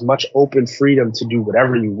have as much open freedom to do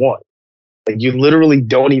whatever you want. Like you literally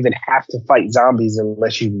don't even have to fight zombies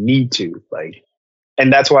unless you need to. Like. And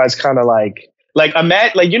that's why it's kind of like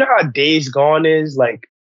you know how Days Gone is? Like,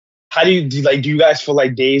 how do you guys feel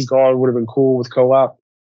like Days Gone would have been cool with co-op?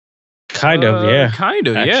 Kind of, yeah.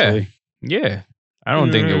 Yeah. I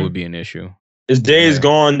don't think it would be an issue. Is Days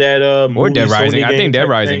Gone that or Dead Rising? I think Dead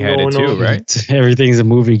Rising had it too, right? Everything's a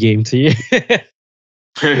movie game to you.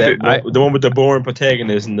 The one with the boring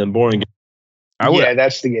protagonist and the boring game. Yeah,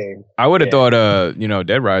 that's the game. I would have thought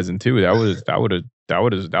Dead Rising too. That was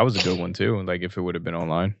a good one too. Like if it would have been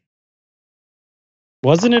online.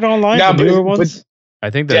 Wasn't it online? No, the newer ones? I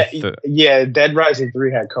think Dead Rising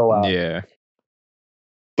 3 had co-op. Yeah.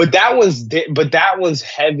 But that was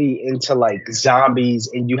heavy into like zombies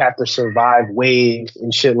and you have to survive waves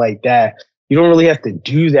and shit like that. You don't really have to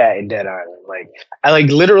do that in Dead Island. Like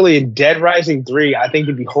literally in Dead Rising 3, I think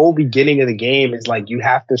the whole beginning of the game is like you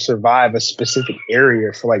have to survive a specific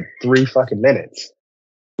area for like 3 fucking minutes.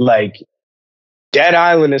 Like Dead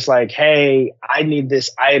Island is like, hey, I need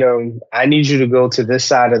this item. I need you to go to this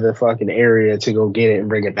side of the fucking area to go get it and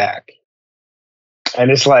bring it back.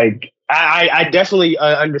 And it's like, I definitely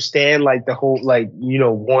understand like the whole, like,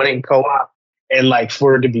 wanting co-op and like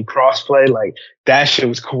for it to be crossplay. Like that shit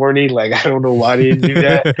was corny. Like, I don't know why they didn't do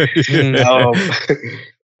that.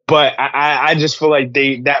 But I just feel like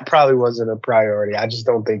that probably wasn't a priority. I just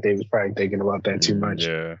don't think they was probably thinking about that too much.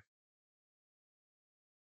 Yeah.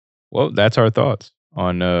 Well, that's our thoughts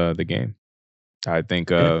on the game. I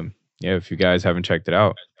think, if you guys haven't checked it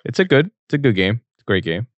out, it's a good game. It's a great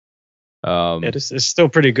game. It's still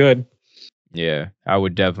pretty good. Yeah, I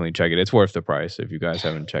would definitely check it. It's worth the price if you guys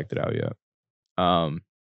haven't checked it out yet. But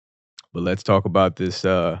let's talk about this.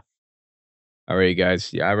 All right,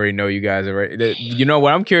 guys. Yeah, I already know you guys already. You know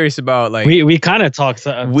what I'm curious about? Like we kind of talked.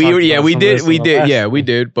 We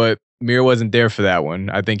did. But Mir wasn't there for that one.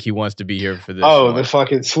 I think he wants to be here for this. Oh, the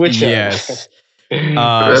fucking switch up. Yes.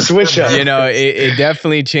 Switch up. It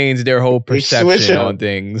definitely changed their whole perception on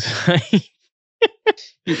things.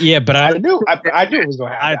 Yeah, but I knew it was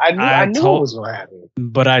going to happen. I knew it was going to happen.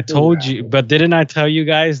 But I told you. But didn't I tell you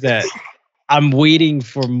guys that I'm waiting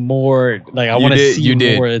for more? Like I want to see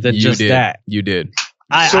more than just that. You did.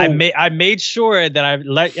 I made sure that I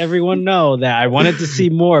let everyone know that I wanted to see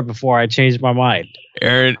more before I changed my mind.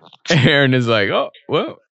 Aaron is like, oh,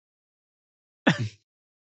 well.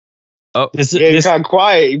 You kind of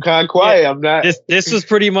quiet. Yeah, I'm not. This was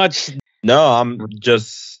pretty much. No, I'm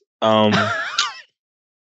just. Hold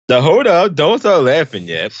up! Don't start laughing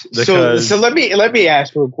yet. So let me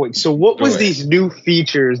ask real quick. So what was these new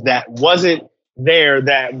features that wasn't there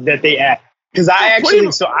that they added? Because I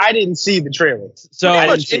didn't see the trailers. So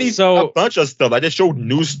a bunch of stuff. I just showed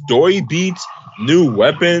new story beats, new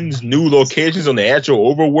weapons, new locations on the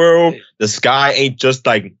actual overworld. The sky ain't just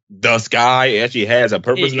like the sky. It actually has a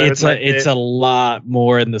purpose. It's a lot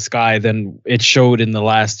more in the sky than it showed in the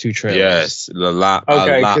last 2 trailers. Yes, a lot.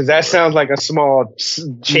 Okay, because that sounds like a small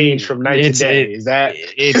change from night to day.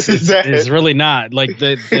 It's really not. Like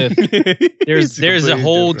there's a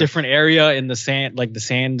whole different area in the sand. Like the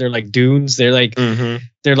sand, they're like dunes. They're like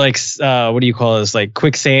they're like what do you call this? Like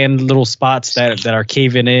quicksand little spots that are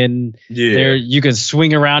caving in. Yeah, you can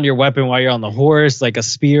swing around your weapon while you're on the horse, like a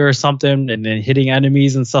spear or something, and then hitting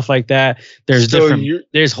enemies and stuff like that.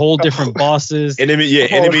 There's whole different bosses. Enemies.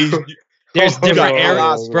 There's different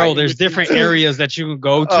areas, bro. There's different areas that you can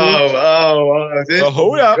go to. Hold up.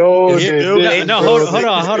 Hold on.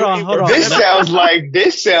 This sounds like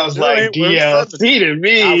DLC to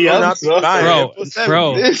me.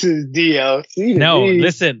 Bro. This is DLC. No,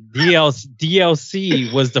 listen.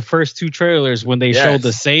 DLC was the first 2 trailers when they showed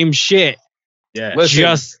the same shit. Yeah.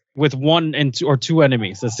 Just with one and two or two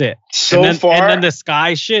enemies. That's it. So and far, then the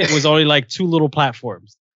sky shit was only like two little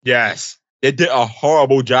platforms. Yes, they did a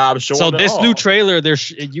horrible job showing. So this new trailer,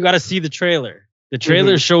 you got to see the trailer. The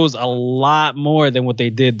trailer shows a lot more than what they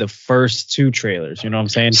did the first two trailers. You know what I'm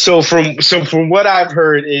saying? So from what I've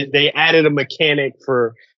heard, they added a mechanic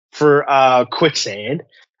for quicksand.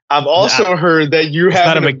 I've also heard that you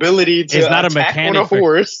have an ability to attack on a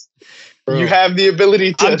horse. Bro. You have the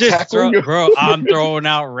ability to attack on your horse. I'm throwing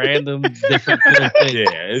out random different little things.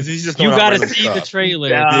 Yeah, he's just you got to see the trailer.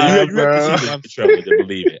 You have to see the trailer to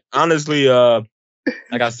believe it. Honestly,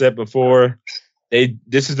 like I said before,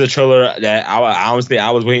 this is the trailer that I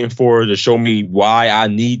was waiting for to show me why I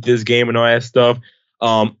need this game and all that stuff.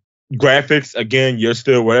 Graphics, again, you're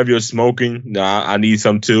still whatever you're smoking. No, I need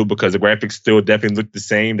some too because the graphics still definitely look the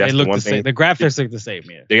same. That's the one thing. The graphics look the same.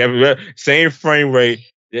 Yeah, they have same frame rate.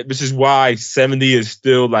 This is why 70 is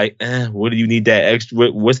still like, what do you need that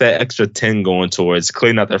extra? What's that extra 10 going towards?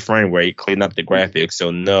 Cleaning out the frame rate, cleaning out the graphics.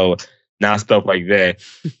 So no, not stuff like that.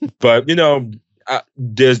 But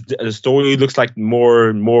the story looks like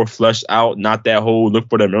more fleshed out. Not that whole look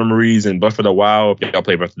for the memories and Breath of the Wild. If y'all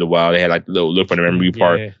play Breath of the Wild, they had like the little look for the memory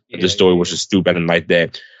part of the story, which is stupid and like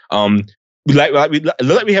that. We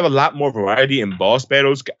have a lot more variety in boss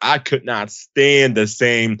battles. I could not stand the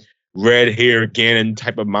same red hair Ganon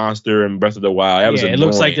type of monster in Breath of the Wild. That was annoying. It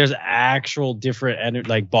looks like there's actual different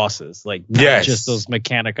like bosses, like not just those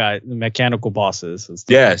mechanical bosses. And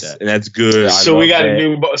stuff like that. And that's good. So we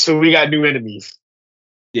got new enemies.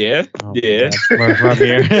 Yeah, yeah. I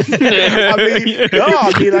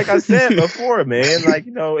mean, like I said before, man, like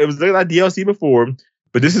it was looking like DLC before,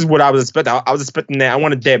 but this is what I was expecting. I was expecting that. I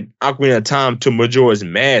wanted that Ocarina of Time to Majora's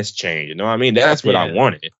Mask change. You know what I mean? That's what I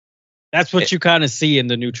wanted. That's what you kind of see in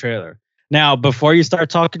the new trailer. Now, before you start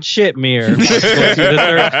talking shit, Mir, why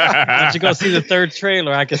don't you go see the third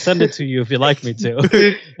trailer? I can send it to you if you'd like me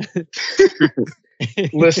to.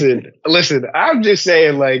 Listen. I'm just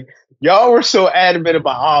saying, like, y'all were so adamant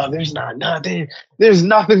about, there's nothing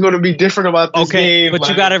going to be different about this game. But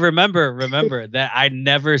you got to remember that I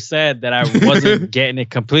never said that I wasn't getting it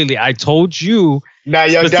completely. I told you. Now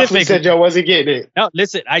y'all definitely said y'all wasn't getting it. No,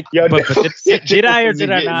 listen, did I or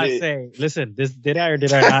did I not say? Listen, did I or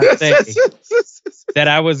did I not say that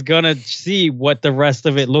I was gonna see what the rest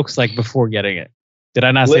of it looks like before getting it? Did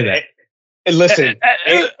I not say that? Listen,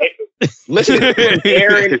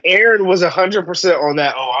 Aaron was 100% on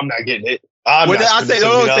that. Oh, I'm not getting it. I'm not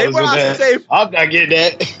getting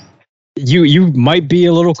that. You might be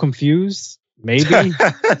a little confused. Maybe.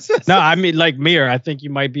 No, I mean, like Mir, I think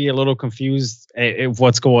you might be a little confused at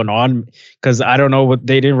what's going on because I don't know what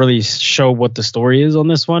they didn't really show what the story is on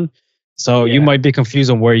this one. So you might be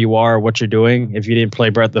confused on where you are, what you're doing if you didn't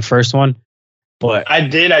play the first one. But I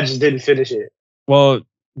did. I just didn't finish it. Well,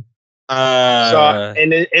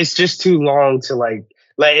 it's just too long to like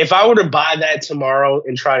if I were to buy that tomorrow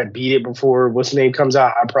and try to beat it before what's the name comes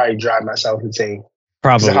out, I'd probably drive myself insane.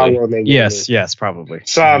 Probably. Yes, probably.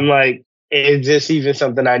 So I'm like, is this even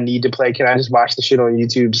something I need to play? Can I just watch the shit on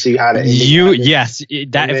YouTube to see how to? Yes,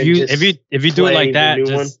 if you do it like that,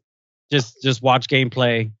 just watch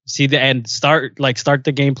gameplay, see the end, start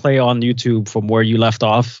the gameplay on YouTube from where you left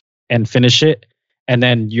off and finish it, and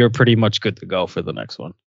then you're pretty much good to go for the next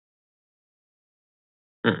one.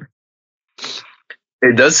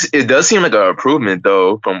 It does seem like an improvement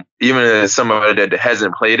though, from even as somebody that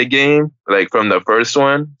hasn't played a game, like from the first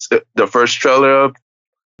one, the first trailer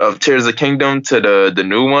of Tears of the Kingdom to the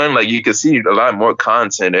new one. Like you can see a lot more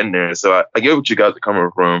content in there. So I get what you guys are coming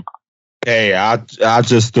from. Hey, I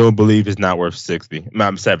just still believe it's not worth 60.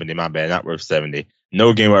 I'm 70, my bad, not worth 70.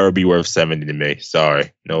 No game will ever be worth 70 to me.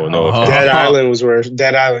 Sorry. No. Dead Island was worth.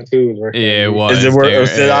 Dead Island 2 was worth. Yeah, it was. Is it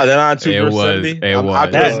worth? Dead Island 2 worth 70? It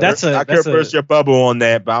was. I could burst your bubble on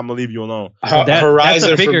that, but I'm gonna leave you alone.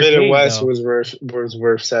 Horizon Forbidden West was worth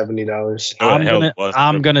 $70.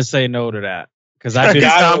 I'm gonna say no to that because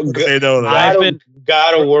God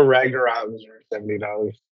of War Ragnarok was worth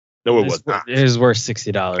 $70. No, it was not. It was worth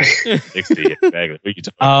 $60. 60, exactly. What you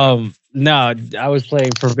talking no, I was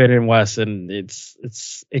playing Forbidden West, and it's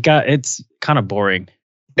kind of boring.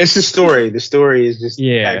 It's the story. The story is just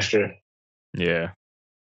extra. Yeah.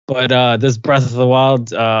 But this Breath of the Wild,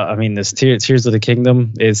 this Tears of the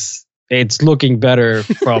Kingdom it's looking better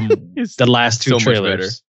from the last two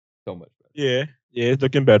trailers. So much better. Yeah, it's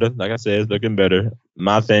looking better. Like I said, it's looking better.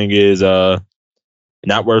 My thing is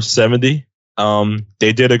not worth 70.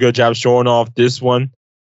 They did a good job showing off this one.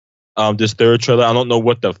 This third trailer. I don't know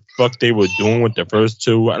what the fuck they were doing with the first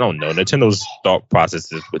two. I don't know. Nintendo's thought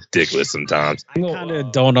process is ridiculous sometimes. I kind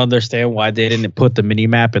of don't understand why they didn't put the mini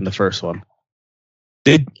map in the first one.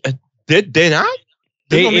 Did they not?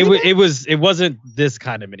 It wasn't this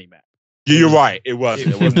kind of mini map. You're right. It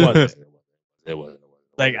wasn't. It wasn't.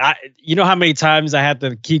 Like you know how many times I had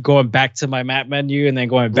to keep going back to my map menu and then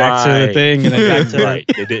going back to the thing and then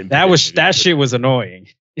back to that shit was annoying.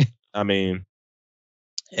 I mean,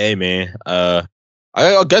 hey man, I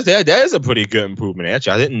guess that is a pretty good improvement.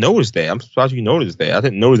 Actually, I didn't notice that. I'm surprised you noticed that. I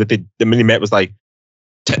didn't notice that the mini map was like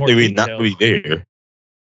technically not really there.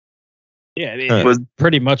 Yeah, it was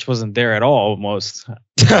pretty much wasn't there at all. Almost.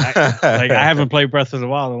 I haven't played Breath of the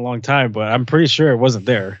Wild in a long time, but I'm pretty sure it wasn't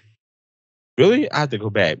there. Really? I have to go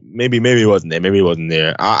back. Maybe it wasn't there. Maybe it wasn't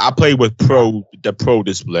there. I played with the Pro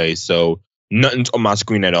display, so nothing's on my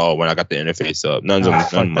screen at all when I got the interface up. Nothing's on my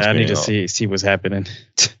screen. I need to see what's happening.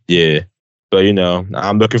 Yeah. But,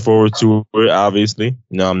 I'm looking forward to it, obviously.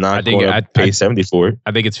 I'm not going to pay $70 for it.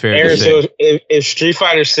 I think it's fair to say. So if Street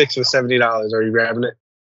Fighter 6 was $70, are you grabbing it?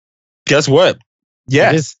 Guess what?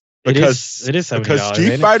 Yes. It is $70. Because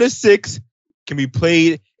Street Fighter 6 can be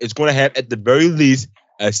played, it's going to have, at the very least,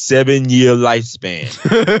 a 7-year lifespan.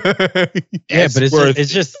 Yeah, but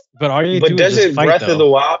it's just but all you do doesn't is fight, Breath of the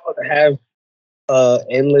Wild have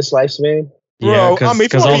endless lifespan? Bro,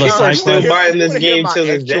 because all the people are still buying this game till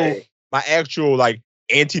this day. My actual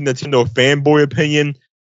anti-Nintendo fanboy opinion.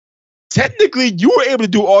 Technically, you were able to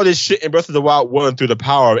do all this shit in Breath of the Wild 1 through the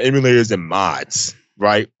power of emulators and mods,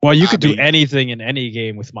 right? Well, you could do anything in any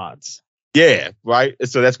game with mods. Yeah, right.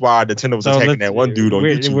 So that's why Nintendo was attacking that one dude on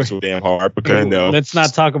YouTube so damn hard. Because let's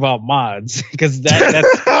not talk about mods because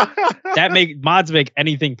mods make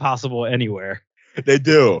anything possible anywhere. They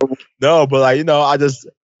do. No, but I just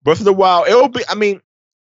Breath of the Wild. It will be. I mean,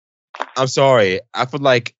 I'm sorry. I feel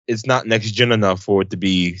like it's not next gen enough for it to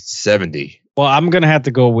be 70. Well, I'm gonna have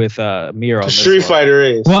to go with Mir on this Street Fighter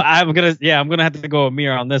is. Well, I'm gonna have to go with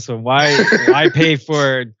Mir on this one. Why pay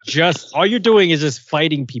for just all you're doing is just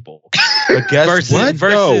fighting people? But guess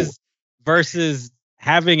versus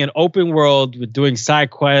having an open world with doing side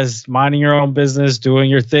quests, minding your own business, doing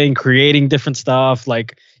your thing, creating different stuff.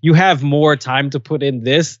 Like you have more time to put in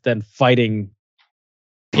this than fighting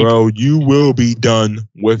people. Bro, you will be done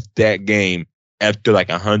with that game after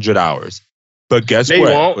 100 hours. But guess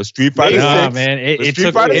what? With Street Fighter 6, man,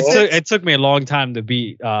 it took me a long time to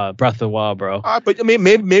beat Breath of the Wild, bro. But I mean,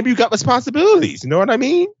 maybe you got responsibilities. You know what I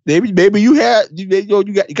mean? Maybe you got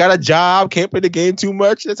a job, can't play the game too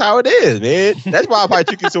much. That's how it is, man. That's why I probably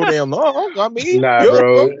took you so damn long. I mean,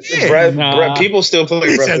 bro. People still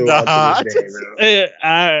play Breath of the Wild to this day,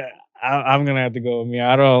 bro. I'm gonna have to go with me.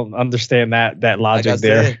 I don't understand that logic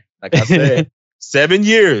there. Like I said. 7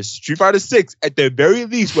 years. Street Fighter 6 at the very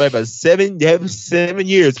least will have 7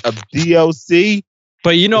 years of DLC.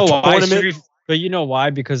 But you know why?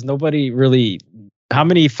 Because nobody really. How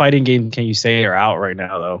many fighting games can you say are out right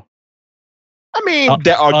now, though? I mean,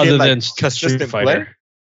 that are other getting than Street Fighter. Play?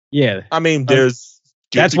 Yeah, I mean, there's.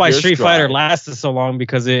 That's why Street Fighter lasted so long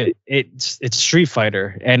because it's Street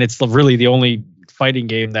Fighter and it's really the only fighting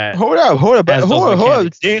game that. Hold up,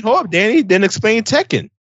 Danny. Then explain Tekken.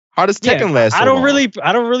 How does Tekken last? I don't really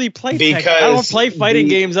play Tekken. I don't play fighting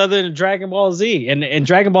games other than Dragon Ball Z. And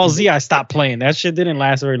Dragon Ball Z, I stopped playing. That shit didn't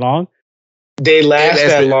last very long. They last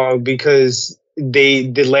that long because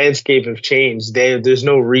the landscape have changed. There's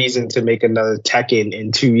no reason to make another Tekken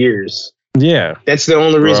in 2 years. Yeah, that's the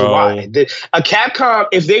only reason why. A Capcom,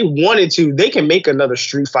 if they wanted to, they can make another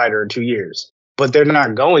Street Fighter in 2 years. But they're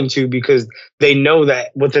not going to because they know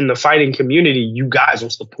that within the fighting community, you guys will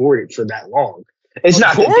support it for that long. It's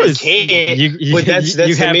not that they can't, but that's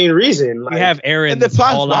the main reason. You have Aaron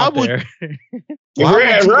all out there.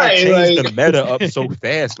 Why would you change the meta up so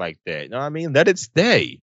fast like that? You know what I mean? Let it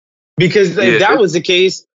stay. Because if that was the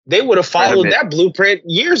case, they would have followed that blueprint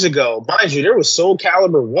years ago. Mind you, there was Soul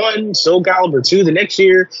Calibur 1, Soul Calibur 2 the next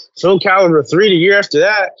year, Soul Calibur 3 the year after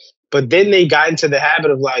that. But then they got into the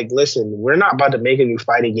habit of listen, we're not about to make a new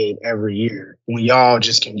fighting game every year. We all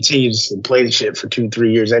just continue to play the shit for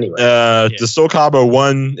 2-3 years anyway. The Soul Calibur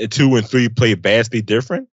 1, 2, and 3 play vastly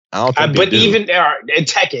different. I don't think but even in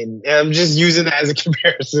Tekken, I'm just using that as a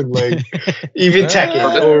comparison. Even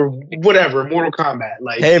Tekken or whatever, Mortal Kombat.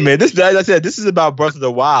 Hey man, as I said, this is about Breath of the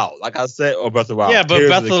Wild. Like I said, or Breath of the Wild. Yeah, but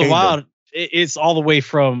Breath of the Wild, it's all the way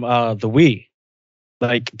from the Wii.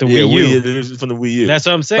 Like the Wii U. Wii, from the Wii U. That's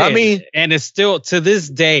what I'm saying. I mean, and it's still till this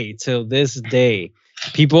day,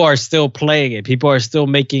 people are still playing it. People are still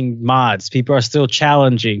making mods. People are still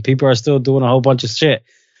challenging. People are still doing a whole bunch of shit.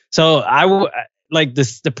 So I would like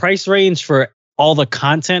this. The price range for all the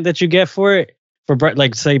content that you get for it, for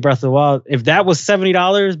say Breath of the Wild. If that was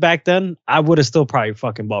 $70 back then, I would have still probably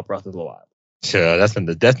fucking bought Breath of the Wild. Sure, that's the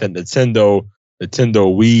Nintendo.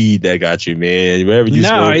 Nintendo weed that got you, man. Wherever you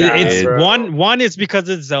it's one is because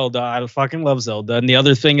it's Zelda. I fucking love Zelda. And the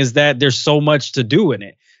other thing is that there's so much to do in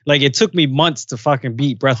it. Like, it took me months to fucking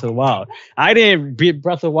beat Breath of the Wild. I didn't beat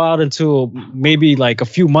Breath of the Wild until maybe like a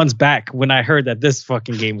few months back when I heard that this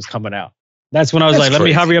fucking game was coming out. That's when I was like, let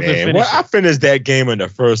me hurry up and finish it. I finished that game in the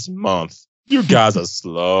first month. You guys are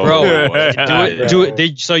slow. Bro, do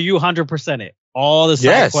it. So you 100% it. All the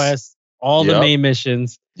side quests, all the main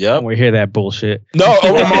missions. Yep. We hear that bullshit. No, I'll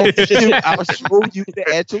show you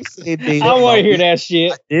the actual save data. I want to hear that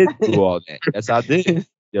shit. I did do all that. Yes, I did.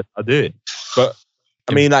 Yes, I did. But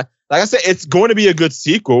I mean, like I said, it's going to be a good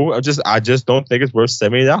sequel. I just don't think it's worth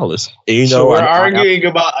 $70. You know, so we're arguing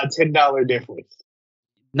about a $10 difference.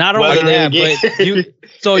 Not only that, but you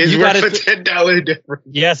got a $10 difference.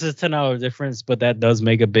 Yes, it's $10 difference, but that does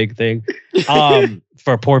make a big thing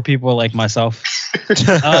for poor people like myself.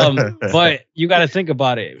 But you got to think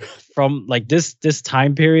about it from like this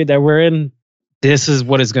time period that we're in. This is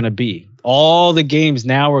what it's gonna be. All the games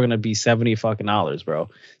now are gonna be $70 bro.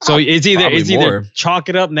 So it's either chalk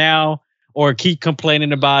it up now or keep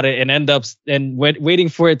complaining about it and end up waiting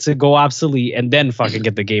for it to go obsolete and then fucking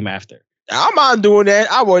get the game after. I'm not doing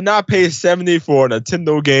that. I would not pay $70 for a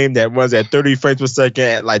Nintendo game that runs at 30 frames per second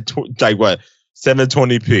at like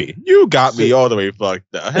 720p. You got me all the way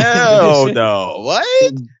fucked up. Hell no.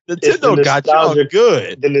 What? Nintendo got you all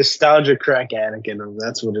good. The nostalgia crack addict in them.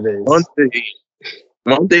 That's what it is.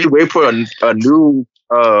 Won't they wait for a new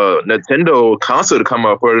Nintendo console to come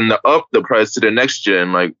up or to up the price to the next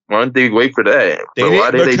gen? Like, why don't they wait for that?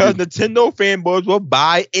 Because Nintendo fanboys will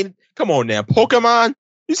buy in. Come on now, Pokemon.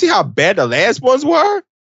 You see how bad the last ones were?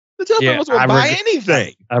 Nintendo fanboys will buy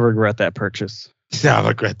anything. I regret that purchase. I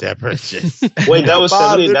regret that purchase. Wait, that was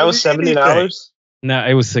 $70. That was $70. No,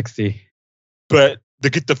 it was $60. But to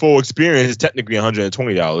get the full experience is technically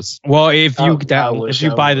 $120. Well, if you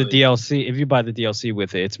buy the DLC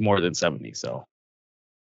with it, it's more than $70. So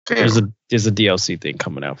there's a DLC thing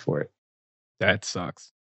coming out for it. That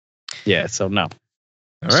sucks. Yeah. So no.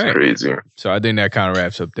 All right. Crazy. So I think that kind of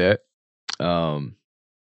wraps up that.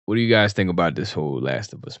 What do you guys think about this whole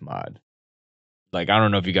Last of Us mod? Like, I don't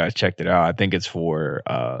know if you guys checked it out. I think it's for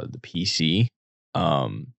the PC.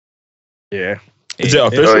 Yeah. Is it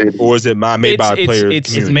official or is it made by a player?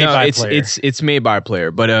 It's made by a player. It's made by a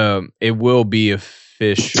player, but it will be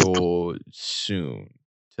official soon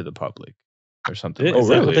to the public or something. Is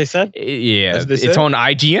that what they said? Yeah, it's on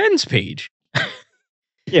IGN's page.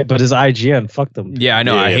 Yeah, but it's IGN. Fuck them. Yeah, I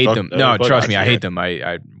know. I hate them. No, trust me, I hate them.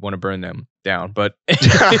 I want to burn them down. But it's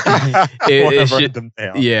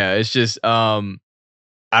just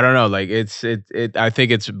I don't know. Like I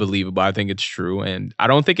think it's believable. I think it's true, and I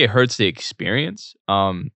don't think it hurts the experience.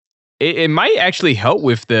 It might actually help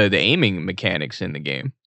with the aiming mechanics in the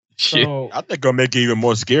game. So, I think it'll make it even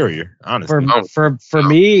more scarier. Honestly,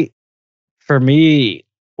 for me,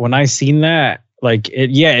 when I seen that, like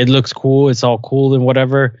it looks cool. It's all cool and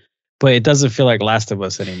whatever. But it doesn't feel like Last of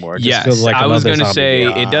Us anymore. It just feels like I was going to say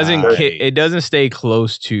game. it doesn't stay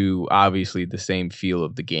close to obviously the same feel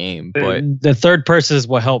of the game. But the third person is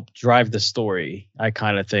what helped drive the story. I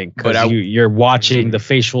kind of think because you're watching the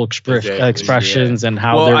facial expressions and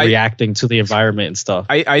how they're reacting to the environment and stuff.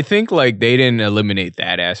 I think like they didn't eliminate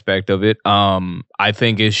that aspect of it. I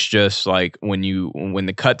think it's just like when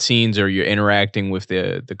the cutscenes or you're interacting with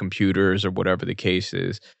the computers or whatever the case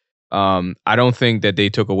is. I don't think that they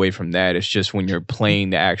took away from that. It's just when you're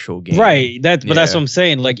playing the actual game. Right. That's what I'm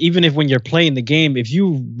saying. Like, even if when you're playing the game, if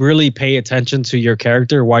you really pay attention to your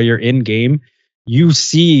character while you're in game, you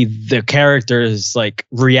see the characters like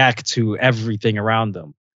react to everything around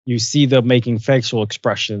them. You see them making facial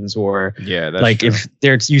expressions or that's like true.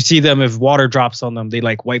 you see them if water drops on them, they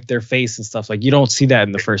like wipe their face and stuff. Like, you don't see that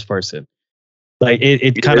in the first person. Like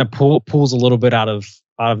it kind of pulls a little bit out of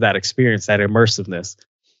that experience, that immersiveness.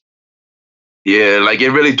 Yeah, like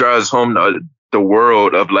it really drives home the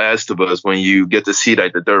world of Last of Us when you get to see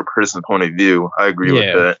like the third person point of view. I agree with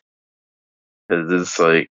that. It's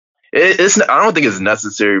like it's. I don't think it's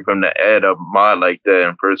necessary for them to add a mod like that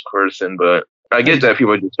in first person, but I get that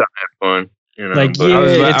people just try to have fun. You know, like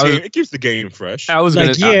it keeps the game fresh. I was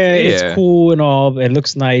like, it's cool and all, it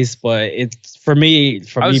looks nice, but it's for me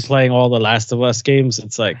playing all the Last of Us games.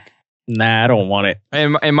 It's like, nah, I don't want it.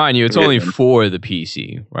 And mind you, it's only for the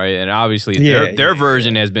PC, right? And obviously, their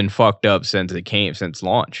version has been fucked up since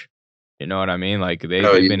launch. You know what I mean? Like they've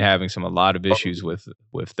been having a lot of issues with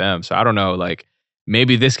them. So I don't know. Like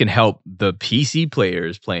maybe this can help the PC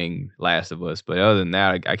players playing Last of Us, but other than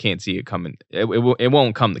that, I can't see it coming. It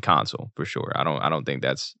won't come to console for sure. I don't think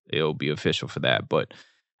it'll be official for that. But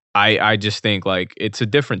I just think like it's a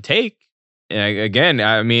different take. again,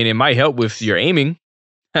 I mean, it might help with your aiming.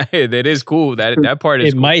 That is cool. That part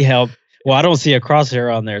is. It might help. Well, I don't see a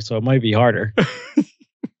crosshair on there, so it might be harder.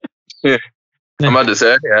 Yeah. I'm about to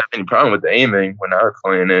say I didn't have any problem with the aiming when I was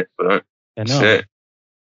playing it, but I know. Shit.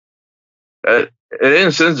 It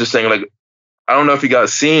is interesting. Like, I don't know if you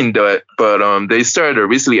guys seen that, but they started to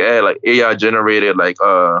recently add like AI generated like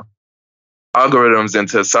algorithms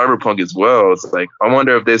into Cyberpunk as well. It's like I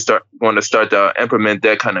wonder if they want to start to implement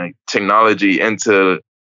that kind of technology into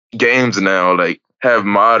games now. Like have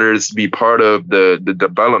modders be part of the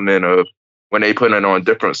development of when they put it on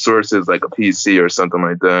different sources like a PC or something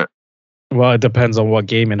like that. Well, it depends on what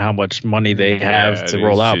game and how much money they have to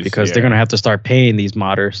roll out because they're going to have to start paying these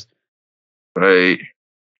modders. Right.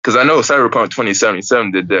 Because I know Cyberpunk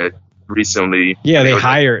 2077 did that recently. Yeah, they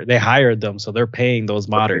hired them, so they're paying those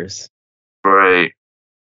modders. Right.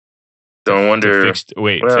 Don't wonder.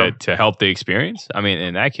 To help the experience? I mean,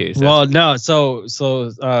 in that case. Well, no. So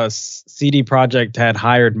CD Projekt had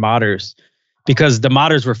hired modders because the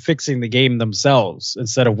modders were fixing the game themselves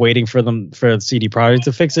instead of waiting for CD Projekt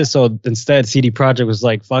to fix it. So instead, CD Projekt was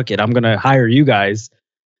like, "Fuck it, I'm gonna hire you guys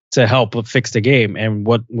to help fix the game." And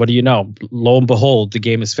what do you know? Lo and behold, the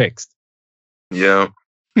game is fixed. Yeah.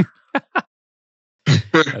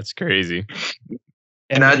 That's crazy.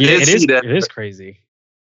 And I did see that. It is crazy.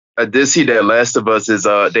 I did see that Last of Us is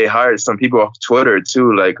they hired some people off Twitter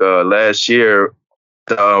too, like last year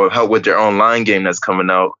to help with their online game that's coming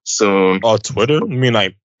out soon. Oh, Twitter? You mean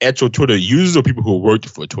like actual Twitter users or people who worked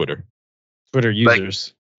for Twitter? Twitter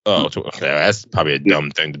users. Okay, that's probably a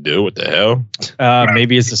dumb thing to do. What the hell?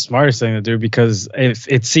 Maybe it's the smartest thing to do because if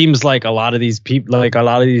it seems like a lot of these people, like a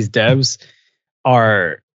lot of these devs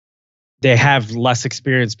they have less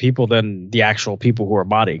experienced people than the actual people who are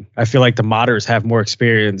modding. I feel like the modders have more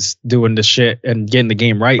experience doing the shit and getting the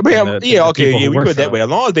game right. We put it that way. As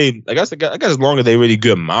long as they, I guess as long as they're really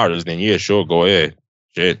good modders, then yeah, sure, go ahead.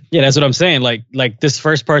 Shit. Yeah, that's what I'm saying. Like this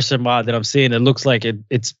first person mod that I'm seeing, it looks like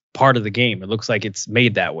it's part of the game. It looks like it's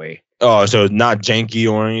made that way. Oh, so it's not janky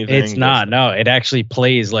or anything? It's not. No, it actually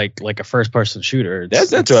plays like a first person shooter.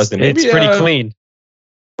 That's interesting. It's pretty clean.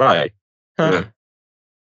 Right. Huh. Yeah.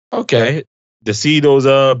 Okay. To see those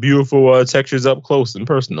beautiful textures up close and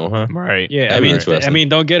personal, huh? Right. Yeah. I mean,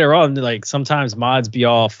 don't get it wrong. Like sometimes mods be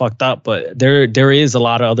all fucked up, but there is a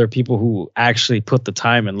lot of other people who actually put the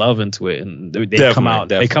time and love into it, and they come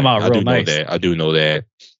out real nice. I do know that.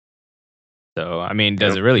 So I mean,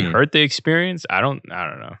 does it really hurt the experience? I don't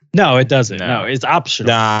know. No, it doesn't. No, it's optional.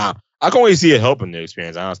 Nah, I can only see it helping the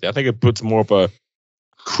experience. Honestly, I think it puts more of a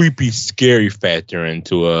creepy, scary factor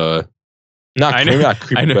into Not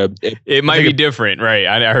creepy, but it might be different, right?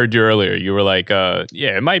 I heard you earlier. You were like,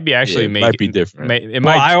 it might be actually might be different.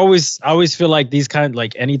 I always feel like these kind of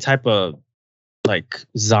like any type of like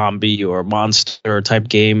zombie or monster type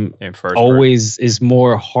game always is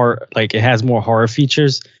more horror. Like it has more horror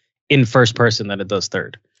features in first person than it does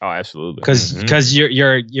third. Oh, absolutely. Because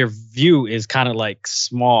your view is kind of like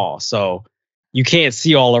small, so you can't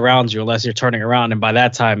see all around you unless you're turning around, and by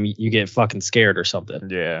that time you get fucking scared or something.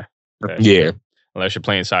 Yeah. Yeah. Unless you're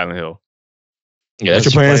playing Silent Hill. Yeah, you're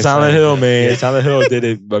playing Silent Hill, man. Yeah. Silent Hill did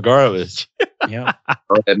it regardless. Yeah.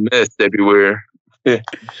 That mist everywhere. That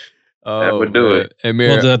would do it. Hey,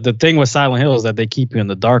 Mir, well, the thing with Silent Hill is that they keep you in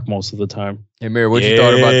the dark most of the time. Hey, Mir, what you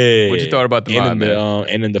thought about the mod, man?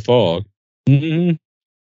 And in the fog. Mm-hmm.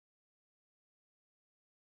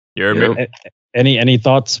 You're Mir? Any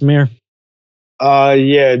thoughts, Mir?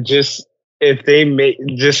 Yeah, just if they make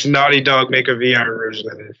Naughty Dog make a VR version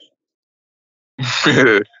of this.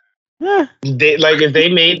 If they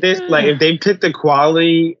made this, like if they took the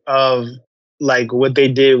quality of like what they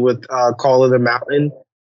did with Call of the Mountain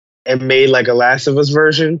and made like a Last of Us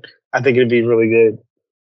version, I think it'd be really good.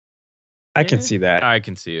 I can see that. I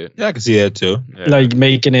can see it. Yeah, I can see that too. Yeah. Like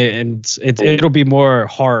making it, and it'll be more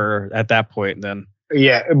horror at that point then.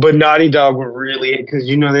 Yeah, but Naughty Dog would really, because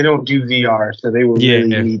they don't do VR, so they would really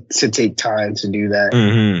need to take time to do that.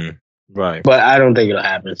 Mm-hmm. Right. But I don't think it'll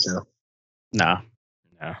happen. So. No.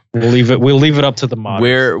 We'll leave it up to the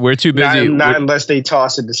modders. We're too busy. Not unless they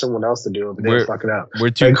toss it to someone else to do it, but they'll fuck it up.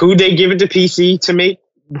 Like who they give it to PC to make?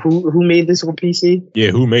 Who made this on PC?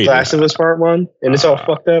 Yeah, who made Last of Us Part 1? And it's all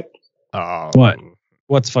fucked up. What?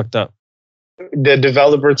 What's fucked up? The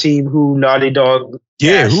developer team who Naughty Dog.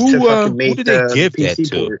 Yeah, who did they give that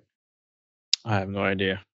to? Port. I have no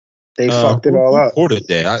idea. They fucked it all up. Who ported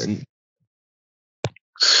that?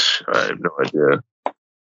 I have no idea.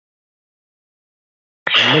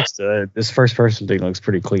 This first person thing looks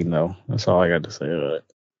pretty clean though. That's all I got to say about it.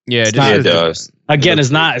 Yeah, it does. Again, it's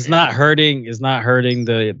not hurting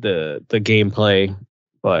the gameplay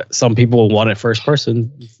But some people want it first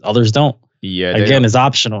person, others don't. Yeah. Again, it's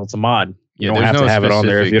optional. It's a mod. You don't have to have it on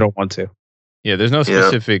there if you don't want to. Yeah, there's no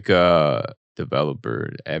specific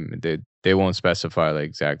developer. They won't specify like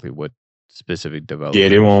exactly what specific developer. Yeah,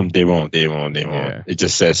 they won't. Yeah. It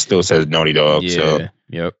just still says Naughty Dog. Yeah. So.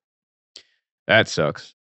 Yep. That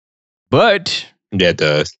sucks. But that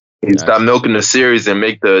does. Stop milking the series and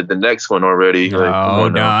make the next one already.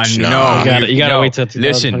 No. You gotta wait till.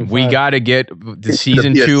 Listen, we gotta get the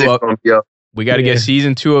season 2 of. We gotta get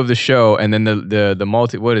season 2 of the show, and then the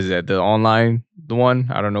multi. What is that? The online, the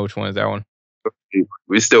one. I don't know which one is that one.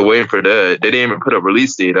 We're still waiting for that. They didn't even put a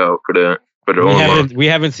release date out for the online. We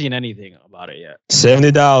haven't seen anything about it yet.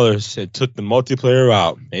 $70. It took the multiplayer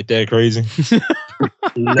out. Ain't that crazy?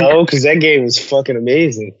 No, because that game was fucking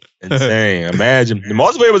amazing. Insane. Imagine. The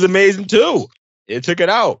multiplayer was amazing too. It took it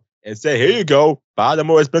out and said, here you go. Buy the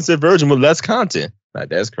more expensive version with less content. Like,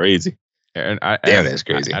 that's crazy. Damn, that's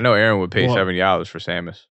crazy. I know Aaron would pay $70 for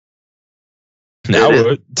Samus. I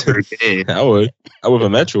would. I would for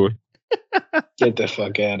Metroid. Get the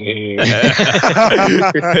fuck out of here. Get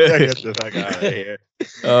the fuck out of here.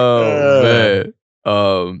 Oh, man.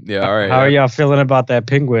 Yeah, all right. How are y'all feeling about that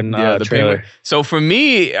Penguin the trailer? Penguin. So for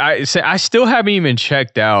me, I still haven't even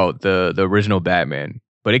checked out the original Batman,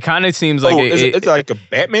 but it kind of seems like it's like a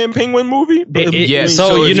Batman Penguin movie.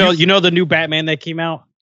 So you know the new Batman that came out.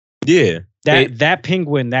 Yeah. That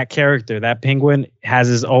Penguin, that character, that Penguin has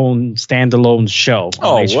his own standalone show.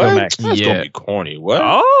 On HBO Max. That's gonna be corny. What?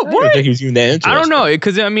 Oh, what? I think he's even that interesting. I don't know,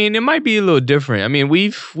 because I mean, it might be a little different. I mean,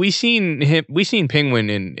 we've seen Penguin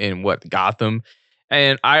in what, Gotham,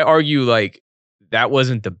 and I argue like that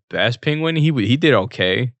wasn't the best Penguin. He did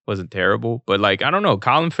okay, wasn't terrible, but like I don't know,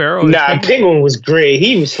 Colin Farrell. Penguin was great.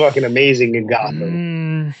 He was fucking amazing in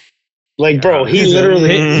Gotham. Like, bro, he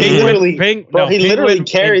literally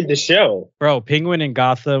carried the show. Bro, Penguin in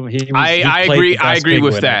Gotham. I agree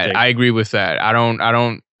with that. I agree with that. I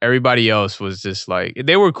don't. Everybody else was just like,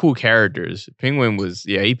 they were cool characters. Penguin was,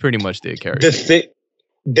 he pretty much did character.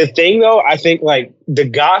 The thing though, I think like the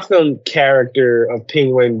Gotham character of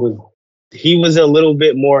Penguin was a little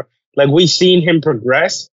bit more like we've seen him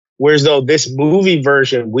progress. Whereas though this movie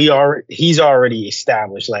version, he's already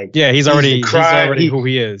established. Like, yeah, he's already who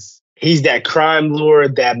he is. He's that crime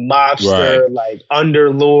lord, that mobster, like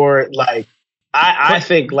underlord. Like I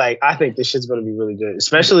think this shit's gonna be really good.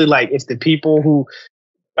 Especially like if the people who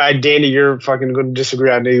Danny, you're fucking gonna disagree.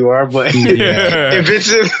 I know you are, but if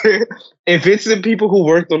it's the people who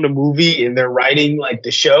worked on the movie and they're writing like the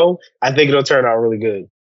show, I think it'll turn out really good.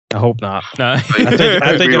 I hope not. I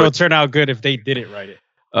think it'll turn out good if they didn't write it.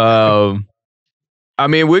 I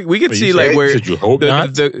mean, we could see like where you hope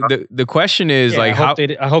not? The question is like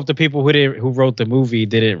I hope the people who wrote the movie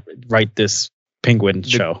didn't write this Penguin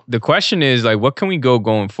show. The question is like, what can we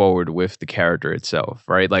going forward with the character itself,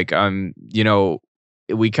 right? Like,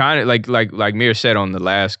 we kind of like Mir said on the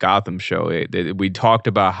last Gotham show, we talked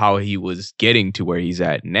about how he was getting to where he's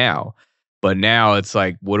at now, but now it's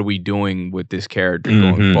like, what are we doing with this character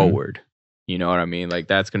going forward? You know what I mean? Like,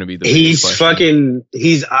 that's going to be the he's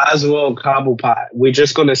Oswald Cobblepot. We're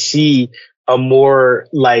just going to see a more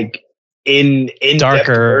like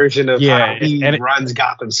darker version of how he runs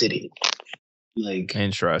Gotham City. Like,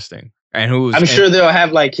 interesting. I'm sure they'll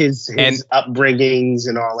have like his upbringings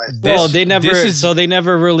and all that. Well, they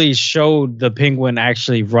never really showed the Penguin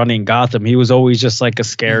actually running Gotham. He was always just like a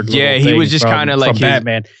scared little he was just kind of like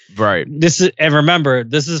Batman. Right. Remember,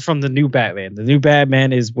 this is from the new Batman. The new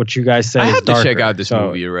Batman is what you guys said. I have to check out this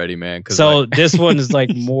movie already, man. So this one is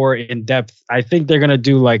like more in depth. I think they're gonna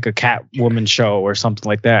do like a Catwoman show or something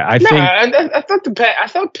like that. I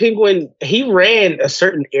thought Penguin, he ran a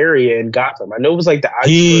certain area in Gotham. I know it was like the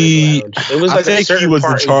Iceberg Lounge. It was like I think he was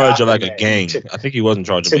in charge of like a gang. I think he was in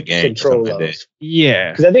charge of a gang.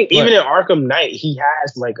 Yeah, because I think even in Arkham Knight, he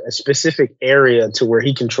has like a specific area to where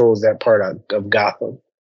he controls that part of Gotham.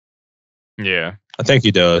 Yeah, I think he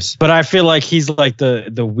does. But I feel like he's like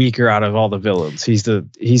the weaker out of all the villains. He's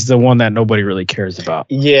the one that nobody really cares about.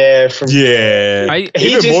 Yeah,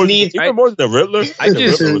 even more than the Riddler.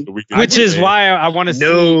 Which is why I want to see.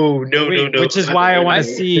 No. Which is why I want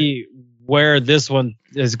to see where this one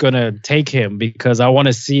is gonna take him, because I want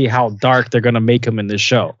to see how dark they're gonna make him in this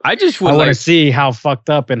show. I want to see how fucked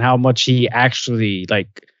up and how much he actually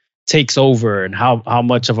like takes over and how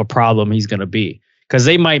much of a problem he's gonna be. Because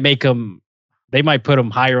they might put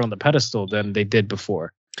him higher on the pedestal than they did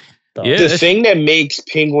before. The thing that makes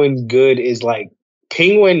Penguin good is like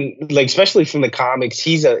Penguin, like especially from the comics,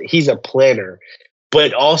 he's a planner,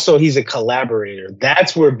 but also he's a collaborator.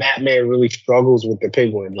 That's where Batman really struggles with the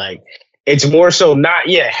Penguin. Like It's more so not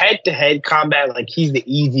head-to-head combat. Like he's the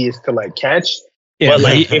easiest to like catch. Yeah, but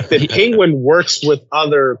like if the Penguin works with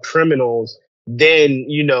other criminals, then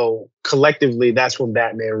collectively that's when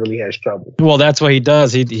Batman really has trouble. Well, that's what he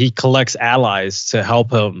does. He collects allies to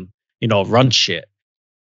help him, run shit.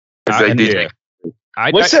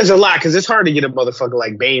 Which says a lot because it's hard to get a motherfucker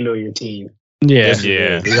like Bane on your team. Yeah. It's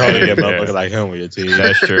hard to get a motherfucker like him on your team.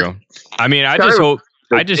 That's true. I mean, I just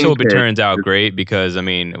hope it turns out great because I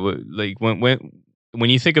mean, like when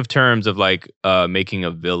you think of terms of like making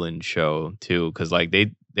a villain show too, because like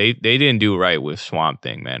they didn't do right with Swamp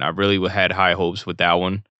Thing, man. I really had high hopes with that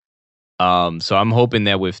one. So I'm hoping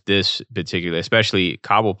that with this particular, especially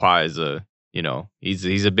Cobblepot is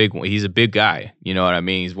he's a big guy. You know what I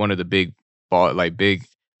mean? He's one of the big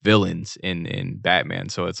villains in Batman.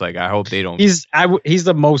 So it's like I hope they don't. He's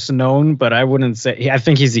the most known, but I wouldn't say. I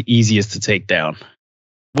think he's the easiest to take down.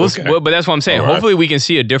 Well, but that's what I'm saying. Right. Hopefully, we can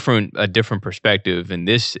see a different perspective in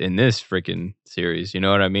this freaking series. You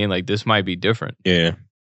know what I mean? Like this might be different. Yeah.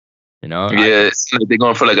 It's like they're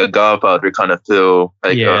going for like a Godfather kind of feel.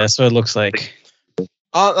 Like, that's what it looks like.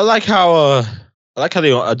 I like how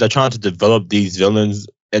they're trying to develop these villains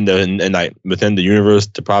and like within the universe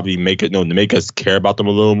to probably make it to make us care about them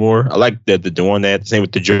a little more. I like that they're doing that. Same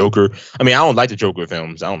with the Joker. I mean, I don't like the Joker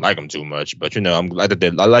films. I don't like them too much, but I like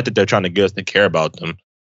that they're trying to get us to care about them.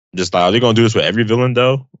 Just like, are they gonna do this with every villain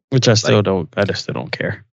though? Which I still don't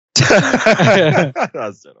care.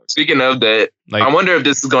 Speaking of that, I wonder if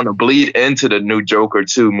this is going to bleed into the new Joker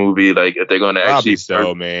 2 movie. Like if they're going to actually.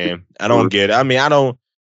 So, man, I don't get it. I mean, I don't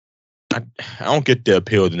get the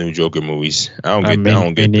appeal of the new Joker movies. I don't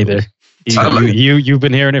get it neither. You've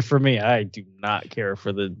been hearing it from me. I do not care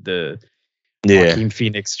for the Joaquin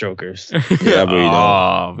Phoenix Jokers. Yeah, I really don't.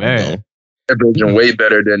 Oh man. That version way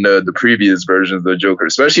better than the previous versions of the Joker,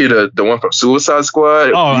 especially the one from Suicide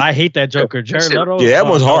Squad. Oh, I hate that Joker, Jared Leto. Yeah, that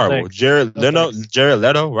was horrible. Jared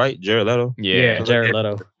Leto, right? Jared Leto. Yeah, Jared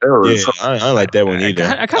Leto. Yeah, I don't like that one either.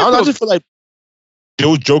 I just feel like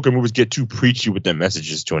those Joker movies get too preachy with their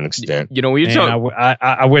messages to an extent. When you're talking,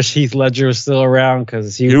 I wish Heath Ledger was still around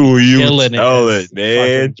because he was killing it,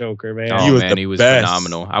 man. Joker, man. Oh, he was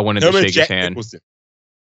phenomenal. I wanted to shake his hand.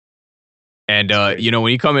 And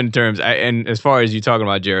when you come in terms, and as far as you talking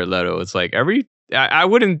about Jared Leto, it's like I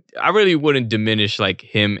really wouldn't diminish like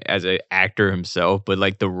him as an actor himself, but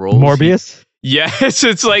like the role Morbius. Yes,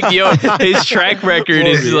 it's like his track record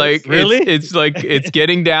is like really, it's like it's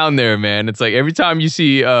getting down there, man. It's like every time you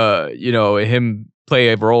see him play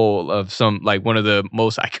a role of some like one of the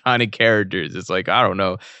most iconic characters, it's like I don't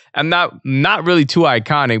know, I'm not really too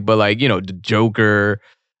iconic, but like the Joker,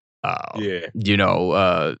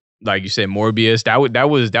 like you said, Morbius.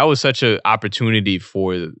 That was such an opportunity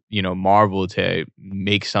for Marvel to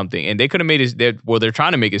make something, and they could have made it. They're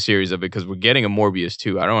trying to make a series of it because we're getting a Morbius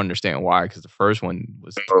 2. I don't understand why, because the first one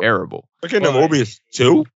was terrible. We're getting a Morbius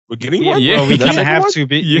 2. We're getting one. Yeah, well, we kind of have to.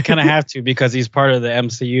 You kind of have to because he's part of the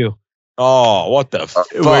MCU. Oh, what the fuck?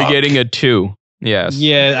 We're getting a 2. Yes.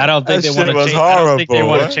 Yeah, I don't think they want to change. I don't think they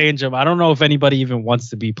want to change him. I don't know if anybody even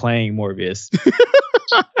wants to be playing Morbius.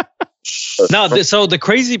 No, so the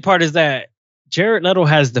crazy part is that Jared Leto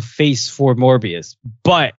has the face for Morbius,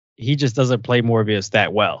 but he just doesn't play Morbius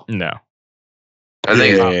that well. No, I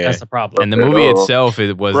think that's the problem. And the movie itself,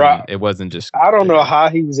 it wasn't just. I don't know how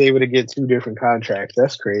he was able to get 2 different contracts.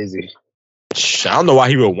 That's crazy. I don't know why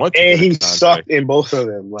he would want to. And he sucked in both of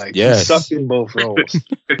them. Like he sucked in both roles.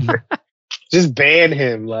 Just ban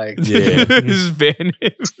him. Like just ban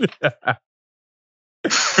him.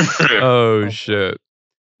 Oh shit.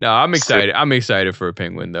 No, I'm excited. I'm excited for a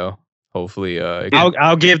Penguin though. Hopefully,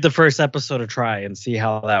 I'll give the first episode a try and see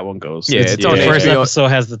how that one goes. Yeah, it's on the HBO. First episode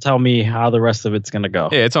has to tell me how the rest of it's gonna go.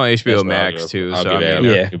 Yeah, it's on HBO Max too. I'll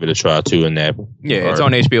give it a try too in that. Yeah, it's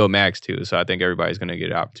on HBO Max too. So I think everybody's gonna get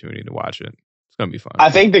an opportunity to watch it. It's gonna be fun. I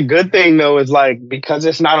think the good thing though is like because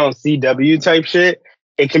it's not on CW type shit.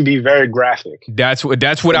 It can be very graphic. That's what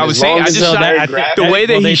I was saying. I just the way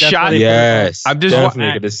that he shot it. Yes, I'm just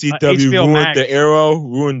definitely the CW ruined the Arrow,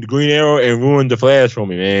 ruined the Green Arrow, and ruined the Flash for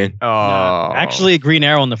me, man. Oh, actually, Green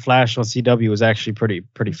Arrow and the Flash on CW was actually pretty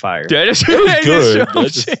fire. Yeah, it was good.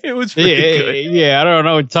 It was pretty good. Yeah, I don't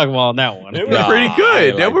know what you're talking about on that one. It was pretty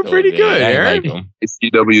good. They were pretty good, Aaron.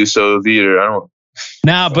 CW shows either. I don't.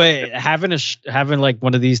 Nah, but having like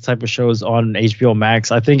one of these type of shows on HBO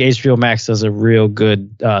Max, I think HBO Max does a real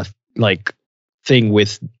good like thing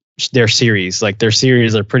with their series. Like their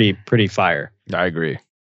series are pretty fire. I agree.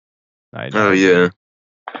 Oh yeah,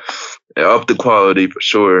 up the quality for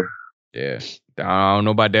sure. Yeah, I don't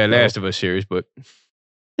know about that Last of Us series, but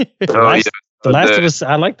The Last of Us.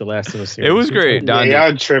 I like The Last of Us series. It was great. Yeah,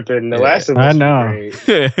 y'all tripping. The Last of Us. I know.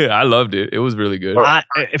 I loved it. It was really good.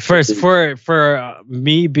 For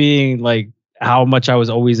me being like how much I was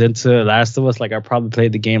always into Last of Us, like I probably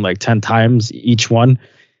played the game like 10 times each one,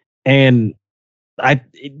 and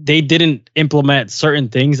they didn't implement certain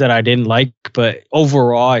things that I didn't like, but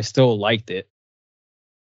overall I still liked it.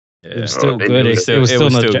 Yeah. It was still good. It was still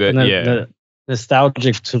good.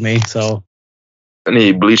 Nostalgic to me. So I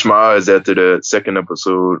need to bleach my eyes after the second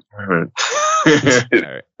episode.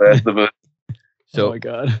 Last of Us. So, oh my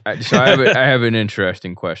God. So I have an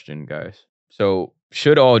interesting question, guys. So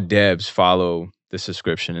should all devs follow the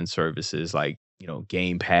subscription and services like,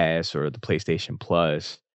 Game Pass or the PlayStation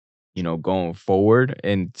Plus, going forward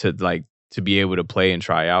and to be able to play and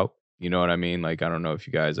try out? You know what I mean? Like, I don't know if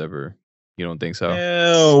you guys ever, you don't think so?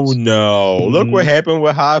 Hell no. Look what happened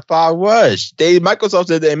with Hi-Fi Rush. Microsoft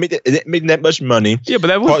said they didn't make that much money. Yeah, but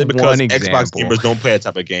that was partly because one Xbox example. gamers don't play that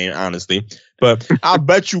type of game, honestly. But I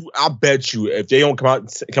bet you, if they don't come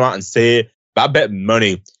out and say it, I bet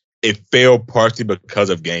money it failed partially because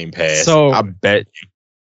of Game Pass. So I bet you.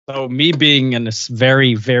 So me being in this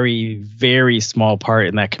very, very, very small part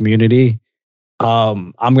in that community,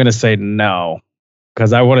 I'm gonna say no,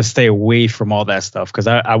 because I want to stay away from all that stuff. Because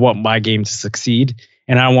I want my game to succeed,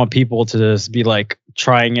 and I don't want people to just be like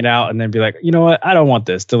trying it out and then be like, you know what, I don't want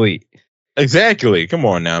this. Delete. Exactly. Come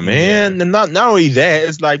on now, man. Yeah. And not only that,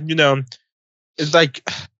 it's like it's like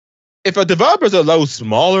if a developer's a little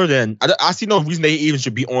smaller, then I see no reason they even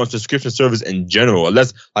should be on subscription service in general.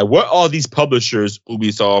 Unless, like, what are these publishers,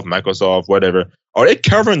 Ubisoft, Microsoft, whatever, are they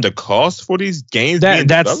covering the cost for these games?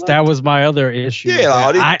 That was my other issue. Yeah,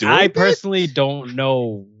 I personally don't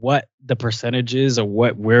know what the percentage is or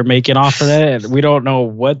what we're making off of that. We don't know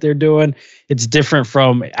what they're doing. It's different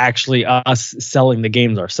from actually us selling the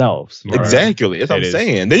games ourselves. Right? Exactly. That's what I'm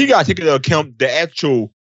saying. Then you got to take into account the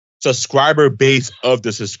actual subscriber base of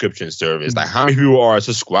the subscription service. Like, how many people are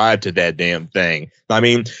subscribed to that damn thing? I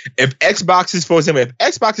mean, if Xbox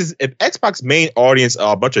main audience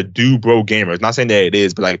are a bunch of bro gamers, not saying that it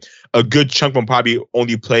is, but like a good chunk of them probably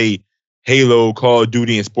only play Halo, Call of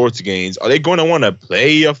Duty, and sports games, are they going to want to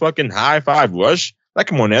play a fucking Hi-Fi Rush? Like,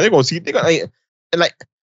 come on now, they're going to see,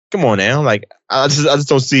 come on now, like, I just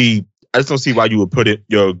don't see why you would put it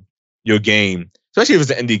your game, especially if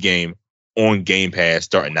it's an indie game, on Game Pass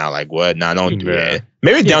starting out. Like, what? Nah, don't do that.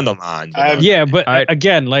 Maybe down the line. But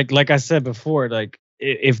again, like I said before, like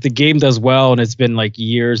if the game does well and it's been like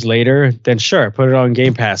years later, then sure, put it on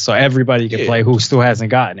Game Pass so everybody can play who still hasn't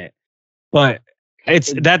gotten it. But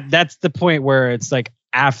it's that's the point where it's like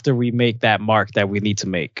after we make that mark that we need to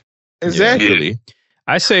make. Exactly. Yeah.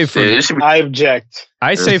 I say for I object.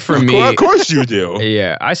 I say for me. Of course you do.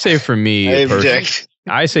 Yeah, I say for me. I object.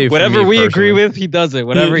 I say for whatever me we agree with, he does it.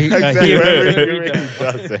 Whatever he does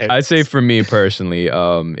it. I say for me personally,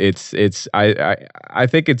 it's I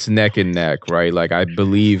think it's neck and neck, right? Like I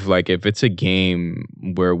believe like if it's a game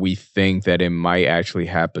where we think that it might actually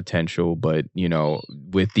have potential, but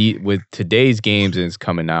with today's games and it's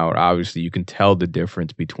coming out, obviously you can tell the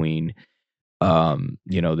difference between the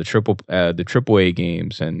AAA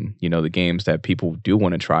games and the games that people do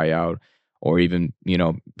want to try out. Or even,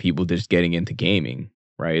 people just getting into gaming,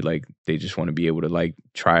 right? Like they just want to be able to like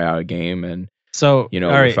try out a game and all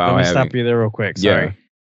right, let me stop you there real quick. Sorry. Yeah.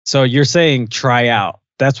 So you're saying try out.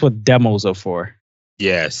 That's what demos are for.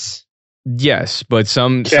 Yes. Yes, but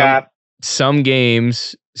some games,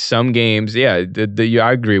 yeah,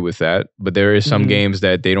 I agree with that. But there is some games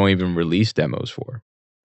that they don't even release demos for.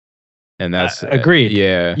 And that's agreed.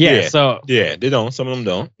 Yeah. So they don't. Some of them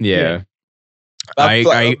don't. Yeah.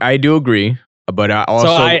 I do agree, but I also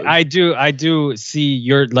I do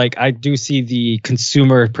see I do see the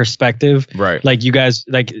consumer perspective, right? Like you guys,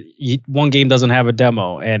 one game doesn't have a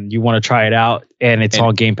demo and you want to try it out, and it's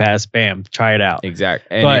on Game Pass. Bam, try it out.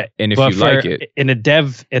 Exactly. And if you like it, in a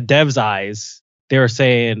dev's eyes, they're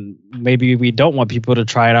saying maybe we don't want people to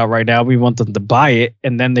try it out right now. We want them to buy it,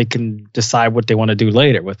 and then they can decide what they want to do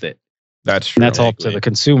later with it. That's true. And that's all up to the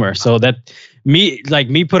consumer. So that me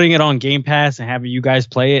putting it on Game Pass and having you guys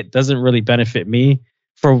play it doesn't really benefit me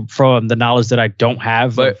from the knowledge that I don't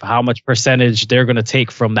have of how much percentage they're going to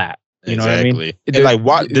take from that. You know what I mean? And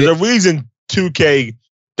there's a reason 2K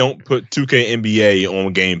don't put 2K NBA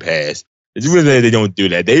on Game Pass. It's really they don't do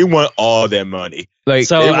that. They want all their money. I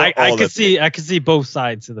could see both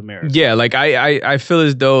sides of the mirror. Yeah, like I feel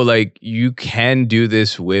as though like you can do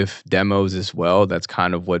this with demos as well. That's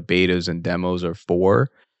kind of what betas and demos are for.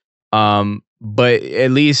 But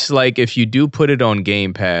at least like if you do put it on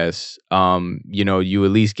Game Pass, you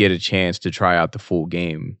at least get a chance to try out the full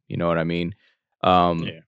game. You know what I mean?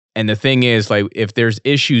 And the thing is, like, if there's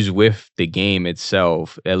issues with the game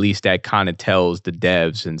itself, at least that kind of tells the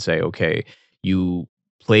devs and say, okay, you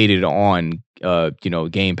played it on,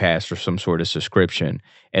 Game Pass or some sort of subscription.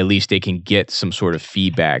 At least they can get some sort of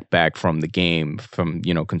feedback back from the game, from,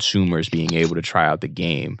 consumers being able to try out the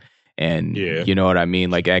game. And you know what I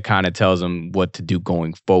mean? Like, that kind of tells them what to do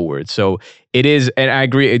going forward. So it is, and I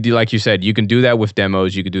agree, like you said, you can do that with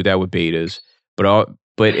demos, you can do that with betas,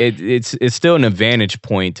 but it's still an advantage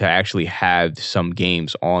point to actually have some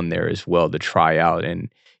games on there as well to try out. And,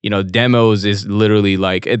 demos is literally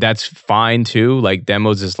like, that's fine too. Like,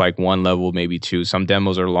 demos is like one level, maybe two. Some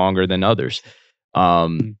demos are longer than others.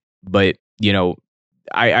 But,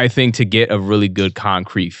 I think to get a really good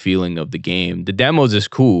concrete feeling of the game, the demos is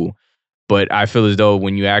cool. But I feel as though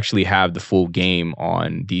when you actually have the full game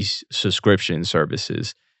on these subscription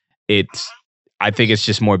services, I think it's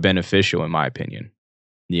just more beneficial, in my opinion.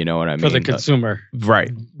 You know what I mean? For the consumer. Right.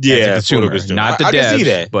 Yeah, consumer, for the consumer. not the devs. I can see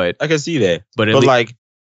that. But I can see that. But like,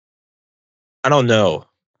 I don't know.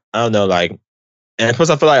 Like, and plus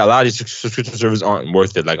I feel like a lot of these subscription services aren't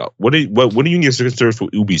worth it. Like, what do you need a subscription service for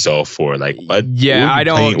Ubisoft for? Like, I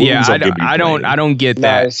don't get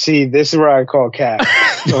that. See, this is where I call cap.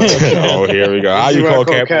 Oh, here we go. How you call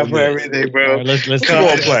cap for everything, bro? Right, let's come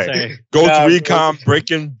on, play. Ghost Recon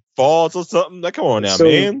Breaking Falls or something. Like, come on now,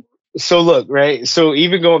 man. So look, right? So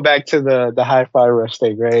even going back to the Hi-Fi Rush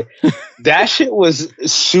thing, right? That shit was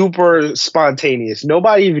super spontaneous.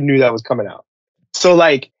 Nobody even knew that was coming out. So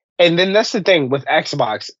like, and then that's the thing with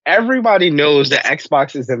Xbox. Everybody knows that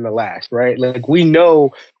Xbox is in the last, right? Like, we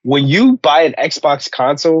know when you buy an Xbox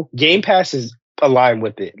console, Game Pass is aligned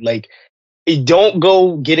with it. Like, don't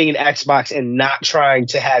go getting an Xbox and not trying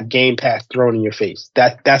to have Game Pass thrown in your face.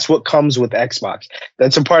 That's what comes with Xbox.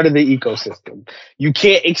 That's a part of the ecosystem. You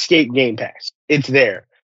can't escape Game Pass. It's there.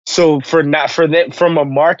 So from a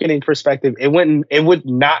marketing perspective, it would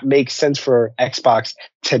not make sense for Xbox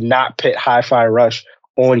to not put Hi-Fi Rush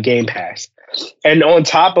on Game Pass. And on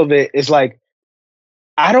top of it, it's like,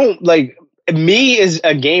 I don't, like, me as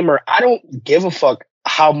a gamer, I don't give a fuck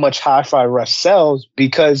how much Hi-Fi Rush sells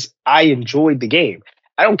because I enjoyed the game.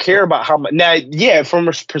 I don't care about how much. Now, yeah, from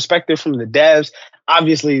a perspective from the devs,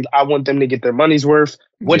 obviously I want them to get their money's worth,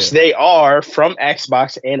 which they are from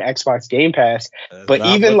Xbox and Xbox Game Pass. But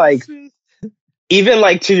even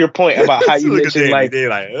to your point about how you mentioned, like, even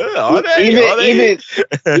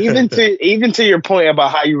to your point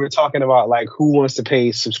about how you were talking about, like, who wants to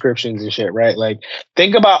pay subscriptions and shit, right? Like,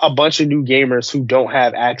 think about a bunch of new gamers who don't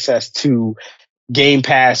have access to Game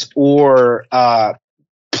Pass or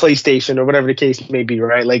PlayStation or whatever the case may be,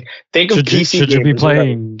 right? Like, think of PC. Should you be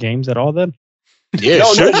playing games at all then? Yeah,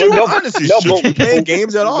 should you play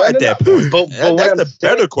games at all at that point? But that's the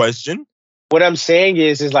better question. What I'm saying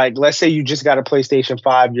is like, let's say you just got a PlayStation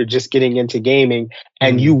 5, you're just getting into gaming,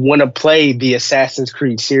 and you want to play the Assassin's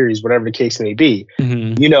Creed series, whatever the case may be.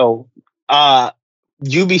 Ubisoft,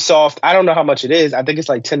 I don't know how much it is. I think it's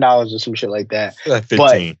like $10 or some shit like that. Like 15.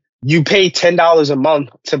 But you pay $10 a month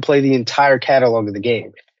to play the entire catalog of the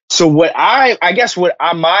game. So my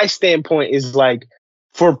standpoint is, like,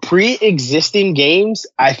 for pre-existing games,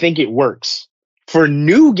 I think it works. For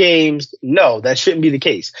new games, no, that shouldn't be the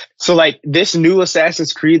case. So, like, this new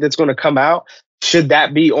Assassin's Creed that's going to come out, should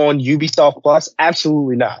that be on Ubisoft Plus?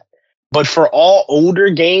 Absolutely not. But for all older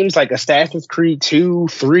games like Assassin's Creed 2,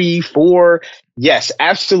 3, 4, yes,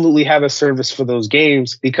 absolutely have a service for those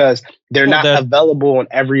games because they're not available on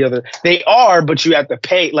every other. They are, but you have to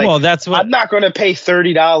pay. Like, I'm not going to pay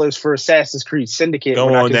 $30 for Assassin's Creed Syndicate.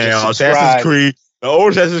 Go on now, Assassin's Creed. The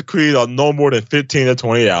old Assassin's Creed are no more than $15 to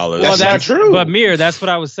 $20. Well, that's true. But Mir, that's what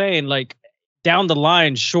I was saying. Like, down the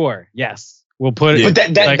line, sure, yes, we'll put it.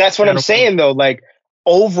 But that's what I'm saying though. Like,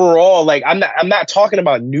 overall, like, I'm not talking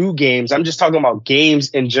about new games. I'm just talking about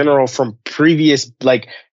games in general from previous, like,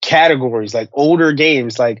 categories, like older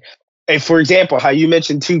games. Like, if, for example, how you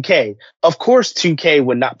mentioned 2K, of course 2K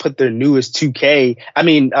would not put their newest 2K. I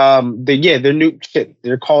mean, their new shit.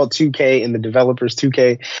 They're called 2K and the developers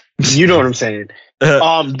 2K. You know what I'm saying?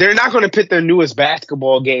 They're not going to put their newest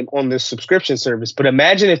basketball game on this subscription service. But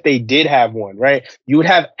imagine if they did have one, right? You would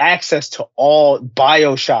have access to all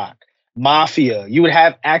BioShock, Mafia. You would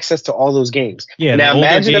have access to all those games. Yeah. Now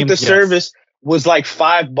imagine if the service was like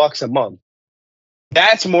 $5 a month.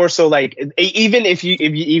 That's more so, like, even if you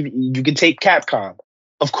could take Capcom,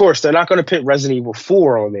 of course they're not going to put Resident Evil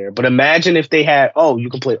 4 on there. But imagine if they had, you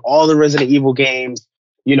can play all the Resident Evil games,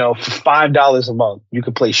 for $5 a month. You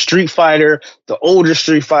can play Street Fighter, the older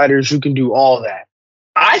Street Fighters. You can do all that.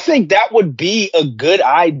 I think that would be a good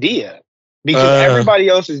idea because everybody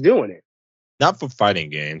else is doing it. Not for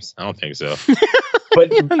fighting games. I don't think so.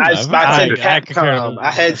 But I said Capcom.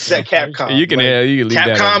 I had said Capcom. You can leave that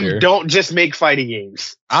up there. Capcom don't just make fighting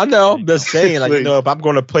games. I know. I'm just saying, like, if I'm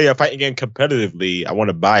going to play a fighting game competitively, I want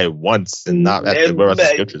to buy it once and not have to worry about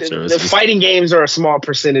subscription service. The fighting games are a small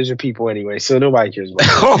percentage of people anyway, so nobody cares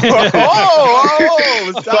about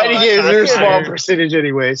it. Fighting games are a small percentage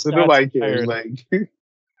anyway, so nobody cares. Like,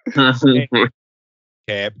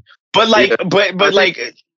 Cap. But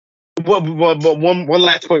one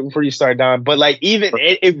last point before you start, Don. But like, even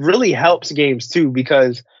it really helps games too,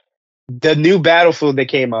 because the new Battlefield that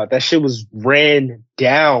came out, that shit was ran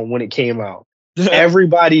down when it came out.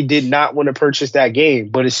 Everybody did not want to purchase that game,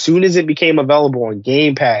 but as soon as it became available on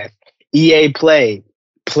Game Pass, EA Play,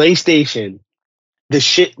 PlayStation, the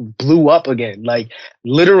shit blew up again. Like,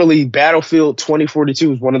 literally, Battlefield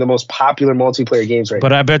 2042 is one of the most popular multiplayer games right now.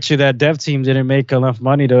 But I bet you that dev team didn't make enough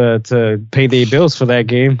money to pay their bills for that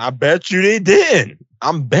game. I bet you they didn't.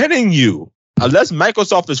 I'm betting you. Unless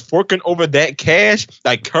Microsoft is forking over that cash,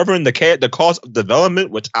 like covering the cost of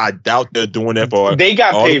development, which I doubt they're doing that for. They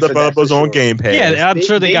got all paid the developers for that, on Game Pass. Yeah, I'm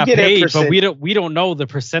sure they got paid, but we don't know the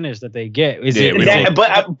percentage that they get.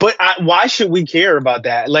 Why should we care about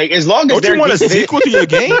that? Like, as long as don't you want a sequel to your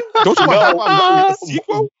game? Don't you want a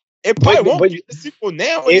sequel? It probably won't get a sequel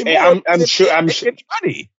now.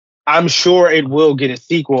 I'm sure it will get a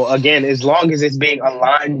sequel again, as long as it's being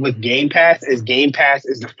aligned with Game Pass. As Game Pass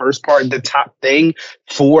is the first part, the top thing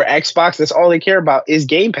for Xbox. That's all they care about is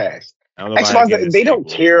Game Pass. Xbox, they don't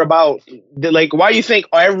care about why you think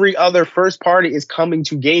every other first party is coming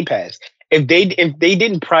to Game Pass. If they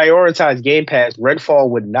didn't prioritize Game Pass,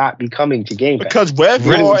 Redfall would not be coming to Game Pass. Because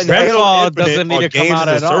Redfall doesn't need to come out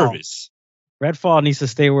at all. Redfall needs to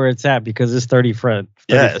stay where it's at because it's 30 frames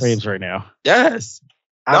right now. Yes.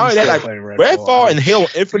 Redfall and Halo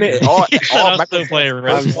Infinite, all I'm still playing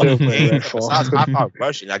Redfall. Besides Hot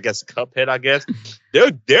Rush and I guess Cuphead,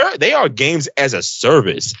 they are games as a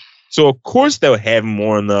service. So of course they'll have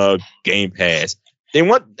more on the Game Pass. They're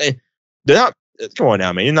not. Come on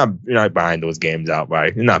now, man. You're not buying those games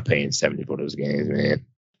outright. You're not paying $70 for those games, man.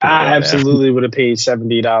 I absolutely would have paid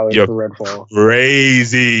 $70 for Redfall.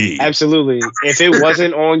 Crazy. Absolutely. If it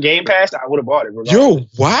wasn't on Game Pass, I would have bought it. You're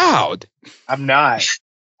wild. I'm not.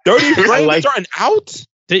 30 frames starting out?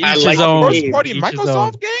 I like the first party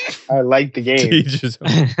Microsoft game? I like the game.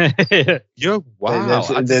 You're wild.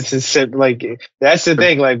 That's the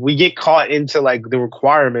thing. Like, we get caught into like the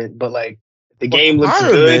requirement, but like the game looks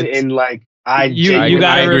good and like I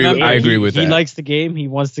agree with that. He likes the game. He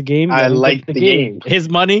wants the game. I like the game. His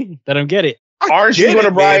money. Let him get it. Aren't you going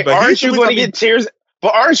to buy? Aren't you going to get Tears?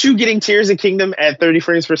 But aren't you getting Tears of Kingdom at 30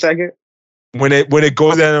 frames per second? When it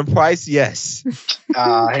goes down in price, yes.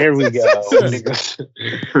 Here we go.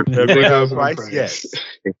 Yes.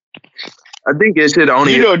 I think it should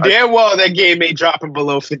only. You know damn well that game ain't dropping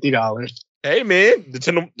below $50. Hey man,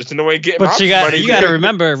 Nintendo ain't getting. But you got to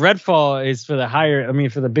remember, Redfall is for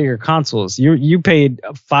the bigger consoles. You paid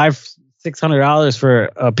 $500-$600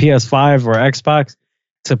 for a PS5 or Xbox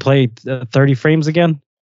to play 30 frames again.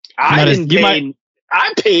 I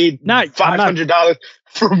paid not $500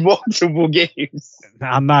 for multiple games.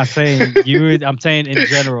 I'm not saying you. I'm saying in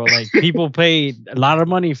general, like people paid a lot of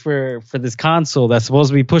money for this console that's supposed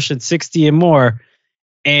to be pushing 60 and more.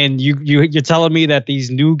 And you're telling me that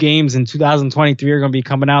these new games in 2023 are going to be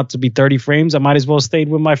coming out to be 30 frames? I might as well stayed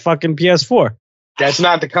with my fucking PS4. That's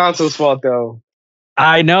not the console's fault, though.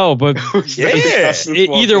 I know, but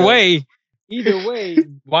either way,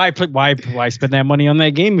 why spend that money on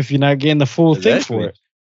that game if you're not getting the full thing for it?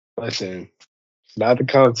 Listen, it's not the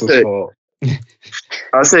console's fault.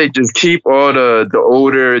 I say just keep all the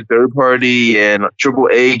older third party and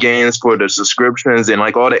AAA games for the subscriptions and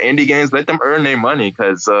like all the indie games. Let them earn their money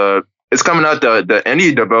because it's coming out the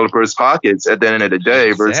indie developers' pockets at the end of the day.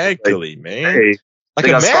 Exactly, man. Like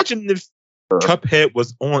imagine if Cuphead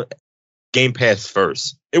was on Game Pass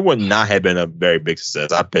first, it would not have been a very big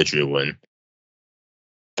success. I bet you it wouldn't.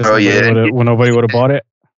 When nobody would have bought it.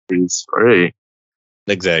 It's great.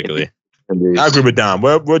 Exactly. I agree with Don.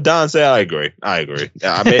 What Don said, I agree. Yeah,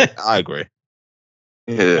 I agree.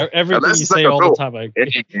 Yeah. Everything you say all the time, I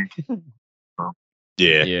agree.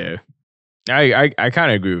 Yeah. I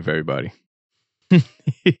kind of agree with everybody.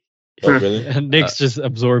 Really? Nick's just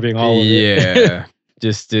absorbing all of it. Yeah.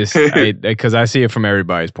 just because I see it from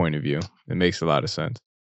everybody's point of view. It makes a lot of sense.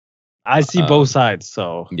 I see both sides,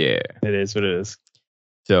 so yeah, it is what it is.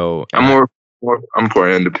 So I'm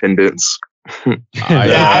for independence.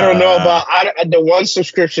 I don't know about the one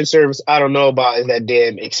subscription service I don't know about is that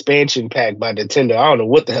damn expansion pack by Nintendo. I don't know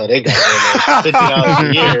what the hell they got there. $50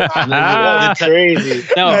 a year. That's crazy.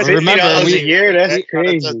 No, remember $50 a year. That's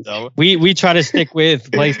crazy. We try to stick with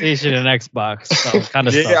PlayStation and Xbox kind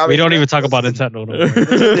of stuff. We don't even talk about Nintendo. No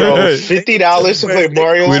 $50 to play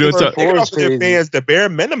Mario. We don't talk about fans the bare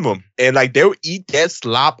minimum, and like they'll eat that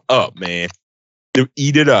slop up, man. They'll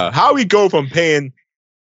eat it up. How we go from paying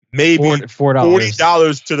maybe $40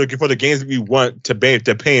 for the games that we want to paying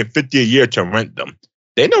 $50 a year to rent them.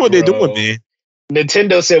 They know what they're doing, man.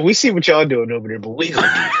 Nintendo said, "We see what y'all doing over there, but we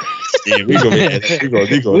gonna do this.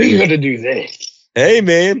 We gonna do this." Hey,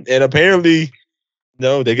 man, and apparently,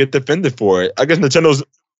 no, they get defended for it. I guess Nintendo's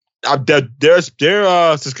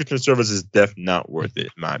their subscription service is definitely not worth it,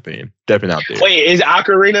 in my opinion. Definitely not there. Wait, is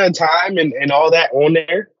Ocarina of Time and all that on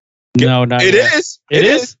there? No, not it yet. is. It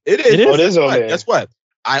is. Oh, it is on there. Guess what?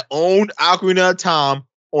 I owned Ocarina of Time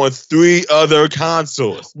on 3 other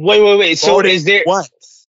consoles. Wait. So is there what?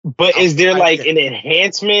 But is there like an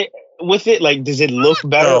enhancement with it? Like, does it look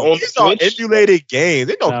better on the Switch? These are emulated games.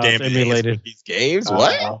 They don't damn emulated these games.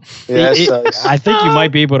 What? Yeah, I think you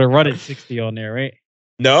might be able to run it 60 on there, right?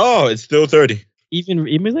 No, it's still 30. Even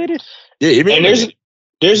emulated? Yeah, emulated. And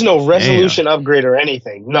there's no resolution upgrade or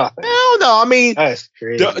anything. Nothing. Hell no. I mean, that's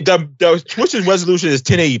crazy. The Switch's resolution is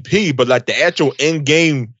 1080p, but like the actual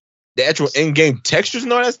in-game textures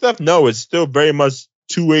and all that stuff, no, it's still very much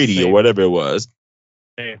 280 or whatever it was.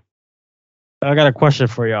 Hey, I got a question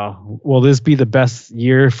for y'all. Will this be the best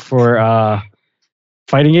year for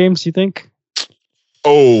fighting games, you think?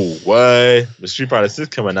 Oh, what? The Street Fighter 6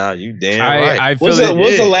 coming out, you damn right. What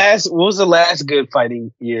was the last good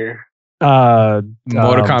fighting year? Mortal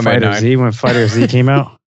Kombat Fighter 9. Z, when Fighter Z came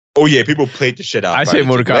out. Oh yeah, people played the shit out. I say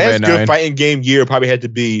Mortal Kombat 9. Last good fighting game year probably had to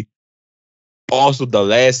be also the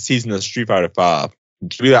last season of Street Fighter 5.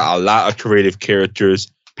 We got a lot of creative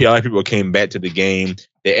characters. A lot of people came back to the game.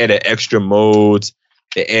 They added extra modes.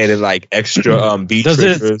 They added like extra beat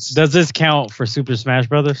triggers. Does this count for Super Smash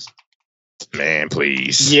Brothers? Man,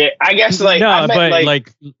 please. Yeah, I guess like no, but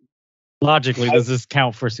like logically, does this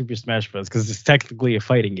count for Super Smash Bros? Because it's technically a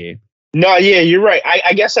fighting game. No, yeah, you're right.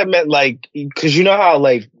 I guess I meant like because you know how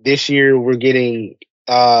like this year we're getting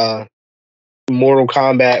Mortal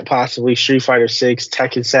Kombat, possibly Street Fighter 6,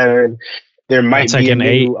 Tekken 7. There might be a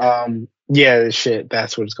new 8. Yeah, shit,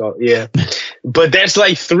 that's what it's called. Yeah, but that's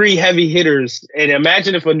like 3 heavy hitters, and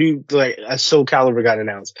imagine if a Soul Calibur got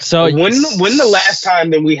announced. So when the last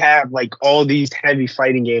time that we have like all these heavy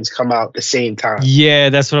fighting games come out at the same time? Yeah,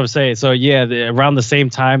 that's what I'm saying. So yeah, around the same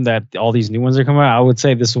time that all these new ones are coming out, I would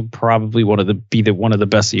say this will probably one of the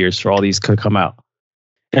best years for all these could come out.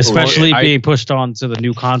 Especially being pushed on to the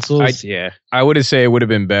new consoles. I would say it would have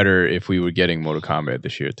been better if we were getting Mortal Kombat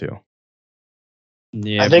this year too.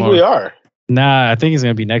 Yeah, I think we are. Nah, I think it's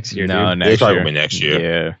gonna be next year. No, next year. Next year.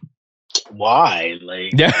 Yeah. Why?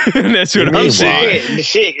 Like, yeah, that's what I'm saying. The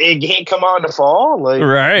shit, it can't come out in the fall. Like,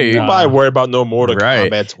 right? Nobody worry about no Mortal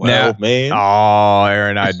Kombat 12, man. Oh,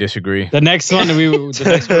 Aaron, I disagree. The next one we're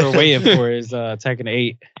waiting for is Tekken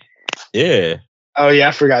 8. Yeah. Oh yeah,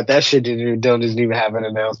 I forgot that shit doesn't even have an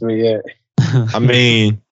announcement yet. I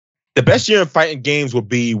mean, the best year in fighting games will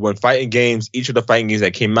be when each of the fighting games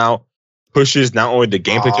that came out pushes not only the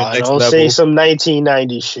gameplay to the next level. Don't say some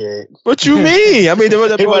 1990 shit. What you mean? I mean, it would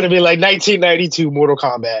have been like 1992 Mortal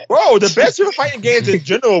Kombat. Bro, the best year of fighting games in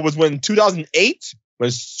general was when 2008,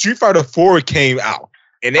 when Street Fighter 4 came out.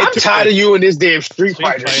 And I'm tired of you and this damn Street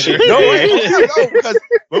Fighter shit. No, because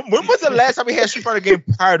when was the last time we had a Street Fighter game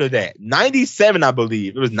prior to that? 97, I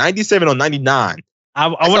believe. It was 97 or 99. I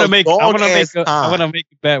want to make a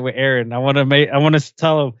bet with Aaron. I want to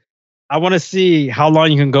tell him. I want to see how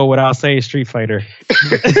long you can go without saying Street Fighter.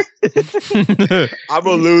 I'm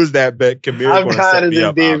gonna lose that bet. I'm tired of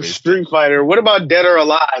this damn Street Fighter. What about Dead or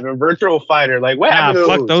Alive and Virtual Fighter? Like, what happened to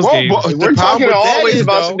fuck those games? We're talking always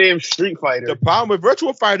about some damn Street Fighter. The problem with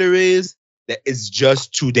Virtual Fighter is that it's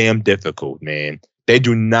just too damn difficult, man. They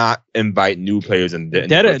do not invite new players in.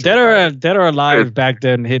 Dead or Alive back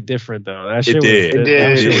then hit different though. That shit it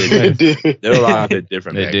did. Dead or Alive hit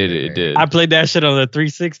different. It did. I played that shit on the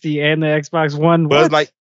 360 and the Xbox One. But it's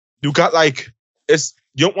like you got like it's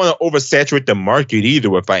you don't want to oversaturate the market either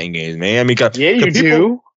with fighting games, man. I mean, you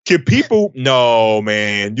do. Can people? No,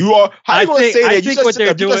 man. You are. How you gonna say that? You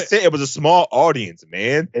just said it was a small audience,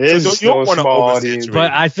 man. It is so you don't want to oversaturate.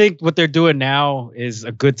 But I think what they're doing now is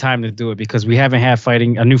a good time to do it because we haven't had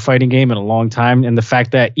a new fighting game in a long time, and the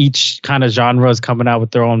fact that each kind of genre is coming out with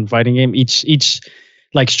their own fighting game, each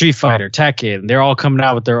like Street Fighter, Tekken, they're all coming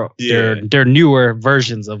out with their newer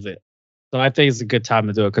versions of it. So I think it's a good time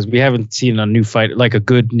to do it because we haven't seen a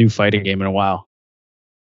good new fighting game in a while.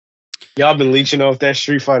 Y'all been leeching off that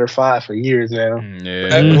Street Fighter 5 for years now.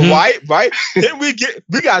 Right? Then we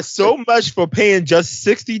got so much for paying just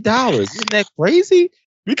 $60. Isn't that crazy?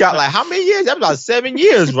 We got like how many years? That was like 7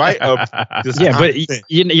 years, right? But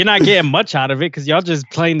you're not getting much out of it because y'all just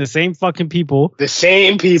playing the same fucking people. The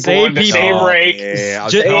same people. The same rank. Yeah,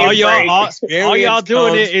 all y'all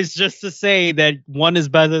doing it is just to say that one is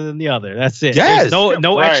better than the other. That's it. Yes. There's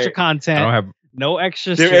no extra content. I don't have no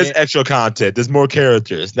extra There shit. is extra content. There's more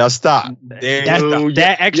characters. Now stop.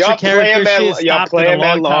 That extra character shit y'all stopped a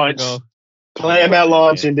long launch. time ago. Play them at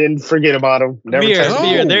launch and then forget about them.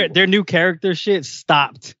 Their new character shit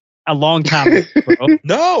stopped a long time ago, bro.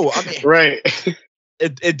 No, I mean, right.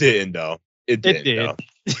 It didn't though. It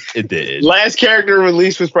did. Last character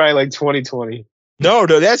release was probably like 2020. No,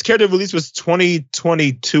 the last character release was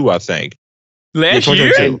 2022, I think. Last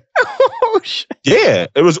year? Oh shit! Yeah,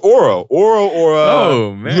 it was Oro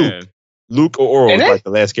or man. Luke or Oro was like the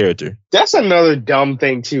last character. That's another dumb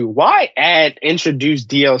thing too. Why introduce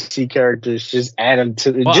DLC characters? Just add them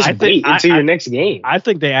to wait until your next game. I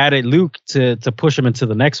think they added Luke to push him into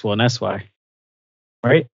the next one. That's why,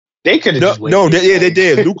 right? They could have they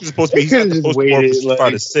did. Luke was supposed to be supposed to be Street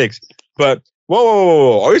Fighter 6. But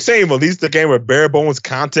whoa! Are you saying release the game with bare bones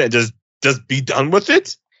content and just be done with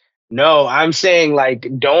it? No, I'm saying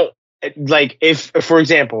don't if, for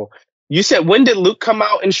example, you said when did Luke come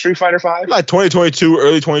out in Street Fighter 5? Like 2022,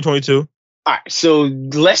 early 2022. All right, so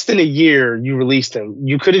less than a year you released him.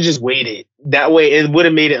 You could have just waited. That way it would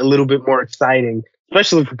have made it a little bit more exciting,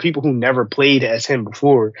 especially for people who never played as him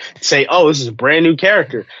before. Say, oh, this is a brand new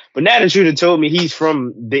character. But now that you'd have told me he's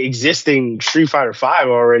from the existing Street Fighter 5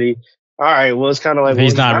 already, all right, well, it's kind of like...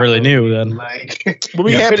 He's not really new then. But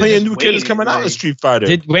we had plenty of new characters coming out of Street Fighter.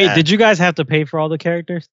 Did you guys have to pay for all the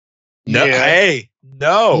characters? No, yeah. Hey,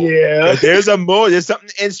 no. Yeah. There's something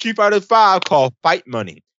in Street Fighter 5 called Fight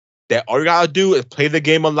Money. That all you gotta do is play the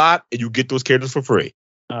game a lot and you get those characters for free.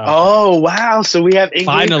 Oh wow! So we have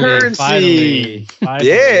in-game currency. Finally.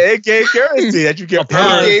 Yeah, in-game currency that you get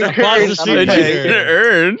earn.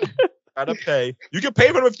 Gotta pay. You can pay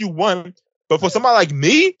for them if you want, but for somebody like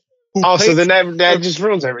me, so then that just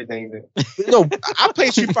ruins everything. Then. No, I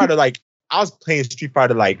played Street Fighter I was playing Street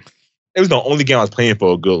Fighter it was the only game I was playing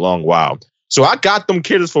for a good long while. So I got them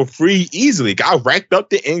characters for free easily. I racked up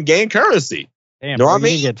the in-game currency. Damn, know what I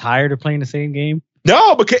mean? You get tired of playing the same game?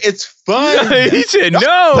 No, because it's fun. He said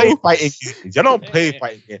no. Play fighting games. Y'all don't play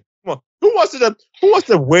fighting games. Come on. Who wants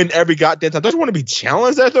to win every goddamn time? Don't you want to be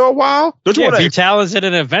challenged after a while? Don't you want to be challenged in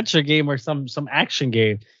an adventure game or some action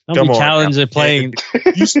game? Don't be challenged at playing.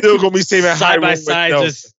 You still gonna be saving side by side. You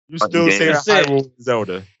still saying Hyrule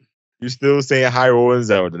Zelda. You still saying Hyrule and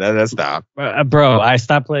Zelda. That's stop. Bro, I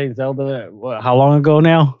stopped playing Zelda, how long ago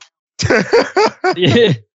now?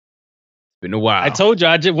 Yeah. Been a while. I told you,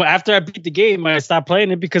 after I beat the game, I stopped playing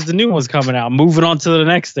it because the new one's coming out. I'm moving on to the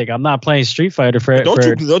next thing. I'm not playing Street Fighter for you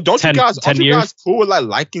guys cool with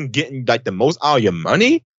liking getting the most out of your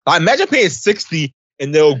money? Imagine paying $60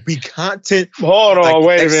 and there'll be content. Hold on,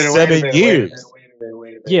 wait a minute. 7 years.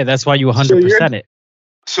 Yeah, that's why you 100% it.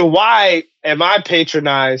 So why am I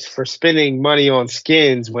patronized for spending money on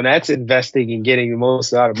skins when that's investing and getting the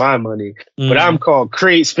most out of my money? But I'm called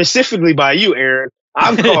crazy, specifically by you, Aaron.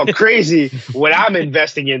 I'm called crazy when I'm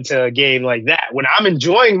investing into a game like that. When I'm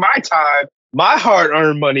enjoying my time, my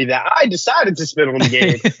hard-earned money that I decided to spend on the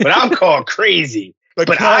game, but I'm called crazy. But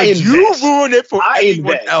you ruin it for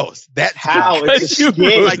everyone else. That's how it's a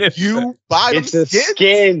skin. You buy them skins? It's a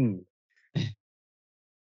skin.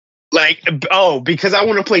 Because I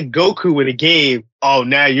want to play Goku in a game. Oh,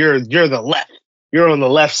 now you're the left. You're on the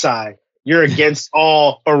left side. You're against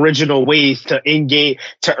all original ways to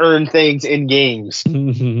earn things in games.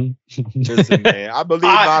 Listen, man, I believe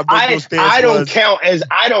I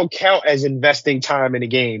don't count as investing time in a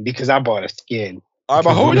game because I bought a skin. All right,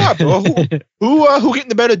 but hold up, bro. Who getting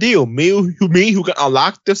the better deal? Me who can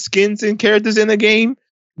unlock the skins and characters in the game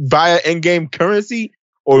via in-game currency,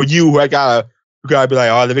 or you who gotta be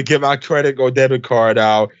like, oh, let me get my credit or debit card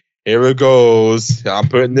out. Here it goes. I'm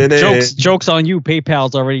putting it in. Jokes on you.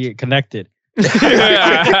 PayPal's already connected.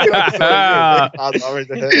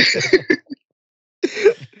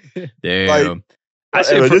 Damn.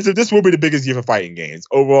 This will be the biggest year for fighting games.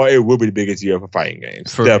 Overall, it will be the biggest year for fighting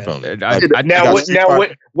games. Definitely.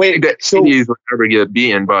 Wait. So years will never get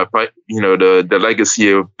beaten by the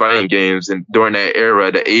legacy of fighting games and during that era,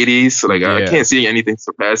 the 80s. So I can't see anything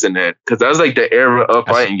surpassing that because that was the era of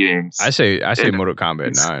fighting games. I say Mortal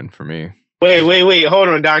Kombat 9 for me. Wait. Hold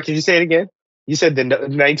on, Doc. Can you say it again? You said the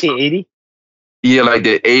 1980? Yeah, like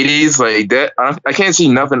the 80s, like that. I can't see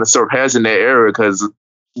nothing surpassing that era because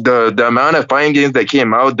the amount of fighting games that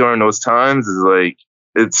came out during those times is like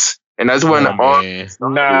and that's when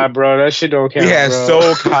Nah, bro, that shit don't count. We had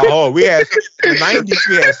bro. we had in the 90s.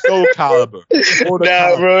 We had Soul Calibur.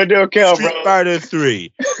 Bro, it don't count, Street Fighter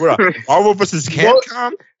 3. Marvel vs.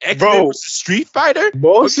 Capcom. X-Men vs. Street Fighter.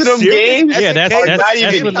 Most of them games, that's not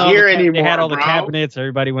even here anymore. They had all the bro. cabinets.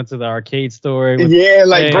 Everybody went to the arcade store. Bro,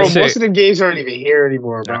 most of the games aren't even here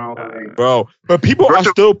anymore, bro. But people are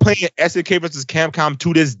still playing SNK vs. Capcom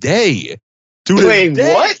to this day. Playing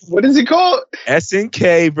what? What is it called?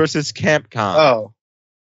 SNK versus Capcom. Oh.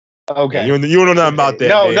 Okay. You don't know nothing about that.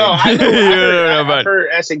 No, I know. I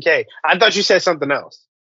heard SNK. I thought you said something else.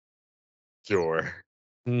 Sure.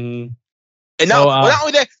 And not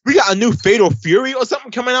only that, we got a new Fatal Fury or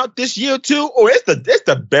something coming out this year too. Oh, it's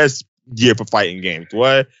the best year for fighting games.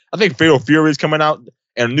 What? I think Fatal Fury is coming out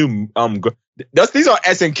and a new these are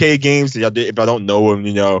SNK games. If I don't know them,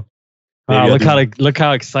 look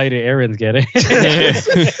how excited Aaron's getting.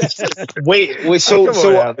 wait,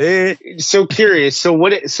 so curious. So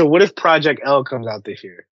what if Project L comes out this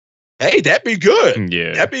year? Hey, that'd be good.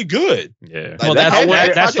 Yeah, that'd be good. Yeah. Well,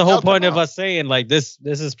 that's the whole point of us saying like this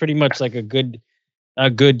is pretty much like a good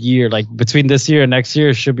year. Like between this year and next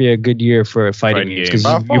year should be a good year for fighting games because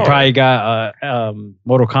you probably got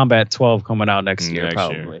Mortal Kombat 12 coming out next year,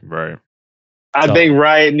 probably. Right. I think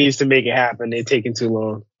Riot needs to make it happen. They're taking too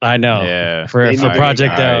long. I know. Yeah. For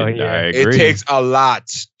Project L. I agree. It takes a lot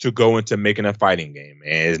to go into making a fighting game,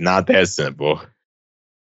 man. It's not that simple.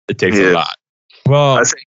 It takes a lot. Well, I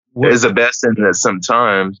think it's the best in that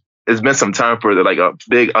sometimes. It's been some time for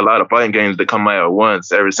a lot of fighting games to come out at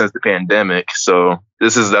once ever since the pandemic. So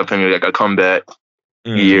this is definitely like a comeback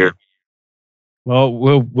year. Well,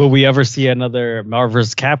 will we ever see another Marvel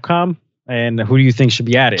vs. Capcom? And who do you think should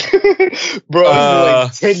be at it? Bro,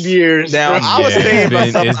 like 10 years. Now, I was saying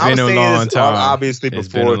it's been a long time. Obviously,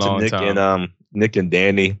 before to Nick and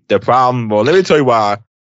Danny. The problem, let me tell you why.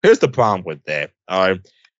 Here's the problem with that. All right.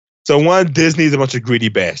 So one, Disney's a bunch of greedy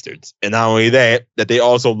bastards. And not only that they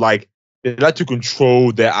also like to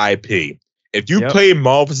control their IP. If you played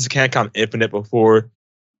Marvel vs. Capcom Infinite before,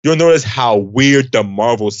 you'll notice how weird the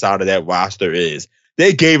Marvel side of that roster is.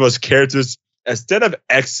 They gave us characters instead of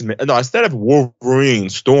X-Men, instead of Wolverine,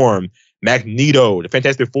 Storm, Magneto, the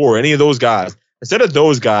Fantastic Four, any of those guys, instead of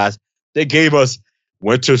those guys, they gave us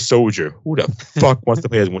Winter Soldier. Who the fuck wants to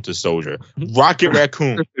play as Winter Soldier? Rocket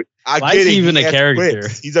Raccoon. Why is he even a character?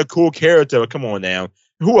 He's a cool character. But come on now.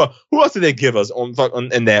 Who else did they give us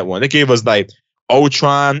in that one? They gave us like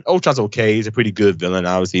Ultron. Ultron's okay. He's a pretty good villain.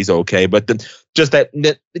 Obviously, he's okay. But then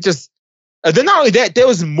not only that, there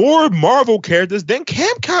was more Marvel characters than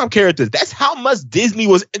Capcom characters. That's how much Disney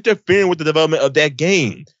was interfering with the development of that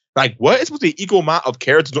game. Like, what? It's supposed to be equal amount of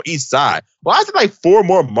characters on each side. Why is it like 4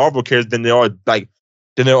 more Marvel characters than there are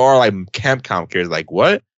Capcom characters? Like,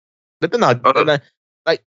 what? But they're not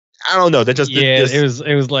like, I don't know. They just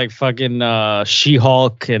it was like fucking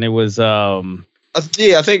She-Hulk, and it was I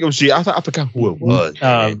think it was I forgot who it was.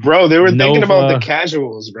 Bro, they were thinking about the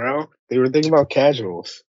casuals, bro. They were thinking about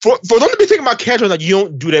casuals. For them to be thinking about casual, like you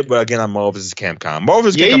don't do that, but again, on Marvel vs. Capcom.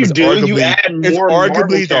 Marvel vs. Capcom is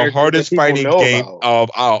arguably the hardest fighting game of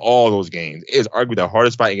all those games. It is arguably the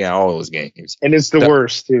hardest fighting game of all those games. And it's the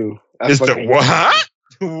worst, too. It's the what?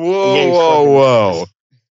 Whoa.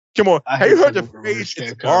 Come on. Have you heard the phrase,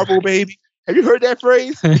 it's Marvel, baby? Have you heard that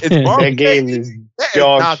phrase? It's Marvel. That game is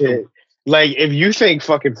dog shit. Like, if you think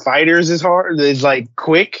fucking Fighters is hard, it's like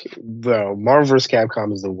quick, bro, Marvel vs.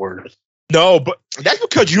 Capcom is the worst. No, but that's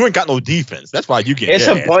because you ain't got no defense. That's why you get It's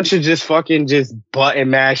a bunch of just button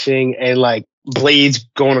mashing and like blades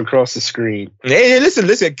going across the screen. Hey, listen.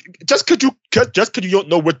 Just because you don't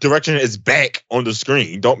know what direction is back on the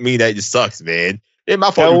screen, don't mean that it sucks, man. It's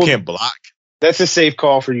my fault you can't block. That's a safe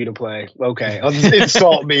call for you to play. Okay,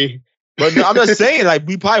 insult me. But no, I'm just saying, like,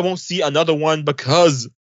 we probably won't see another one because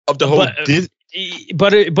of the whole.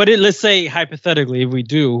 But let's say hypothetically, if we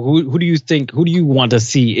do, who do you want to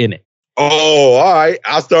see in it? Oh, all right.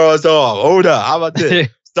 I'll start us off. Hold up. How about this?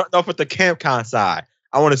 Starting off with the Capcom side.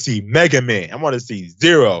 I want to see Mega Man. I want to see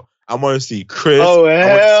Zero. I want to see Chris. Oh,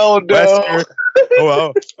 hell no.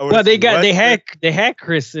 Well, they had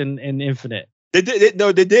Chris in Infinite. They did.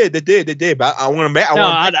 But I want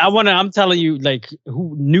to. I'm telling you, like,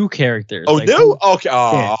 who new characters. Oh, like, new? Okay.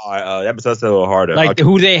 All right. That's a little harder. Like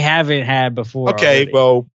who they haven't had before. Okay. Already.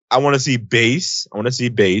 Well, I want to see Bass. I want to see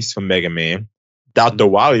Bass from Mega Man. Dr.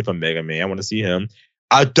 Wily from Mega Man. I want to see him.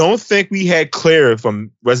 I don't think we had Claire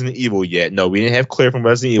from Resident Evil yet. No, we didn't have Claire from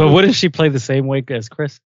Resident Evil. But wouldn't she play the same way as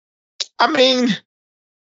Chris? I mean,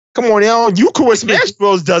 Come on now, you cool with Smash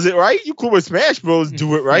Bros. Does it right? You cool with Smash Bros.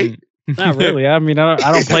 Do it right? Not really. I mean, I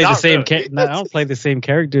don't play the same. I don't play the same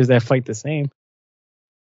characters that fight the same.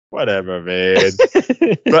 Whatever, man.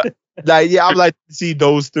 But I'd like to see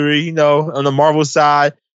those three. You know, on the Marvel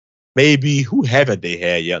side, maybe who haven't they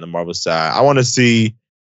had yet on the Marvel side? I want to see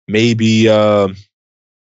maybe I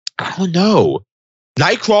don't know.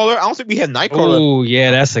 Nightcrawler. I don't think we had Nightcrawler. Oh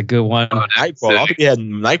yeah, that's a good one. Nightcrawler. I don't think we had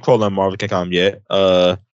Nightcrawler on Marvel Capcom yet.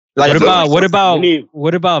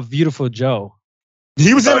 What about Beautiful Joe?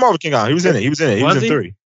 He was in Marvel Capcom. He was in it. He was in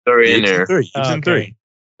 3. Three in there. He was in 3.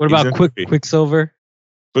 What about Quicksilver?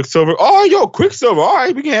 Quicksilver. Oh, yo, Quicksilver. All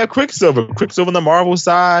right, we can have Quicksilver. Quicksilver on the Marvel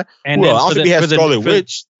side. And well, I don't think we had Scarlet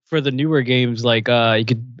Witch. For the newer games, like you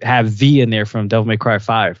could have V in there from Devil May Cry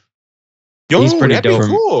 5. Yo, he's pretty dope.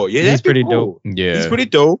 Cool. Yeah, he's pretty dope. Yeah, he's pretty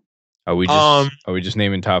dope. Are we just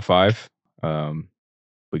naming top 5?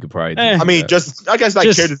 We could probably. I mean, I guess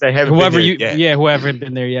characters that haven't whoever been there. Whoever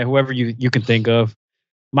been there. Yeah, whoever you can think of.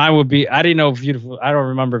 Mine would be. I didn't know I don't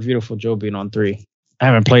remember Beautiful Joe being on 3. I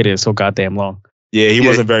haven't played it so goddamn long. Yeah, he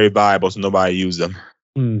wasn't very viable, so nobody used him.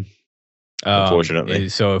 Unfortunately.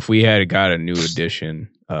 So if we had got a new addition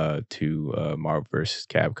to Marvel vs.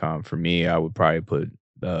 Capcom, for me, I would probably put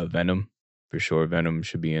Venom. For sure, Venom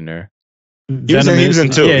should be in there. He was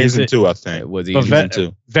in 2. Yeah, he was in 2, I think. Was he in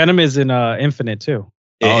 2? Venom is in Infinite too.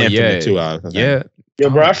 Infinite 2, I think. Yeah. Yo,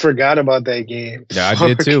 bro, I forgot about that game. Yeah, I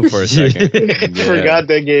did too for a second. Forgot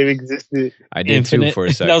that game existed. I did too for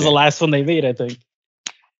a second. That was the last one they made, I think.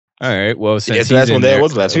 All right. Well, since the last one there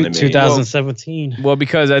was the last one they made. 2017. Well,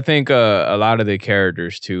 because I think a lot of the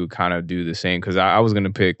characters too kind of do the same. Because I was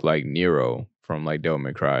gonna pick like Nero from like Devil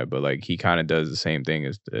May Cry, but like he kind of does the same thing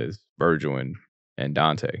as Virgil and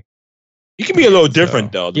Dante. He can be a little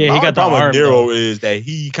different though. Yeah, he got the arm. Nero is that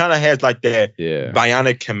he kind of has like that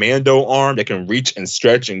bionic commando arm that can reach and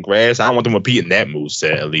stretch and grasp. I don't want them repeating that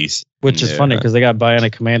moveset at least. Which is funny because they got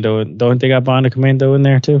bionic commando. Don't they got bionic commando in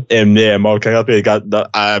there too? And yeah, Marvel they got the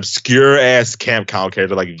obscure ass Capcom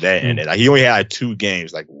character like that in it. Like, he only had 2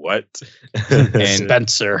 games. Like what? And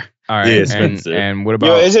Spencer. All right. Yeah, Spencer. And what about?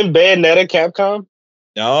 Yo, isn't Bayonetta Capcom?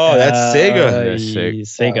 No, that's Sega.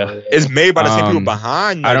 Sega. It's made by the same people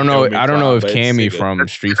behind. I don't know. I don't know if Cammy from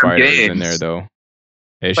Street Fighter is in there though.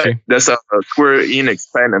 Is she? That's Square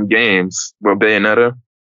Enix Platinum Games. Well, Bayonetta.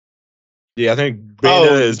 Yeah, I think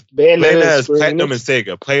Bayonetta is Platinum and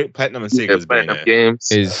Sega. Platinum and Sega is Platinum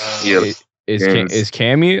Games. Is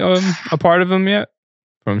Cammy a part of them yet?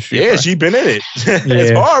 From Street Fighter? She been in it.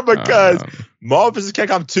 It's hard because Marvel vs.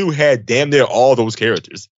 Capcom 2 had damn near all those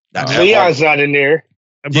characters. Leon's not in there.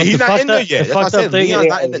 Yeah, he's not in there yet. That's what I said.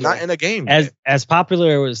 Leon's not in the game. As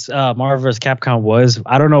popular as Marvel vs. Capcom was,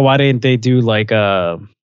 I don't know why didn't they do like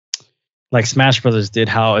Smash Brothers did,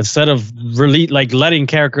 how instead of letting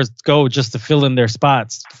characters go just to fill in their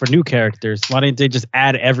spots for new characters, why didn't they just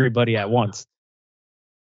add everybody at once?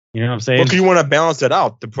 You know what I'm saying? Well, you want to balance it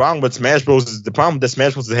out. The problem with Smash Bros. Is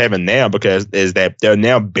having now is that they're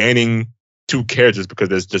now banning 2 characters because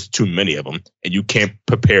there's just too many of them, and you can't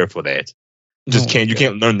prepare for that. You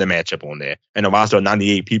can't learn the matchup on there. And the roster of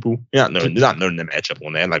 98 people, you're not learning the matchup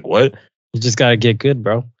on that. Like what? You just gotta get good,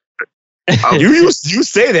 bro. you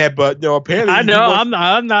say that, but apparently I know I'm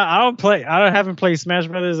not. I haven't played Smash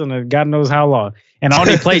Brothers in God knows how long, and I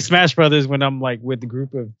only play Smash Brothers when I'm like with the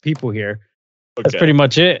group of people here. That's pretty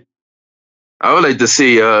much it. I would like to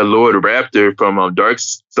see Lord Raptor from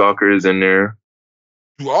Darkstalkers in there.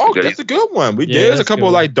 Oh, that's a good one. There's a couple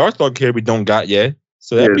of like Darkstalkers here we don't got yet,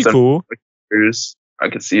 so that'd be cool. I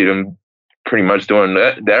could see them pretty much doing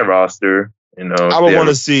that roster. You know, I would want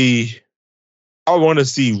to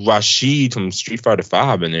see Rashid from Street Fighter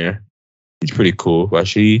 5 in there. He's pretty cool,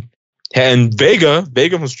 Rashid. And Vega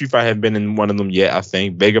from Street Fighter hadn't been in one of them yet. I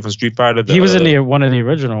think Vega from Street Fighter. He was in one of the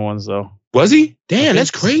original ones though. Was he? Damn,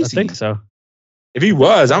 that's crazy. I think so. If he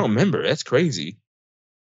was, I don't remember. That's crazy.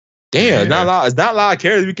 Damn, it's not a lot of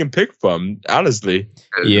characters we can pick from, honestly.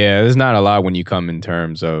 Yeah, there's not a lot when you come in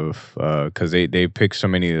terms of because they pick so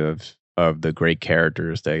many of the great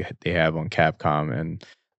characters they have on Capcom, and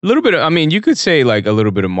a little bit of, I mean, you could say like a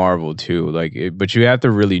little bit of Marvel too, but you have to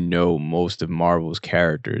really know most of Marvel's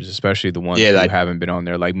characters, especially the ones who haven't been on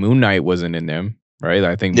there. Like Moon Knight wasn't in them, right?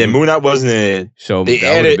 I think Moon Knight wasn't in it. So they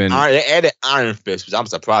added Iron Fist, which I'm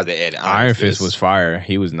surprised they added. Iron Fist was fire.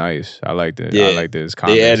 He was nice. I liked it. Yeah, I liked his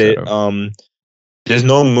combat. They added. There's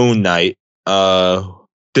no Moon Knight.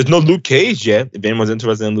 There's no Luke Cage yet. If anyone's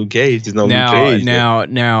interested in Luke Cage, there's no Luke Cage.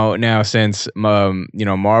 Now, since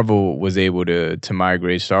Marvel was able to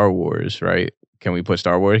migrate Star Wars, right? Can we put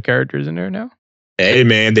Star Wars characters in there now? Hey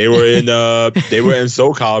man, they were in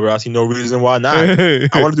Soul Calibur. I see no reason why not.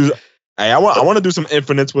 I want to do some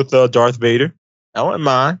Infinites with Darth Vader. I wouldn't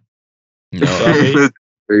mind. No,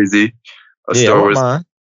 crazy. Star Wars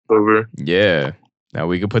over. Yeah. Now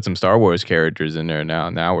we could put some Star Wars characters in there.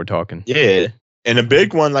 Now we're talking. Yeah, and a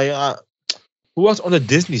big one like who else on the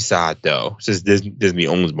Disney side though? Since Disney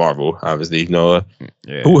owns Marvel, obviously, Yeah.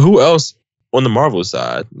 Who else on the Marvel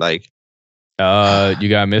side? Like, you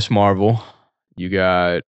got Miss Marvel. You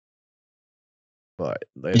got. But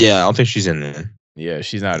yeah, I don't think she's in there. Yeah,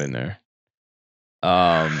 she's not in there.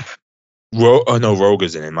 Rogue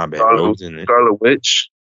is in it. My bad. Rogue's in it. Scarlet Witch.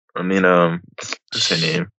 I mean, what's her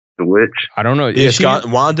name? The Witch. I don't know. Yeah,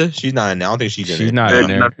 Wanda. She's not in there. I don't think she's in there. She's not in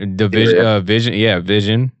there. The Vision. Vision. Yeah,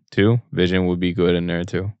 Vision too. Vision would be good in there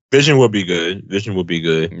too. Vision would be good.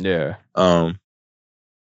 Yeah.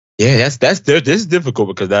 Yeah, this is difficult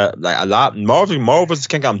because that like a lot Marvel vs.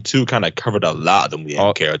 Capcom 2 kind of covered a lot of them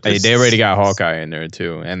characters. They already got Hawkeye in there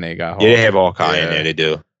too, and they got they have Hawkeye in there. They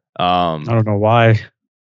do. I don't know why.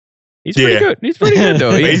 He's pretty good. He's pretty good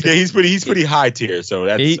though. He's pretty high tier. So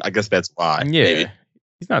I guess that's why. Yeah, maybe.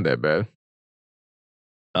 He's not that bad.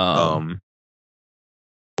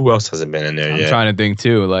 Who else hasn't been in there yet? I'm trying to think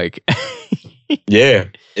too. Like, yeah,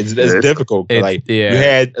 it's difficult. Like you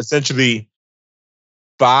had essentially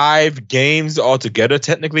 5 games altogether,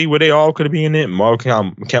 technically, where they all could have been in it. Marvel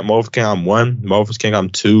Capcom 1, Marvel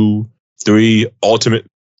Capcom 2, 3, Ultimate,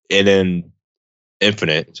 and then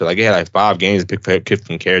Infinite. So like they had like 5 games to pick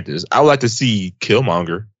from characters. I would like to see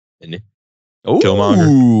Killmonger in it. Killmonger.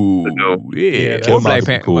 Yeah.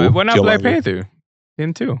 Killmonger cool. Why not Black Panther?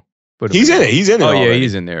 Him too. But he's in it. Oh already. Yeah,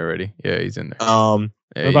 he's in there already. Yeah, he's in there. What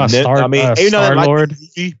about Star-Lord?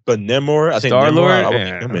 But Namor, I think Star-Lord, I would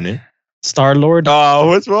pick him in it. Star-Lord? Oh,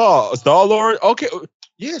 what's wrong? Star-Lord? Okay.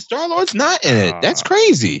 Yeah, Star-Lord's not in it. That's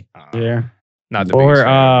crazy. Yeah. Not the biggest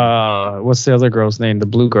fan. What's the other girl's name? The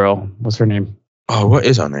blue girl. What's her name? Oh, what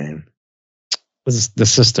is her name? What's the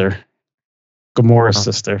sister? Gamora's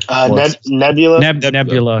sister. Nebula.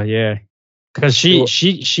 Nebula, yeah. Because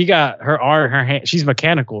she got her arm, her hand. She's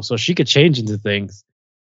mechanical, so she could change into things.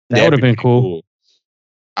 That would have been cool.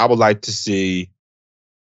 I would like to see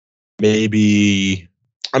maybe.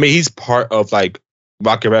 I mean, he's part of like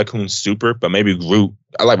Rocket Raccoon Super, but maybe Groot.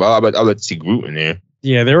 I'd like to see Groot in there.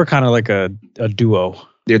 Yeah, they were kind of like a duo.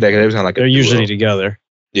 They were kind of like they're usually together.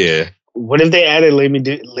 Yeah. What if they added Lady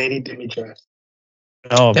Dimitrescu?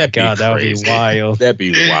 Oh my god, that would be wild. That'd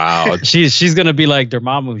be wild. She's gonna be like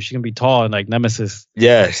Dormammu. She's gonna be tall and like Nemesis.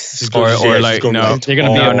 Yes. Or like no, they're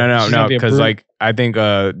gonna be because like I think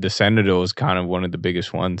the Sentinel is kind of one of the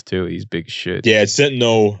biggest ones too. He's big as shit. Yeah,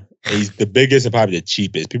 Sentinel. He's the biggest and probably the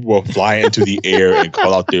cheapest. People will fly into the air and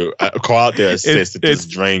call out their assist to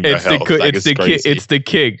just drain your health. It's the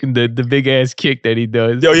kick, the big ass kick that he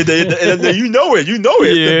does. Yo, you know it. Yeah.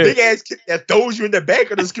 The big ass kick that throws you in the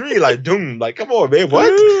back of the screen like doom. Like, come on, man,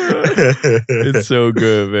 what? It's so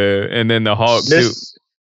good, man. And then the Hulk too.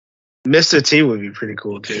 Mr. T would be pretty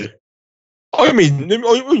cool too. Oh, you mean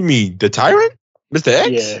the Tyrant, Mr.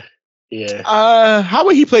 X? Yeah. How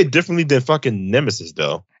would he play differently than fucking Nemesis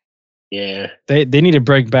though? Yeah, they need to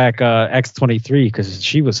bring back X-23 because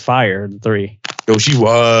she was fire in 3. Yo, she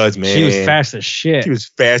was, man. She was fast as shit. She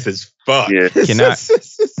was fast as fuck. Yeah. I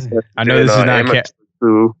know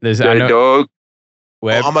this is not dog.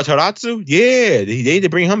 Amaterasu? Yeah, they need to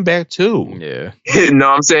bring him back too. Yeah. No,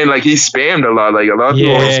 I'm saying like he spammed a lot. Like a lot of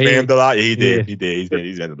people spammed a lot. Yeah, he did. He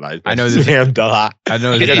spammed a lot. I know this spammed a lot. I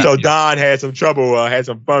know. So Don had some trouble. Had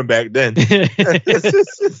some fun back then. That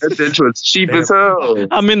bitch was cheap as hell.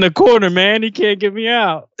 I'm in the corner, man. He can't get me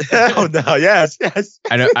out. Oh no! Yes.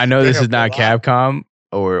 I know this is not Capcom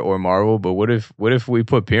or Marvel, but what if we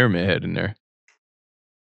put Pyramid Head in there?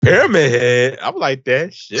 Pyramid Head, I would like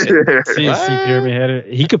that shit. See Pyramid Head.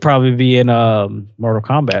 He could probably be in Mortal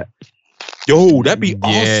Kombat. Yo, that'd be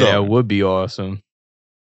awesome. Yeah, that would be awesome.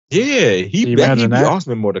 Yeah, he'd be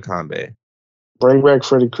awesome in Mortal Kombat. Bring back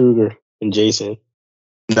Freddy Krueger and Jason.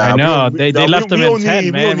 Nah, I know they left him in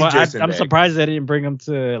 10, man. Well, I'm surprised they didn't bring him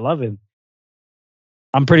to 11.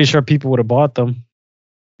 I'm pretty sure people would have bought them.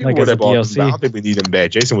 Like as a DLC. I don't think we need him back.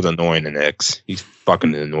 Jason was annoying in X. He's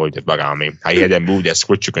fucking annoyed the fuck out of me. How he had that move that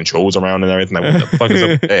switch your controls around and everything. Like, what the fuck is up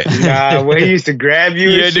with that? Nah, where he used to grab you.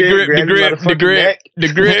 Yeah, the grip.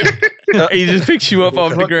 He just picks you up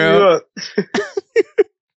off the ground.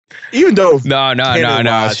 Even though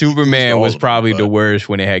no. Superman was probably the worst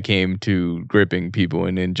when it came to gripping people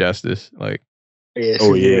in Injustice. Like,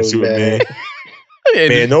 Superman.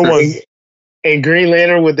 Man, no one. And Green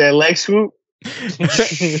Lantern with that leg swoop.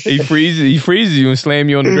 he freezes you and slam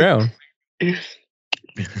you on the ground.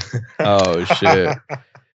 Oh shit! All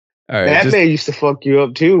right, Batman used to fuck you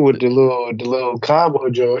up too with the little combo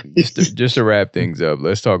joint. just to wrap things up,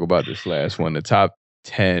 let's talk about this last one: the top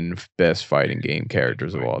 10 best fighting game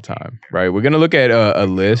characters of all time. Right? We're gonna look at a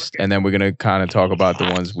list, and then we're gonna kind of talk about the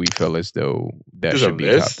ones we feel as though that should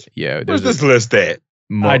be top. Yeah, where's this list at?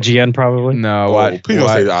 IGN probably. No, please don't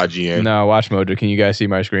say the IGN. No, Watch Mojo. Can you guys see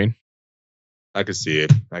my screen? I can see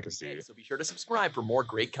it. So be sure to subscribe for more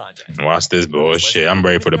great content. Watch this bullshit. I'm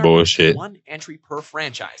ready for the bullshit. One entry per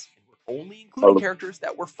franchise, and we're only including characters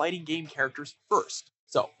that were fighting game characters first.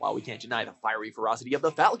 So while we can't deny the fiery ferocity of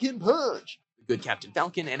the Falcon Punch, the good Captain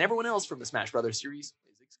Falcon and everyone else from the Smash Brothers series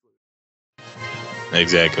is excluded.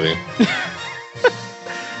 Exactly.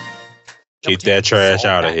 Keep that trash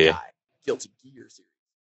out of here. Guilty Gear series.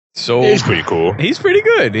 So he's pretty cool. He's pretty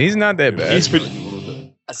good. He's not that bad. He's pretty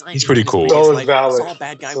cool. So is valid. Saw a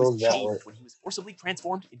bad guy was changed when he was forcibly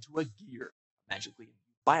transformed into a gear, magically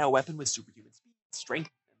bioweapon with superhuman speed, strength,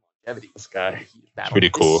 and longevity. This guy, pretty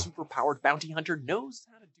cool. This super-powered bounty hunter knows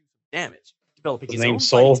how to do some damage, developing his own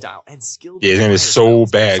fighting style and skill. Yeah, his name is Soul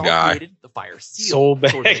Bad Guy. The fire seal, Soul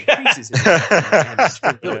Bad Guy. Increases his damage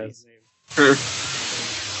abilities.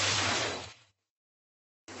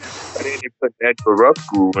 I didn't even put that Baruch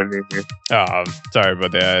in there. Oh, sorry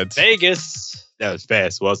about that. Vegas. That was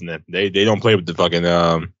fast, wasn't it? They don't play with the fucking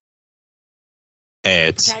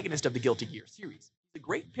ads. Protagonist of the Guilty Gear series, the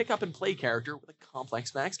great pick-up and play character with a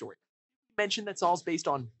complex backstory. Mention that Saul's based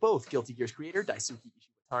on both Guilty Gear's creator Daisuke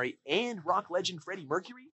Ishiwatari and rock legend Freddie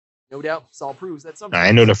Mercury. No doubt, Saul proves that sometimes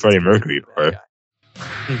I know the Freddie Mercury part.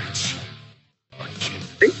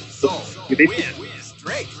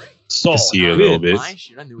 Saul, see you a little bit.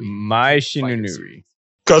 Mai Shiranui.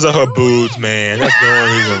 Because of her boobs, man. That's the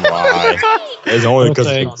only reason why. It's only because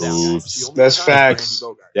of her boobs. That's facts.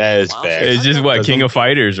 That is facts. It's just what King of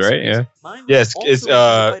Fighters, right? Yeah. Yes,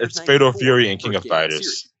 it's Fatal Fury and King of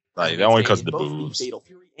Fighters. Like that only because of the boobs. Fatal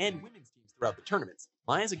Fury and women's teams throughout the tournaments.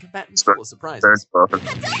 Maya's a combatant full of surprises.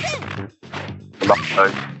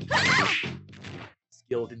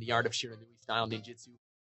 Skilled in the art of Shiranui style ninjutsu.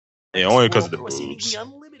 Yeah, only because of the boobs. I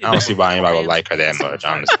don't see why anybody would like her that much,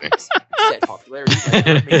 honestly.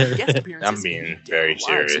 I'm being very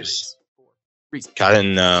serious. I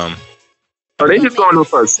didn't, Are they just going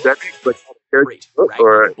with aesthetics, but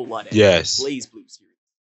or yes?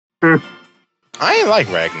 I ain't like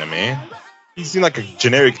Ragnar, man. He seemed like a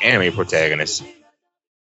generic anime protagonist.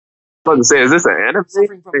 I was about to say, is this an anime?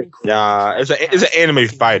 Nah, it's an anime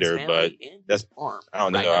fighter, but that's I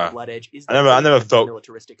don't know. I never felt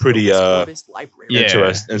pretty interested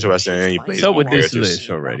in any. What's up with this list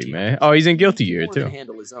already, man? Oh, he's in Guilty Gear too.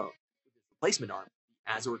 Replacement arm,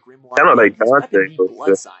 Azure Grimoire. I don't like Dante.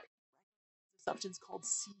 Substance called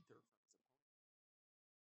Seether.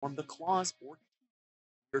 Form the claws or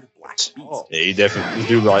black beast. Yeah, he definitely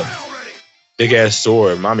do like big ass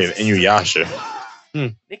sword. Remind me of Inuyasha.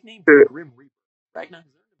 Nicknamed Grim Reaper, Ragnar has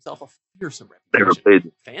earned himself a fearsome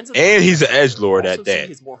reputation. And he's an edgelord at that.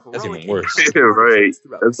 That's even worse. Right.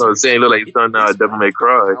 That's what I'm saying. Look like he's on Devil May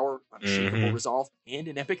Cry. Resolve and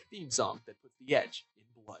an epic theme song that puts the edge in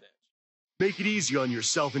Blood Edge. Make it easy on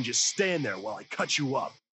yourself and just stand there while I cut you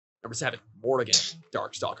up. Number 7, Morrigan,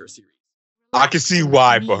 Darkstalker series. I can see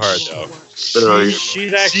why for her though. She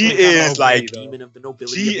is like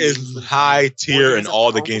she is high tier in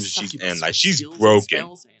all the games she's in. Like she's broken.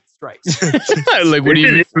 Like what do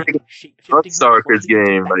you mean? Darkstalker's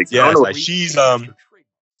game? Like yeah, like she's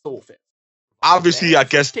obviously I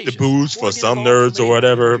guess the booze for some nerds or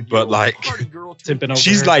whatever, but like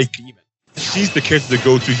she's like. She's the character to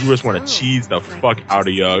go to. You just want to cheese the fuck out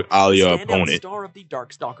of your opponent.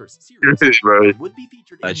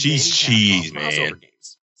 Like she's cheese, man.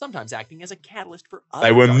 Sometimes acting as a catalyst for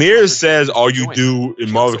like when Mears says all you do in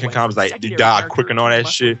Marvel Comics like you die quick and all that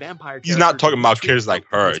shit, he's not talking about characters like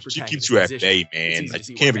her. She keeps you at bay, man. Like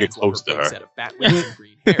you can't even get close to her.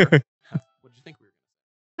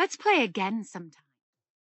 Let's play again sometime.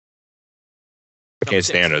 I can't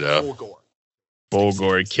stand her though.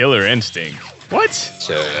 Bulgor, Killer Instinct. What?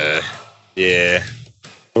 Yeah.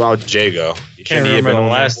 What about Jago? Can't remember the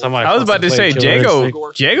last time I was about to say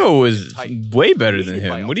Jago was way better than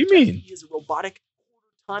him. What do you mean?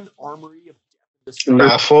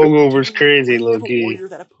 Nah, Fulgover's crazy, low-key.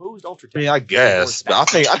 I mean, I guess, but I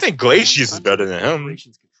think Glacius is better than him.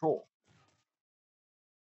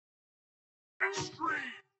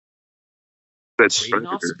 Trading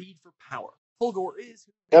off speed for power. Fulgor is.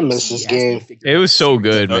 I miss this game. It was so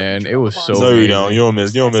good, man. It was so. No, you don't. You don't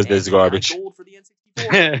miss this garbage.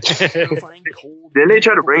 Didn't they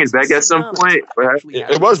try to bring it back at some point?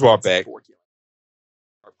 It was brought back.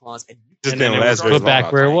 Claws, and then it put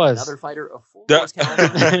back where it was. Another fighter of full force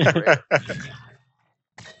caliber.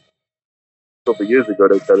 A couple years ago,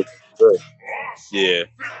 they said it. Yeah.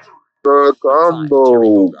 The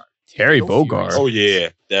combo. Terry Bogard. Oh yeah,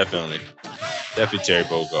 definitely Terry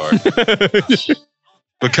Bogard.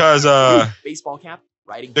 Because baseball cap.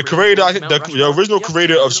 The creator, the original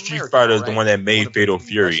creator of Street Fighter is the one that made Fatal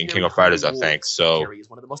Fury and King of Fighters, I think. So,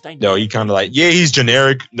 no, he kind of like, yeah, he's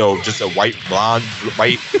generic. No, just a white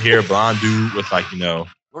hair blonde dude with like,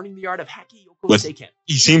 learning the art of Haki Yoku.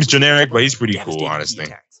 He seems generic, but he's pretty cool, honestly.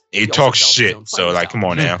 He talks shit, so like, come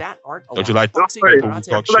on now. Don't you like people who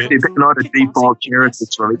talk shit? They've been on the default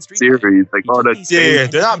characters from the series, like all that. Yeah,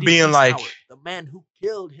 they're not being like. The man who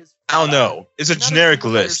killed his. I don't know. It's a generic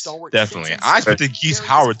list, definitely. I expected Geese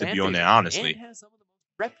Howard to be on there, honestly. Has some of the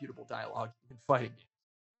most reputable dialogue in fighting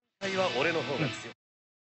games.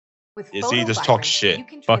 Yeah, see, he just talks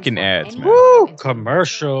shit. Fucking ads, man. Woo!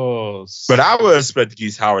 Commercials. But I would expect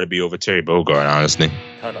Geese Howard to be over Terry Bogard, honestly.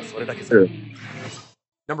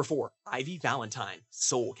 Number 4, Ivy Valentine,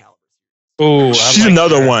 Soul Calibur. Oh, she's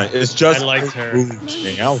another one. It's just I liked her.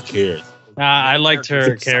 I don't care. I liked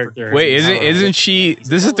her character. Wait, isn't she?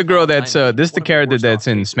 This is the girl that's this is the character that's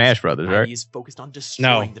in Smash Brothers, right? He's focused on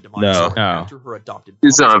destroying the No. after her adopted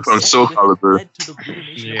He's from Soul Calibur.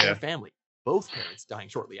 Yeah. Family, both parents dying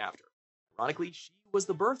shortly after. Ironically, she was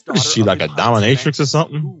the birth daughter. Is she like a dominatrix or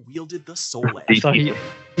something? Who wielded the Soul Edge? I thought he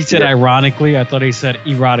said ironically. I thought he said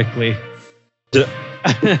erotically.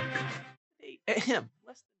 Him.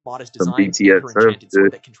 Less modest design, her enchanted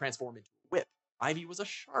sword that can transform into a whip. Ivy was a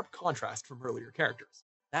sharp contrast from earlier characters.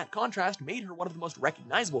 That contrast made her one of the most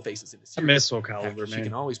recognizable faces in the series. I miss Soul Calibur, man. She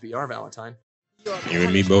can always be our Valentine. You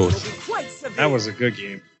and me both. That was a good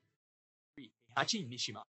game. Heihachi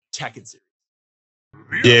Mishima, Tekken series.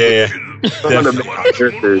 Yeah,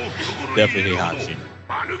 definitely Heihachi.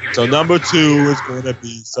 So number 2 is going to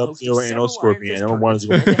be Sub-Zero and Scorpion. Number 1 is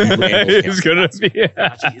going to be It's going to be.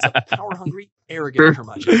 Heihachi is a power-hungry, arrogant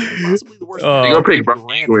curmudgeon. Possibly the worst. You're going to pick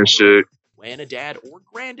Brian and shit. When a dad or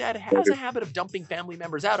granddad has a habit of dumping family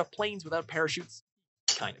members out of planes without parachutes,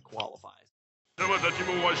 kind of qualifies. Yeah,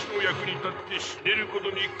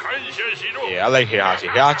 I like Heihachi.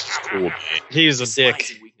 Heihachi's cool, man. He's a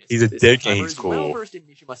dick. He's a dick and he's cool. Yeah,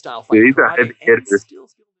 he's a heavy hitter. Still skilled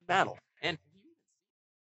in battle. And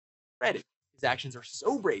credit. His actions are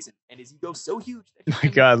so brazen and his ego so huge that My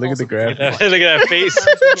God, look at the graph. Look at that face.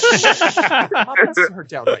 Muppets are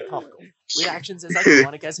downright comical. With actions as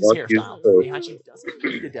iconic as his hairstyle, Heihachi doesn't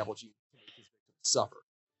need a devil gene to make his victims suffer.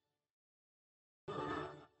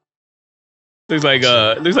 Looks like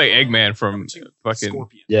Eggman from fucking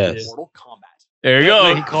Scorpion, yes. Mortal Kombat. There you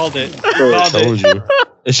go. He called it. I told you.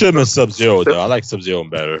 It should have been Sub-Zero though. I like Sub-Zero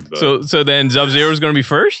better. But. So then Sub-Zero is going to be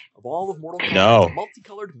first? Of all of Mortal Kombat, No.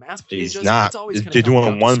 multicolored masked He's ninjas, not. it's always They're gonna come doing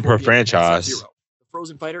down one to per Scorpion and franchise. Sub-Zero. The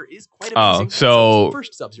Frozen Fighter is quite Oh, amazing. so- the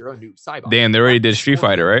first Sub-Zero knew Cyborg. Damn, they already did Street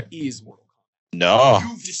Fighter, right? Is Mortal No.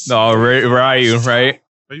 No, Ryu, right?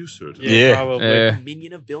 Are you sure? Yeah, probably. Yeah. a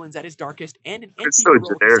minion of villains at his darkest and an It's so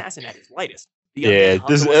anti-heroic generic. assassin at his lightest. The Yeah, undead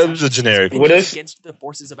this Hanzo it was a assassin generic. What if- against the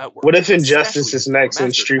forces about What if Injustice is next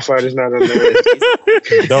and Street Fighter's not on the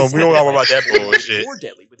list? No, we don't know about that bullshit. More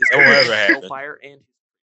deadly with his That won't ever happen. Hellfire and his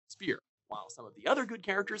spear. While some of the other good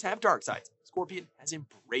characters have dark sides, Scorpion has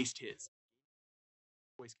embraced his.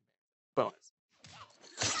 Bonus.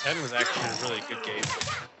 10 was actually a really good game.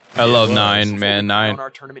 I love 9, man. 9. Our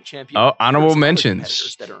tournament champion. Oh, honorable There's other mentions.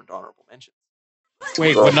 competitors that earned honorable mentions.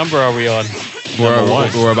 Wait, what number are we on?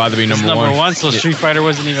 We're about to be It's number one. so Street Fighter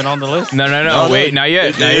wasn't even on the list? No. Wait, not yet.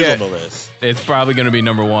 It Not is yet. on the list. It's probably going to be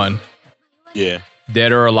number 1. Yeah.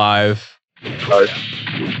 Dead or Alive.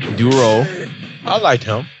 Duro. I liked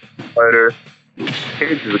him. Fighter.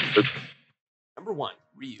 Number 1,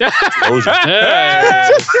 Ryu.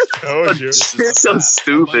 Told you. It's so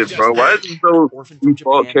stupid, bro. Why is it so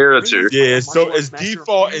default character? Yeah, so it's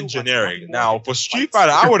default and generic. Now, for Street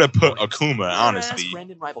Fighter, I would have put Akuma, honestly.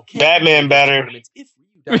 Batman better.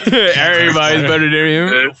 Everybody's better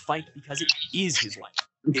than him. Fight because it is his life.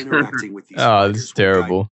 Interacting with these Oh, this is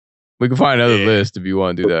terrible. We can find another list if you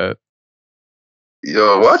want to do that.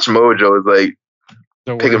 Yo, Watch Mojo is like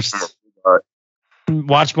The picking worst. from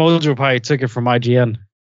Watch Mojo probably took it from IGN.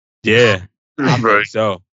 Yeah. I Right. think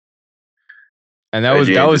so. And that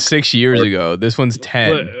was 6 years ago. This one's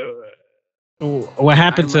 10. What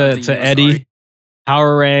happened to Eddie?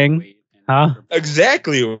 Powerang? Huh?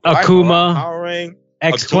 Exactly. Akuma. Powerang.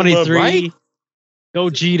 X23. Akuma, right?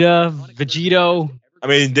 Gogeta. Vegito. I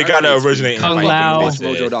mean, they got to originate in Kung fight Lao. games,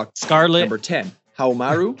 they said. Scarlet. Number 10.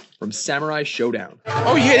 Haomaru from Samurai Showdown.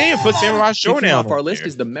 Oh yeah, they didn't put Samurai Kicking Showdown off our on list there.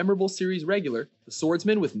 is the memorable series regular, the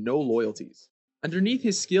swordsman with no loyalties. Underneath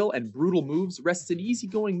his skill and brutal moves rests an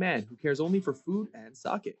easygoing man who cares only for food and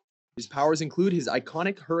sake. His powers include his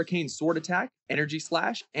iconic Hurricane Sword attack, Energy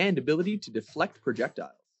Slash, and ability to deflect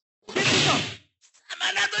projectiles.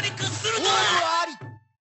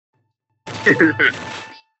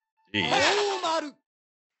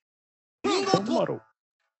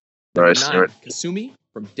 Nice. 9, Kasumi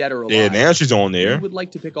from Dead or Alive. Yeah, now she's on there. We would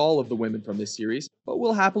like to pick all of the women from this series, but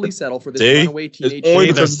we'll happily settle for this See? runaway teenage It's only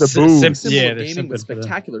because of the boobs. symbol of gaming with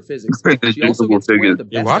spectacular physics. She also gets to wear the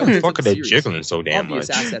best Why the outfits fuck of are they series. jiggling so damn Obvious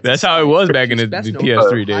much? assets That's how it aside, was back in the she's best known PS3 for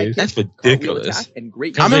her high days. kick, That's cartwheel ridiculous. attack, and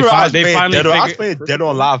great I remember I was playing finally Dead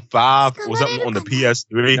or Alive 5 or something on the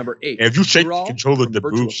PS3. Number 8. And if you shake the Ural controller, from the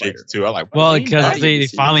Virtua boob shakes Fighter. too. I like. Well, Main because body of they the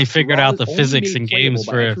series, finally figured Ural out is the only physics made in playable games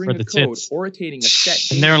by for entering the a code tits. or attaining a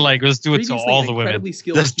set And they're like, let's do it to Previously all an the women. incredibly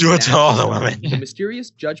skilled Let's do it to all the women. The mysterious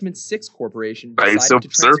Judgment 6 Corporation Like decided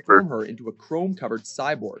to Silver transform Surfer. her into a chrome-covered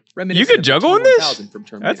cyborg. You reminiscent could of juggle in the this? T-1000 from That's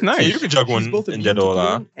Terminator. nice. Yeah, you can juggle She's both in immune Dead to or Alive.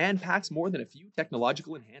 bullying and packs more than a few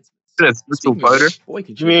technological enhancements. That's Virtua Speaking of Fighter. which, boy,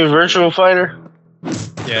 can You mean Virtual Fighter?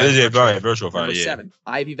 Yeah, Virtual Fighter. Number Yeah. 7,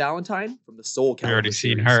 Ivy Valentine from the Soul We already Calibur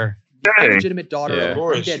seen series. her. The Dang. illegitimate daughter Yeah. of Of an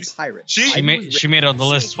course. undead pirate. She She made it on the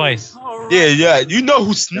list twice. Yeah. You know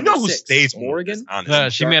who Number who 6, stays Morrigan. on this, honestly.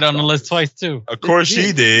 She made it on the list twice too. Of course she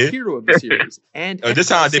Jin, did. Hero of the series, and This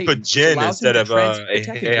time they Satan, put which Jin allows him instead to of transfer the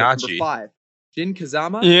Tekken kick. Number Heihachi. 5, Jin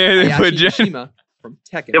Kazama. Yeah, they put Hayashi Jin. Mishima from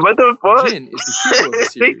Tekken. Yeah, what the fuck? Jin is the hero of the They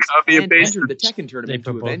series copy and and pasted entered the Tekken tournament put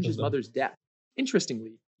to both avenge of his them. mother's death. Interestingly,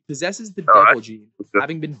 he possesses the Oh, Devil Gene,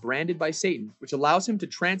 having been branded by Satan, which allows him to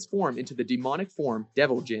transform into the demonic form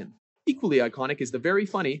Devil Jin. Equally iconic is the very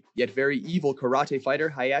funny, yet very evil karate fighter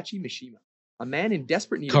Hayachi Mishima. A man in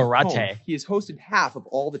desperate need of a Karate. home, he has hosted half of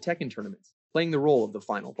all the Tekken tournaments, playing the role of the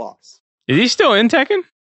final boss. Is he still in Tekken?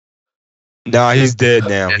 Nah, he's dead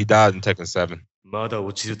now. He died in Tekken 7.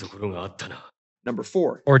 Number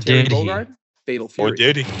 4, Or Terry did he? Bogard, Fatal Fury. Or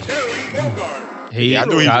did he? He I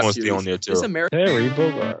knew he was got- going to stay on there This too. American. Terry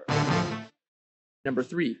Bogard. Number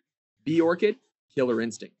 3, B Orchid, Killer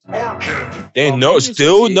Instinct. They no,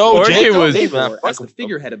 still no. Orchid Jacob. was- They As fuck the him.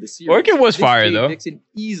 figurehead of the series. Orchid was this fire, Jade though. Vixen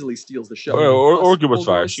easily steals the show. Orchid Plus, was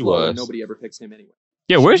fire. Bulgar is She slow and was. Nobody ever picks him anyway.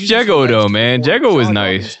 Yeah, She where's uses her Jego legs though, to man? perform Jego was jog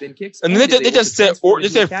nice. and spin kicks, And and they is able to just said transform they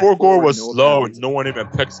into a said cat Forgor for was no slow apparent and reason. no one even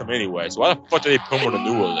picks him anyway. So why the fuck did they put him on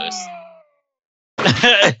the newer list?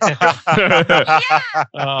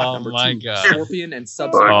 Oh Number my 2, god. Scorpion and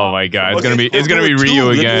Sub-Zero. Oh my god, it's gonna be Two, Ryu Liverpool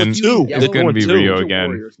again. two. Yellow It's gonna be and Ryu Ninja again.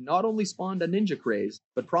 Warriors not only spawned a ninja craze,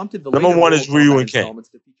 but prompted the Number later one is Mortal Ryu Kombat and Ken. installments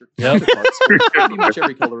to feature counterparts for pretty much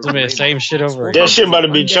every color of It's gonna be the the same rainbow. shit over Scorpion again. That shit about to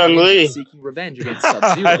be is an undead Chun-Li. ninja seeking revenge against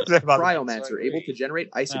Sub-Zero. It's about to be Cryomancer Chun-Li. able to generate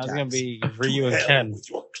ice Nah, it's attacks. gonna be Ryu and Ken.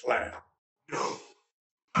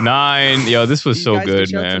 9. Yo, this was These so guys good,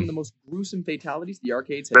 dish out some of the man. most gruesome fatalities the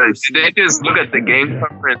arcades have ever Like, seen. they just look at the game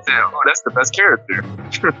cover and say, "Oh, that's the best character."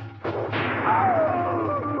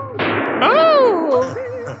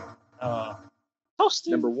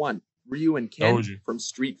 Number 1, Ryu and Ken Told you. from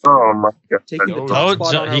Street Fighter. Oh my god! Taking the Told top you.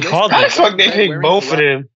 spot on our He list called are it. How the fuck they red pick wearing both of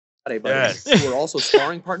them? karate Yes. buddies, who are also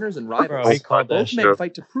sparring partners and rivals. Bro, he called that Both shit. men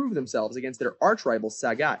fight to prove themselves against their arch rival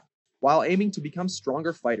Sagat, while aiming to become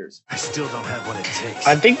stronger fighters. I still don't have what it takes.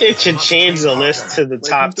 I think they should change the list to the When it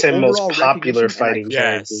top comes to 10 most overall popular recognition and fighting Yes,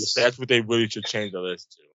 characters. that's what they really should change the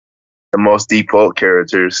list to. The most default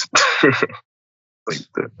characters. Like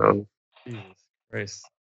the, Jesus Christ.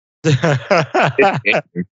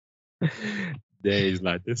 Days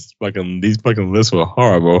like this these fucking lists were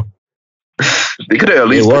horrible. they could have at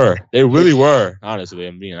They least were. They really were. Honestly,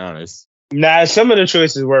 I'm being honest. Nah, some of the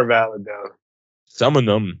choices were valid though. Some of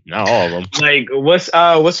them, not all of them. Like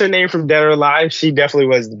what's her name from Dead or Alive? She definitely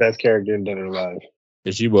was the best character in Dead or Alive.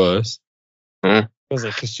 Yeah, she was. Was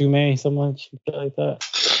it Kasume, something like that?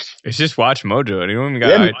 It's just Watch Mojo. You don't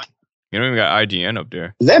even got IGN up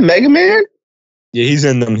there. Is that Mega Man? Yeah, he's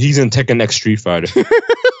in them. He's in Tekken X Street Fighter.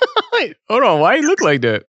 Wait, hold on. Why you look like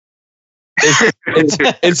that?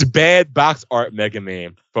 It's bad box art Mega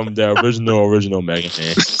Man from the original Mega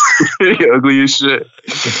Man. ugly as shit.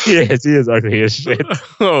 Yes, he is ugly as shit.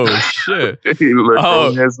 Oh shit. He look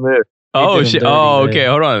Oh. grown as man. Oh did him shit. dirty, Oh, man. okay.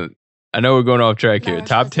 Hold on. I know we're going off track here.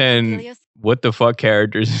 Top 10 what the fuck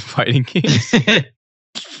characters in fighting games.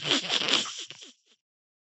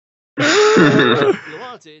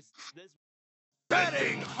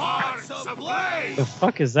 The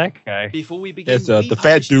fuck is that guy? Before we begin, It's the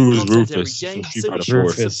fat dude was Rufus from Street Fighter 4.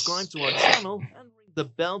 Rufus. subscribe to our channel and ring the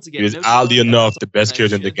bell to get He was notified oddly enough the of best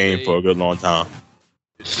character in the next game for a good long time.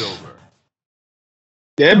 It's over.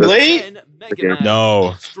 Yeah, Blade?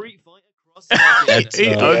 No. That's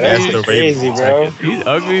crazy, bro. He's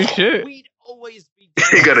ugly as shit. He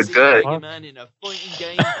got a gut.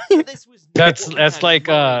 That's like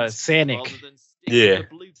Sonic. Yeah.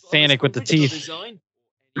 Sonic with the teeth.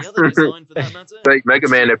 Like Mega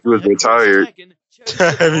Man if he was retired. He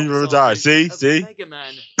was retired. See?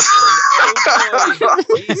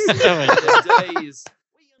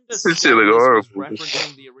 This shit look horrible.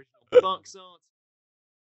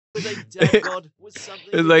 It's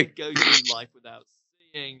like go through life without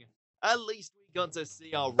seeing. At least we got to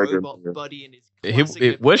see our robot buddy in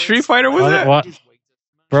his what Street Fighter was that? What?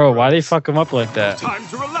 Bro, why they fuck him up like that? Time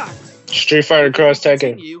to relax. Street Fighter Cross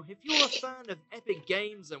Tekken. If you're a fan of epic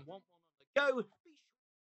games and want one on the go,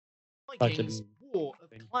 Vikings War of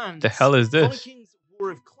Clans. The hell is this? Vikings War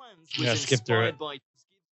of Clans was Yeah, skip through it.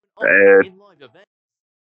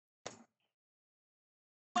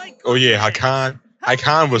 Oh yeah, Hakan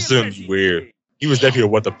was something weird. He was definitely a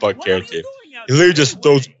what the fuck character. He literally just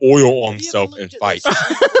throws oil on himself and fights.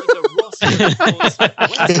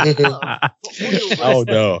 Oh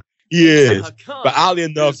no. He is. But oddly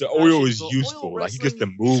enough, the oil is useful. Like he gets to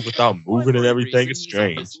move without moving and everything. It's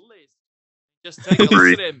strange. Just take a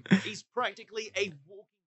look at him. He's practically a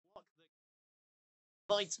walking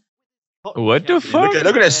clock. What the fuck?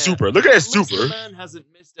 Look at that super. Look at that super.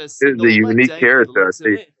 This is a unique character, I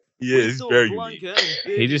see. Yeah, it's very unique.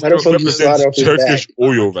 He just represents Turkish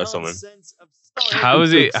oil wrestling. How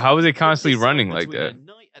is it constantly running like that?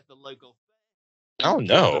 I don't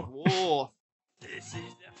know. This is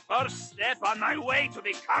the first step on my way to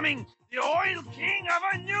becoming the oil king of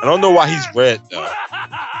a new. I don't know why he's red though.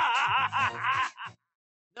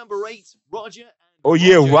 Number 8, Roger. Oh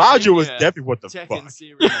yeah, Roger was definitely what the fuck.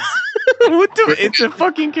 What the? It's a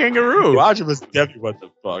fucking kangaroo. Roger was definitely what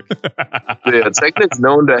the fuck. Yeah, Tekken's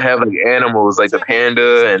known to have like animals like the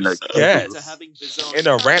panda and the and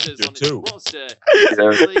a raptor too. Yeah.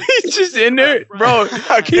 He's just in there, bro.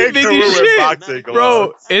 I can't big as shit,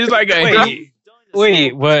 bro. It's like a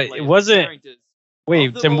Wait, what? It wasn't.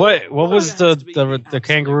 Wait, then what? What was the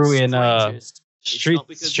kangaroo in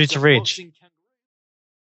Streets of Rage?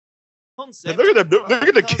 Look at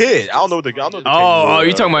the kid. I don't know the. Oh,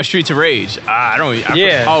 you're talking about Streets of Rage. I don't.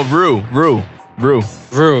 Yeah. Oh, Rue.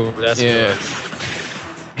 That's yeah.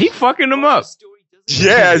 He fucking him up.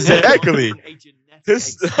 Yeah, exactly. But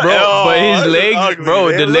his legs,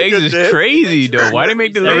 bro, the legs is crazy though. Why they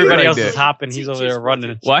make the legs Everybody like else that? is hopping. He's over there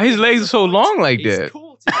running. Why his legs are so long like that?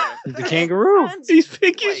 He's the kangaroo. He's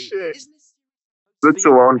big as shit. Looks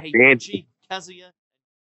so long, fancy.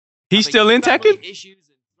 He's still in Tekken?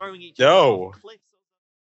 No.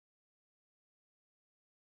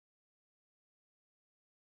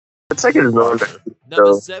 Tekken is known.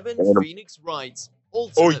 Number 7, Phoenix Wright.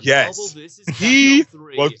 Oh yes, he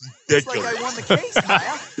was ridiculous.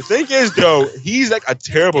 The thing is though, he's like a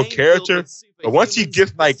terrible character, but once he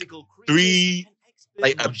gets like 3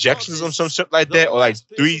 like objections or some shit like that, or like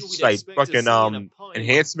 3 like fucking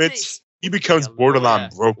enhancements, he becomes borderline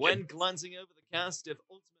broken.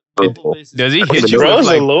 Does he hit you? Bro's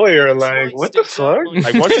a lawyer. Like what the fuck?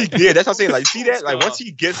 Like once he did, that's what I'm saying. Like see that? Like once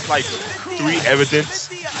he gets like 3 evidence,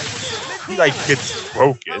 he like gets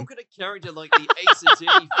broken. How could a character like the Ace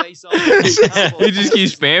Attorney face off? He just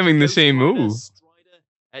keeps spamming the same move.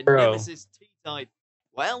 And Nemesis T-Type.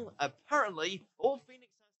 Well, apparently, all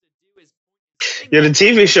Phoenix has to do is. Yeah, the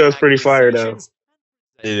TV show is pretty fire though.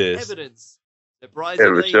 It is. Evidence.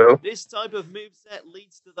 Surprisingly, this type of moveset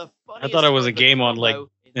leads to the I thought it was a game on like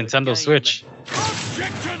Nintendo Switch.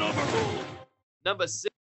 Number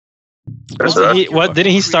 6.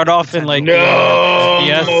 Didn't he start off in like no?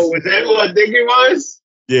 FPS? Was that what I think it was?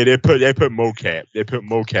 Yeah, they put mocap. They put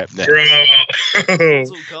mocap now. Bro.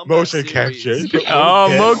 Motion capture. Oh,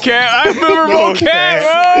 mocap! I remember mocap.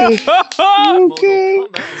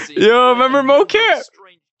 Yo, remember mocap?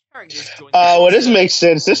 Well, this makes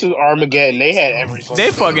sense. This was Armageddon. They had everything.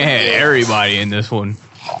 They fucking had everybody in this one.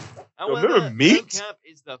 Remember Meat?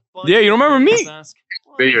 Yeah, you remember Meat?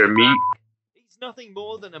 Bigger Meat. He's nothing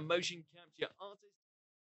more than a motion capture artist.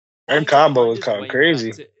 That combo was kind of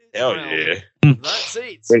crazy. Hell yeah. That's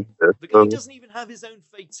it. The guy doesn't even have his own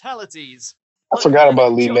fatalities. I forgot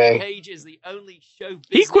about Lee May. Cage is the only show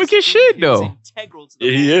he quick as shit though.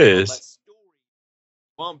 Yeah, he is.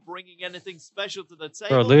 Aren't bringing anything special to the table.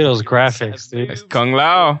 Bro, look at those graphics, dude. That's Kung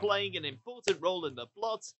Lao. Playing an important role in the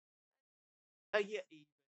plot.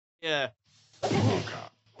 Yeah.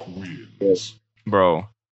 Bro.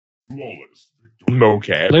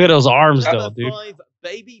 Mocap. Look at those arms though, dude. 5,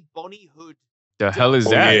 Baby Bonnie Hood. The hell is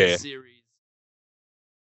that? Yeah.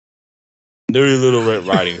 Dirty Little Red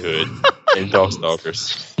Riding Hood. And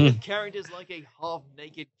Darkstalkers. Characters like a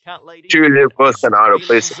half-naked cat lady, Choose first and out of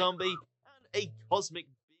place. zombie, and a cosmic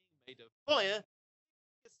being made of fire.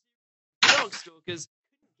 Darkstalkers couldn't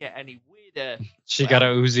get any weirder. She got a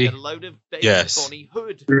Uzi. Get a load of baby Yes. Bonnie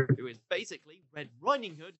Hood, who is basically Red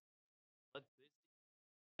Riding Hood.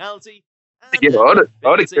 Personality. Yeah, all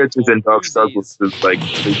the characters in Darkstalkers is like.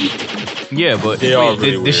 Yeah, but They are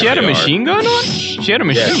really did weird. she have a They are. machine gun on? She had a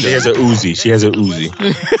machine Yeah, gun. she has a Uzi. She has a Uzi.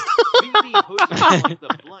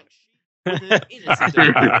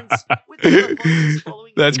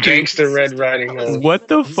 That's Gangster Red Riding Hood. What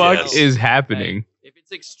the fuck Yes. is happening? If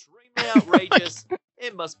it's extremely outrageous,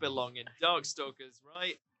 it must belong in Darkstalkers,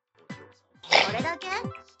 right?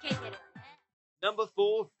 Number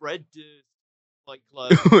 4, Fred Durst. Fight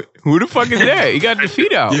Club. Who the fuck is that? He got the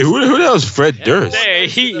feet out. Yeah, who the hell is Fred Durst? Hey,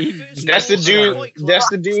 That's the dude. That's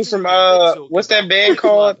the dude from what's that band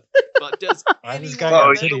called? But does this anyone guy know got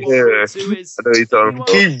what titties. Fred Durst is? I know you're talking about.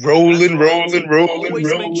 Keep rolling, rolling, rolling, Always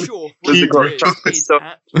make rolling. sure What's it Fred called? Durst Chocolate is Star?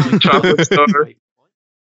 at Fight Club. Chocolate Star?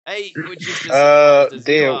 Hey, which is the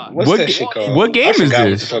Damn, what's that shit called? What game I is forgot this?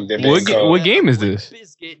 what the fuck that band called. What game is this?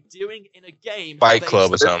 Biscuit doing in a game Fight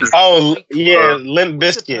Club or something. Oh, yeah, Limp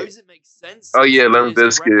Biscuit. Oh, yeah, Limp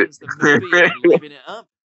Bizkit.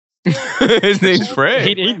 His name's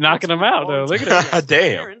Fred. He's knocking him out, though. Look at him.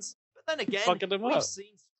 Damn. But then again, Fucking him we've up. seen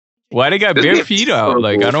Why they got bare feet out?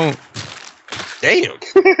 Like, I don't. Damn.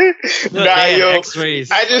 Nah, yo,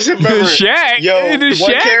 X-rays. I just remember. Shaq. Yo, The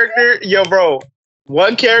one Shaq? character, yo, bro.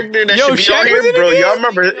 One character that Yo, should be Shaq on was here, in the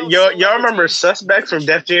bro. game? Y'all remember Suspect from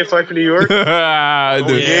Def Jam Fight for New York? Dude. Yeah,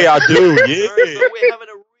 I do.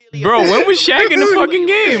 Yeah. Bro, when was Shaq in the fucking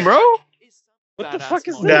game, bro? What the fuck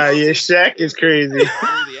is Nah, yeah, Shaq is crazy.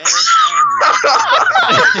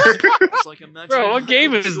 Bro, what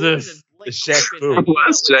game is this? It's Shaq Fu.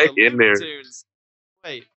 What's Shaq in there?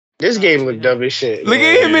 Wait. This game look dumb as shit. Look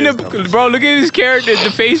at him in the bro. Look at his character,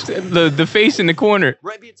 the face in the corner.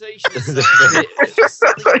 Reputation is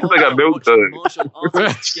Like a milk dud.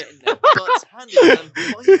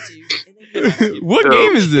 What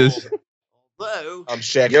game is this? I'm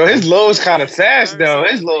Shaq. Yo, his low's kind of fast though.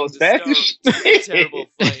 His low's fast as shit. Terrible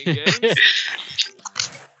fighting games.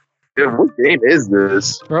 Yeah, what game is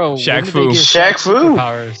this? Bro, Shaq when did Fu. they get Shaq Fu.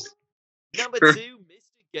 Powers? Number 2, Mr.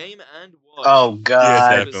 Game and Watch. Oh God.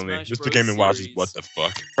 Yes, definitely. Mr. Game and Watch is what the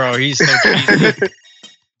fuck. Bro, he's so cheesy.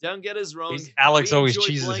 Don't get us wrong. Alex we always enjoy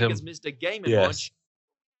cheeses playing him. as Mr. Game and Yes. Watch.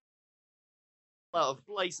 Well,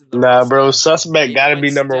 place in the Nah, roster. bro. Suspect gotta be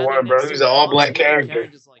Even number standing one, bro. next He's to an all-black characters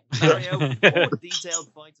character. like Mario, or detailed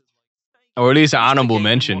fighters like Or at least an Mr. honorable Game and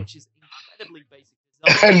mention. Watch is incredibly basic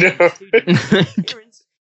I know. design, appearance,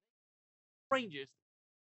 strangest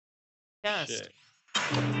cast.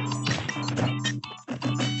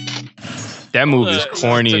 That move is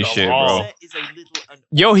corny as shit, bro. Set is a little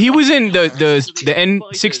Yo, he was in the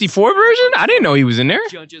N64 version. I didn't know he was in there.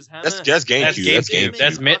 Judge's hammer. That's GameCube.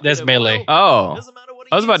 That's GameCube. That's Melee. Oh, Doesn't matter what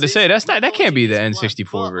he I was about to uses, say that can't be the Black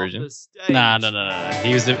N64 butt version. off the stage. Nah.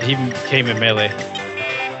 He came in Melee.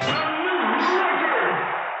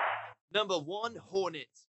 Number 1, Hornet.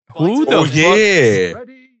 Who the Oh fuck? yeah.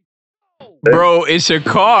 Bro, it's a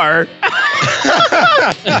car.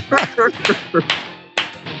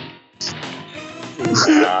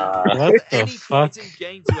 What the fuck? It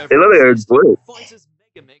looked like a glitch. Fighters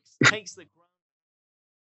Megamix takes the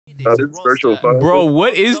Oh, this is virtual fighter. Bro,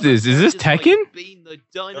 what is this? Is this Tekken? No,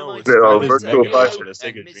 it's Oh, Mega virtual Man fighter. on the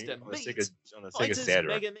Sega Dream, on the Sega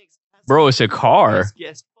Saturn. Bro, it's a car.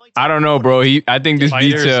 I don't know, bro. I think this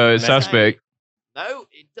beats Fighters, Suspect. No,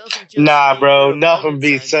 it doesn't just Nah, bro. be Nothing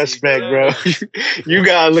beats Suspect, bro. You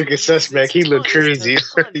gotta look at Suspect. He look crazy.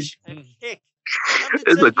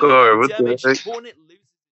 It's a car. What the heck? Hornet loses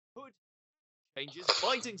hood, changes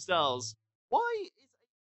fighting styles. Why is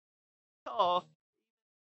a car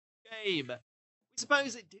game? We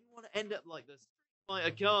suppose it didn't want to end up like this.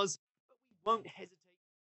 Fighter cars, but we won't hesitate.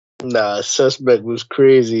 Nah, Suspect was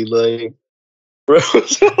crazy. Like, bro,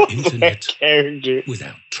 Internet character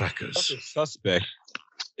without trackers. Fucking Suspect.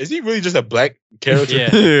 Is he really just a black character?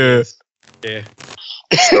 Yeah. Yeah. Yeah.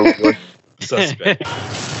 Suspect.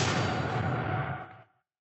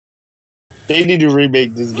 They need to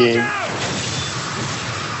remake this game.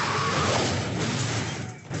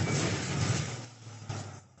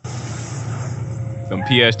 Some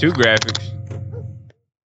PS2 graphics.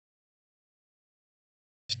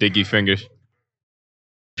 Sticky fingers.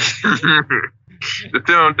 The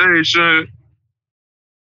foundation.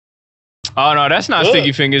 Oh no, that's not Look.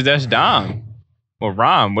 Sticky Fingers. That's Dom or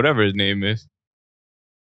Rom, whatever his name is.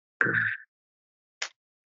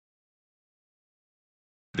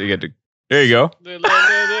 They get the. There you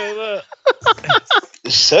go.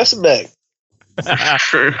 Suspect. Yeah,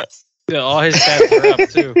 all his stats are up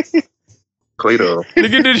too. Plato.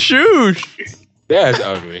 Look at the shoes. That's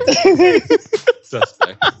ugly.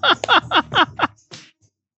 Suspect.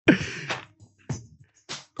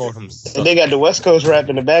 Call him suspect. And they got the West Coast rap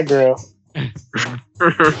in the background.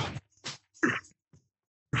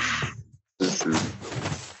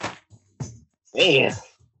 Man.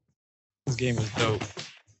 This game is dope.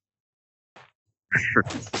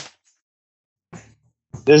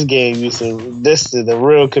 This game this is the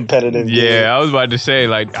real competitive game. Yeah, I was about to say,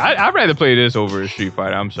 like, I'd rather play this over a Street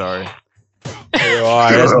Fighter. I'm sorry. Hey, all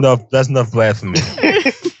right, that's enough blasphemy. So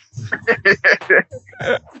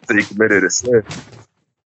you committed a sin.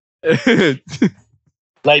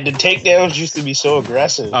 Like, the takedowns used to be so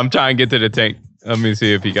aggressive. I'm trying to get to the tank. Let me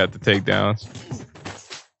see if he got the takedowns.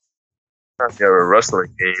 You have a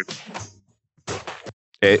wrestling game.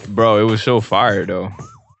 Bro, it was so fire, though.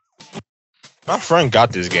 My friend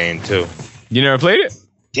got this game, too. You never played it?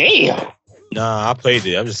 Damn. Nah, I played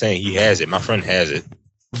it. I'm just saying he has it. My friend has it.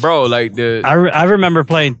 Bro, like I remember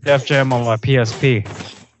playing Def Jam on my PSP.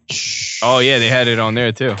 Oh, yeah, they had it on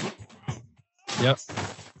there, too. Yep.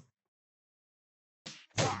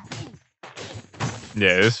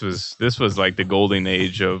 Yeah, this was like the golden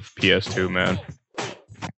age of PS2, man.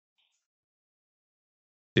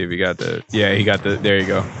 See if he got the. Yeah, he got the. There you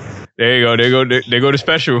go. There you go. They go to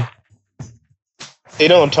special. They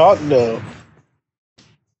don't talk though.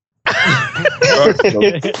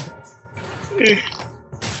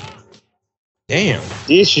 Damn.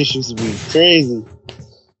 This shit used to be crazy.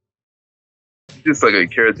 Just like a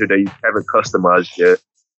character that you haven't customized yet.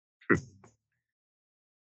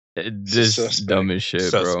 This dumb as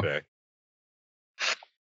shit, bro.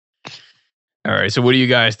 All right, so what do you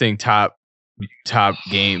guys think top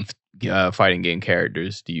game fighting game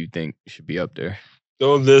characters do you think should be up there?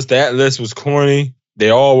 That list was corny. They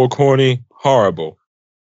all were corny. Horrible.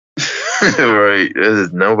 Right.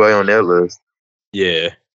 There's nobody on that list.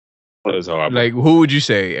 Yeah. That was horrible. Like, who would you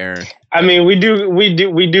say, Aaron? I mean, we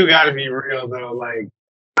do gotta be real though. Like,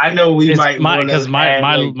 I know we might because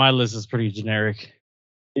my list is pretty generic.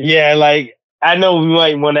 Yeah, like I know we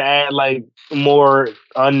might want to add like more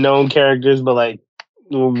unknown characters, but like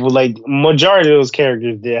majority of those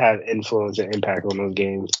characters did have influence and impact on those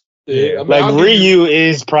games. Yeah, I mean, like Ryu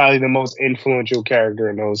is probably the most influential character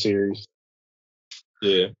in those series.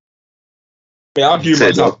 Yeah. I mean, I'll give you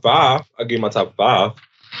my top 5. I'll give you my top 5. I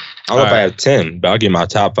don't know if I have 10, but I'll give you my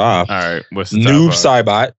top 5. All right. What's the Noob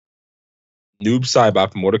Saibot. Noob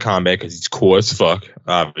Saibot from Mortal Kombat because he's cool as fuck,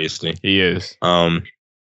 obviously. He is.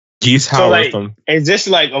 Geese Howard like, from. Is this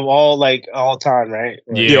like of all time, right?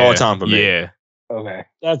 Yeah, all time for me. Yeah. Okay.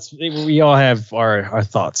 We all have our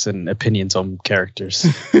thoughts and opinions on characters.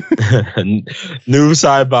 Noob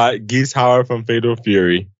Saibot, Geese Howard from Fatal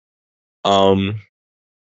Fury. I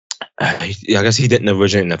guess he didn't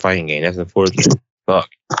originate in the fighting game. That's unfortunate. Fuck.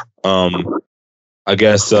 I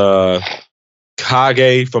guess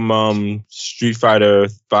Kage from Street Fighter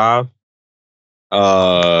 5.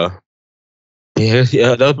 Yeah. I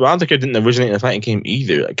don't think it didn't originate in the fighting game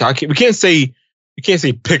either. Like, we can't say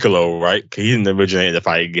Piccolo, right? Because he didn't originate in the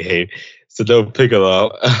fighting game. So no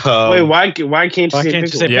Piccolo. Wait, why can't you say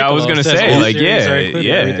Piccolo? Yeah, I was gonna say, like,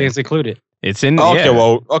 everything's included. It's in.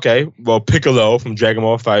 Okay, well, Piccolo from Dragon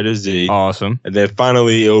Ball Fighter Z. Awesome. And then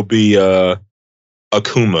finally it'll be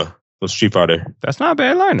Akuma from Street Fighter. That's not a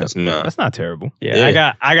bad lineup. That's not terrible.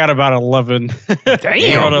 Yeah. I got about 11.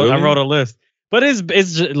 Damn. I wrote a list. But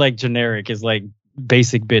it's like generic. It's like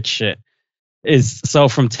basic bitch shit. So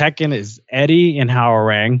from Tekken is Eddie and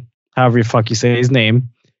Hwoarang, however the fuck you say his name.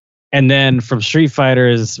 And then from Street Fighter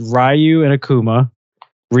is Ryu and Akuma.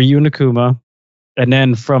 And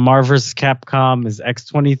then from Marvel vs. Capcom is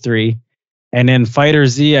X-23. And then Fighter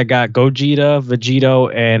Z, I got Gogeta,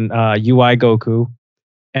 Vegito, and UI Goku.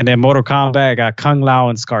 And then Mortal Kombat, I got Kung Lao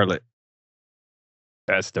and Scarlet.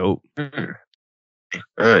 That's dope.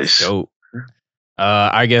 Nice. Dope.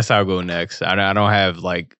 I guess I'll go next. I don't have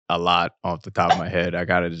like a lot off the top of my head. I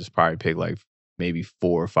gotta just probably pick like maybe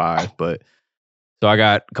 4 or 5. But so I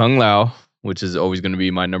got Kung Lao, which is always going to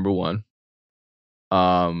be my number 1.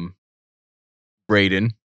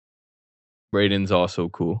 Raiden's also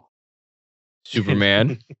cool.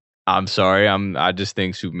 Superman. I'm sorry. I just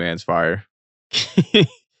think Superman's fire.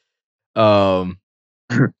 And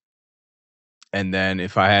then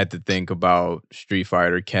if I had to think about Street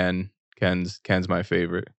Fighter, Ken's my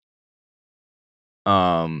favorite.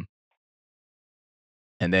 And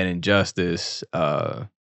then Injustice, Batman.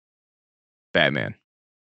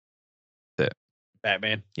 That's it.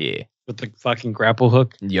 Batman. Yeah. with the fucking grapple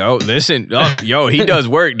hook. Yo, listen. He does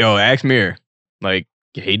work, though. Ask Mir. Like,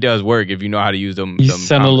 he does work if you know how to use them. You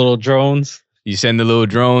send the little drones. You send the little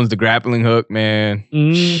drones, the grappling hook, man.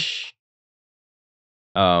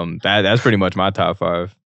 That's pretty much my top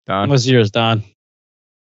 5. Don? What's yours, Don?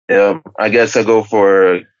 Yeah, I guess I go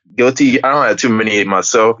for Guilty. I don't have too many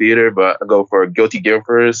myself either, but I go for Guilty Gear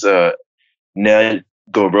first. Ned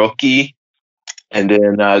Goroki. And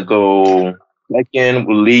then I go second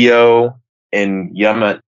with Leo and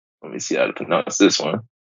Yama. Let me see how to pronounce this one.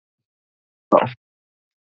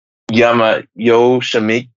 Yama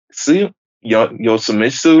Yoshimitsu.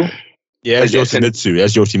 Yoshimitsu. Yeah, that's Yoshimitsu.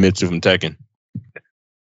 That's Yoshimitsu from Tekken.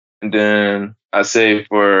 And then I say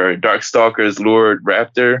for Darkstalkers, Lord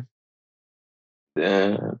Raptor.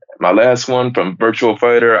 Then my last one from Virtual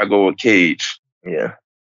Fighter, I go with Cage. Yeah.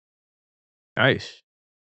 Nice.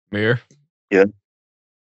 Mir? Yeah.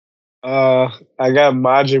 I got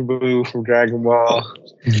Majin Buu from Dragon Ball.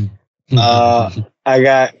 I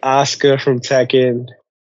got Asuka from Tekken.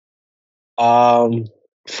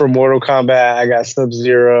 From Mortal Kombat, I got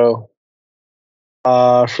Sub-Zero.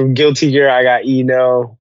 From Guilty Gear, I got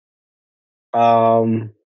Ino. What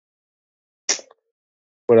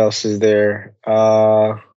else is there?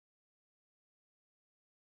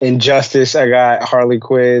 Injustice, I got Harley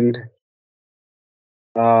Quinn.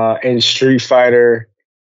 And Street Fighter,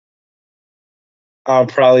 I'll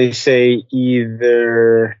probably say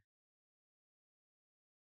either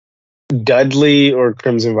Dudley or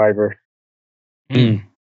Crimson Viper.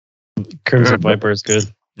 Crimson Viper is good.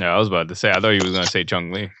 Yeah, I was about to say. I thought you was gonna say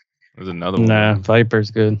Chung Li. There's another one. Nah,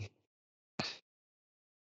 Viper's good.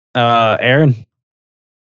 Aaron.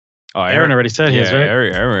 Oh, Aaron already said his, right?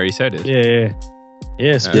 Aaron already said it. Yeah.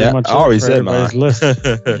 Yes, I already said mine.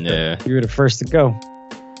 Yeah, you were the first to go.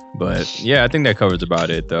 But yeah, I think that covers about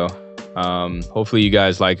it, though. Hopefully you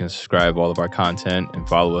guys like and subscribe all of our content and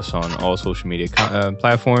follow us on all social media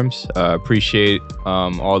platforms. Appreciate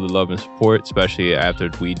all the love and support, especially after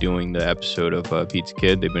we doing the episode of Pizza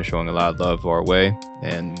Kid. They've been showing a lot of love our way,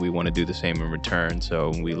 and we want to do the same in return.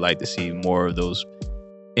 So we like to see more of those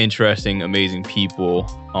interesting, amazing people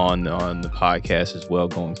on the podcast as well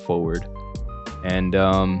going forward. And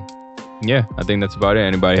yeah, I think that's about it.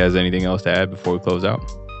 Anybody has anything else to add before we close out?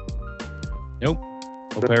 Nope.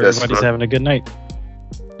 Hope everybody's having a good night.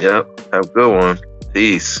 Yep. Have a good one.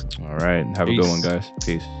 Peace. All right. Have a good one, guys.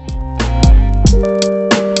 Peace.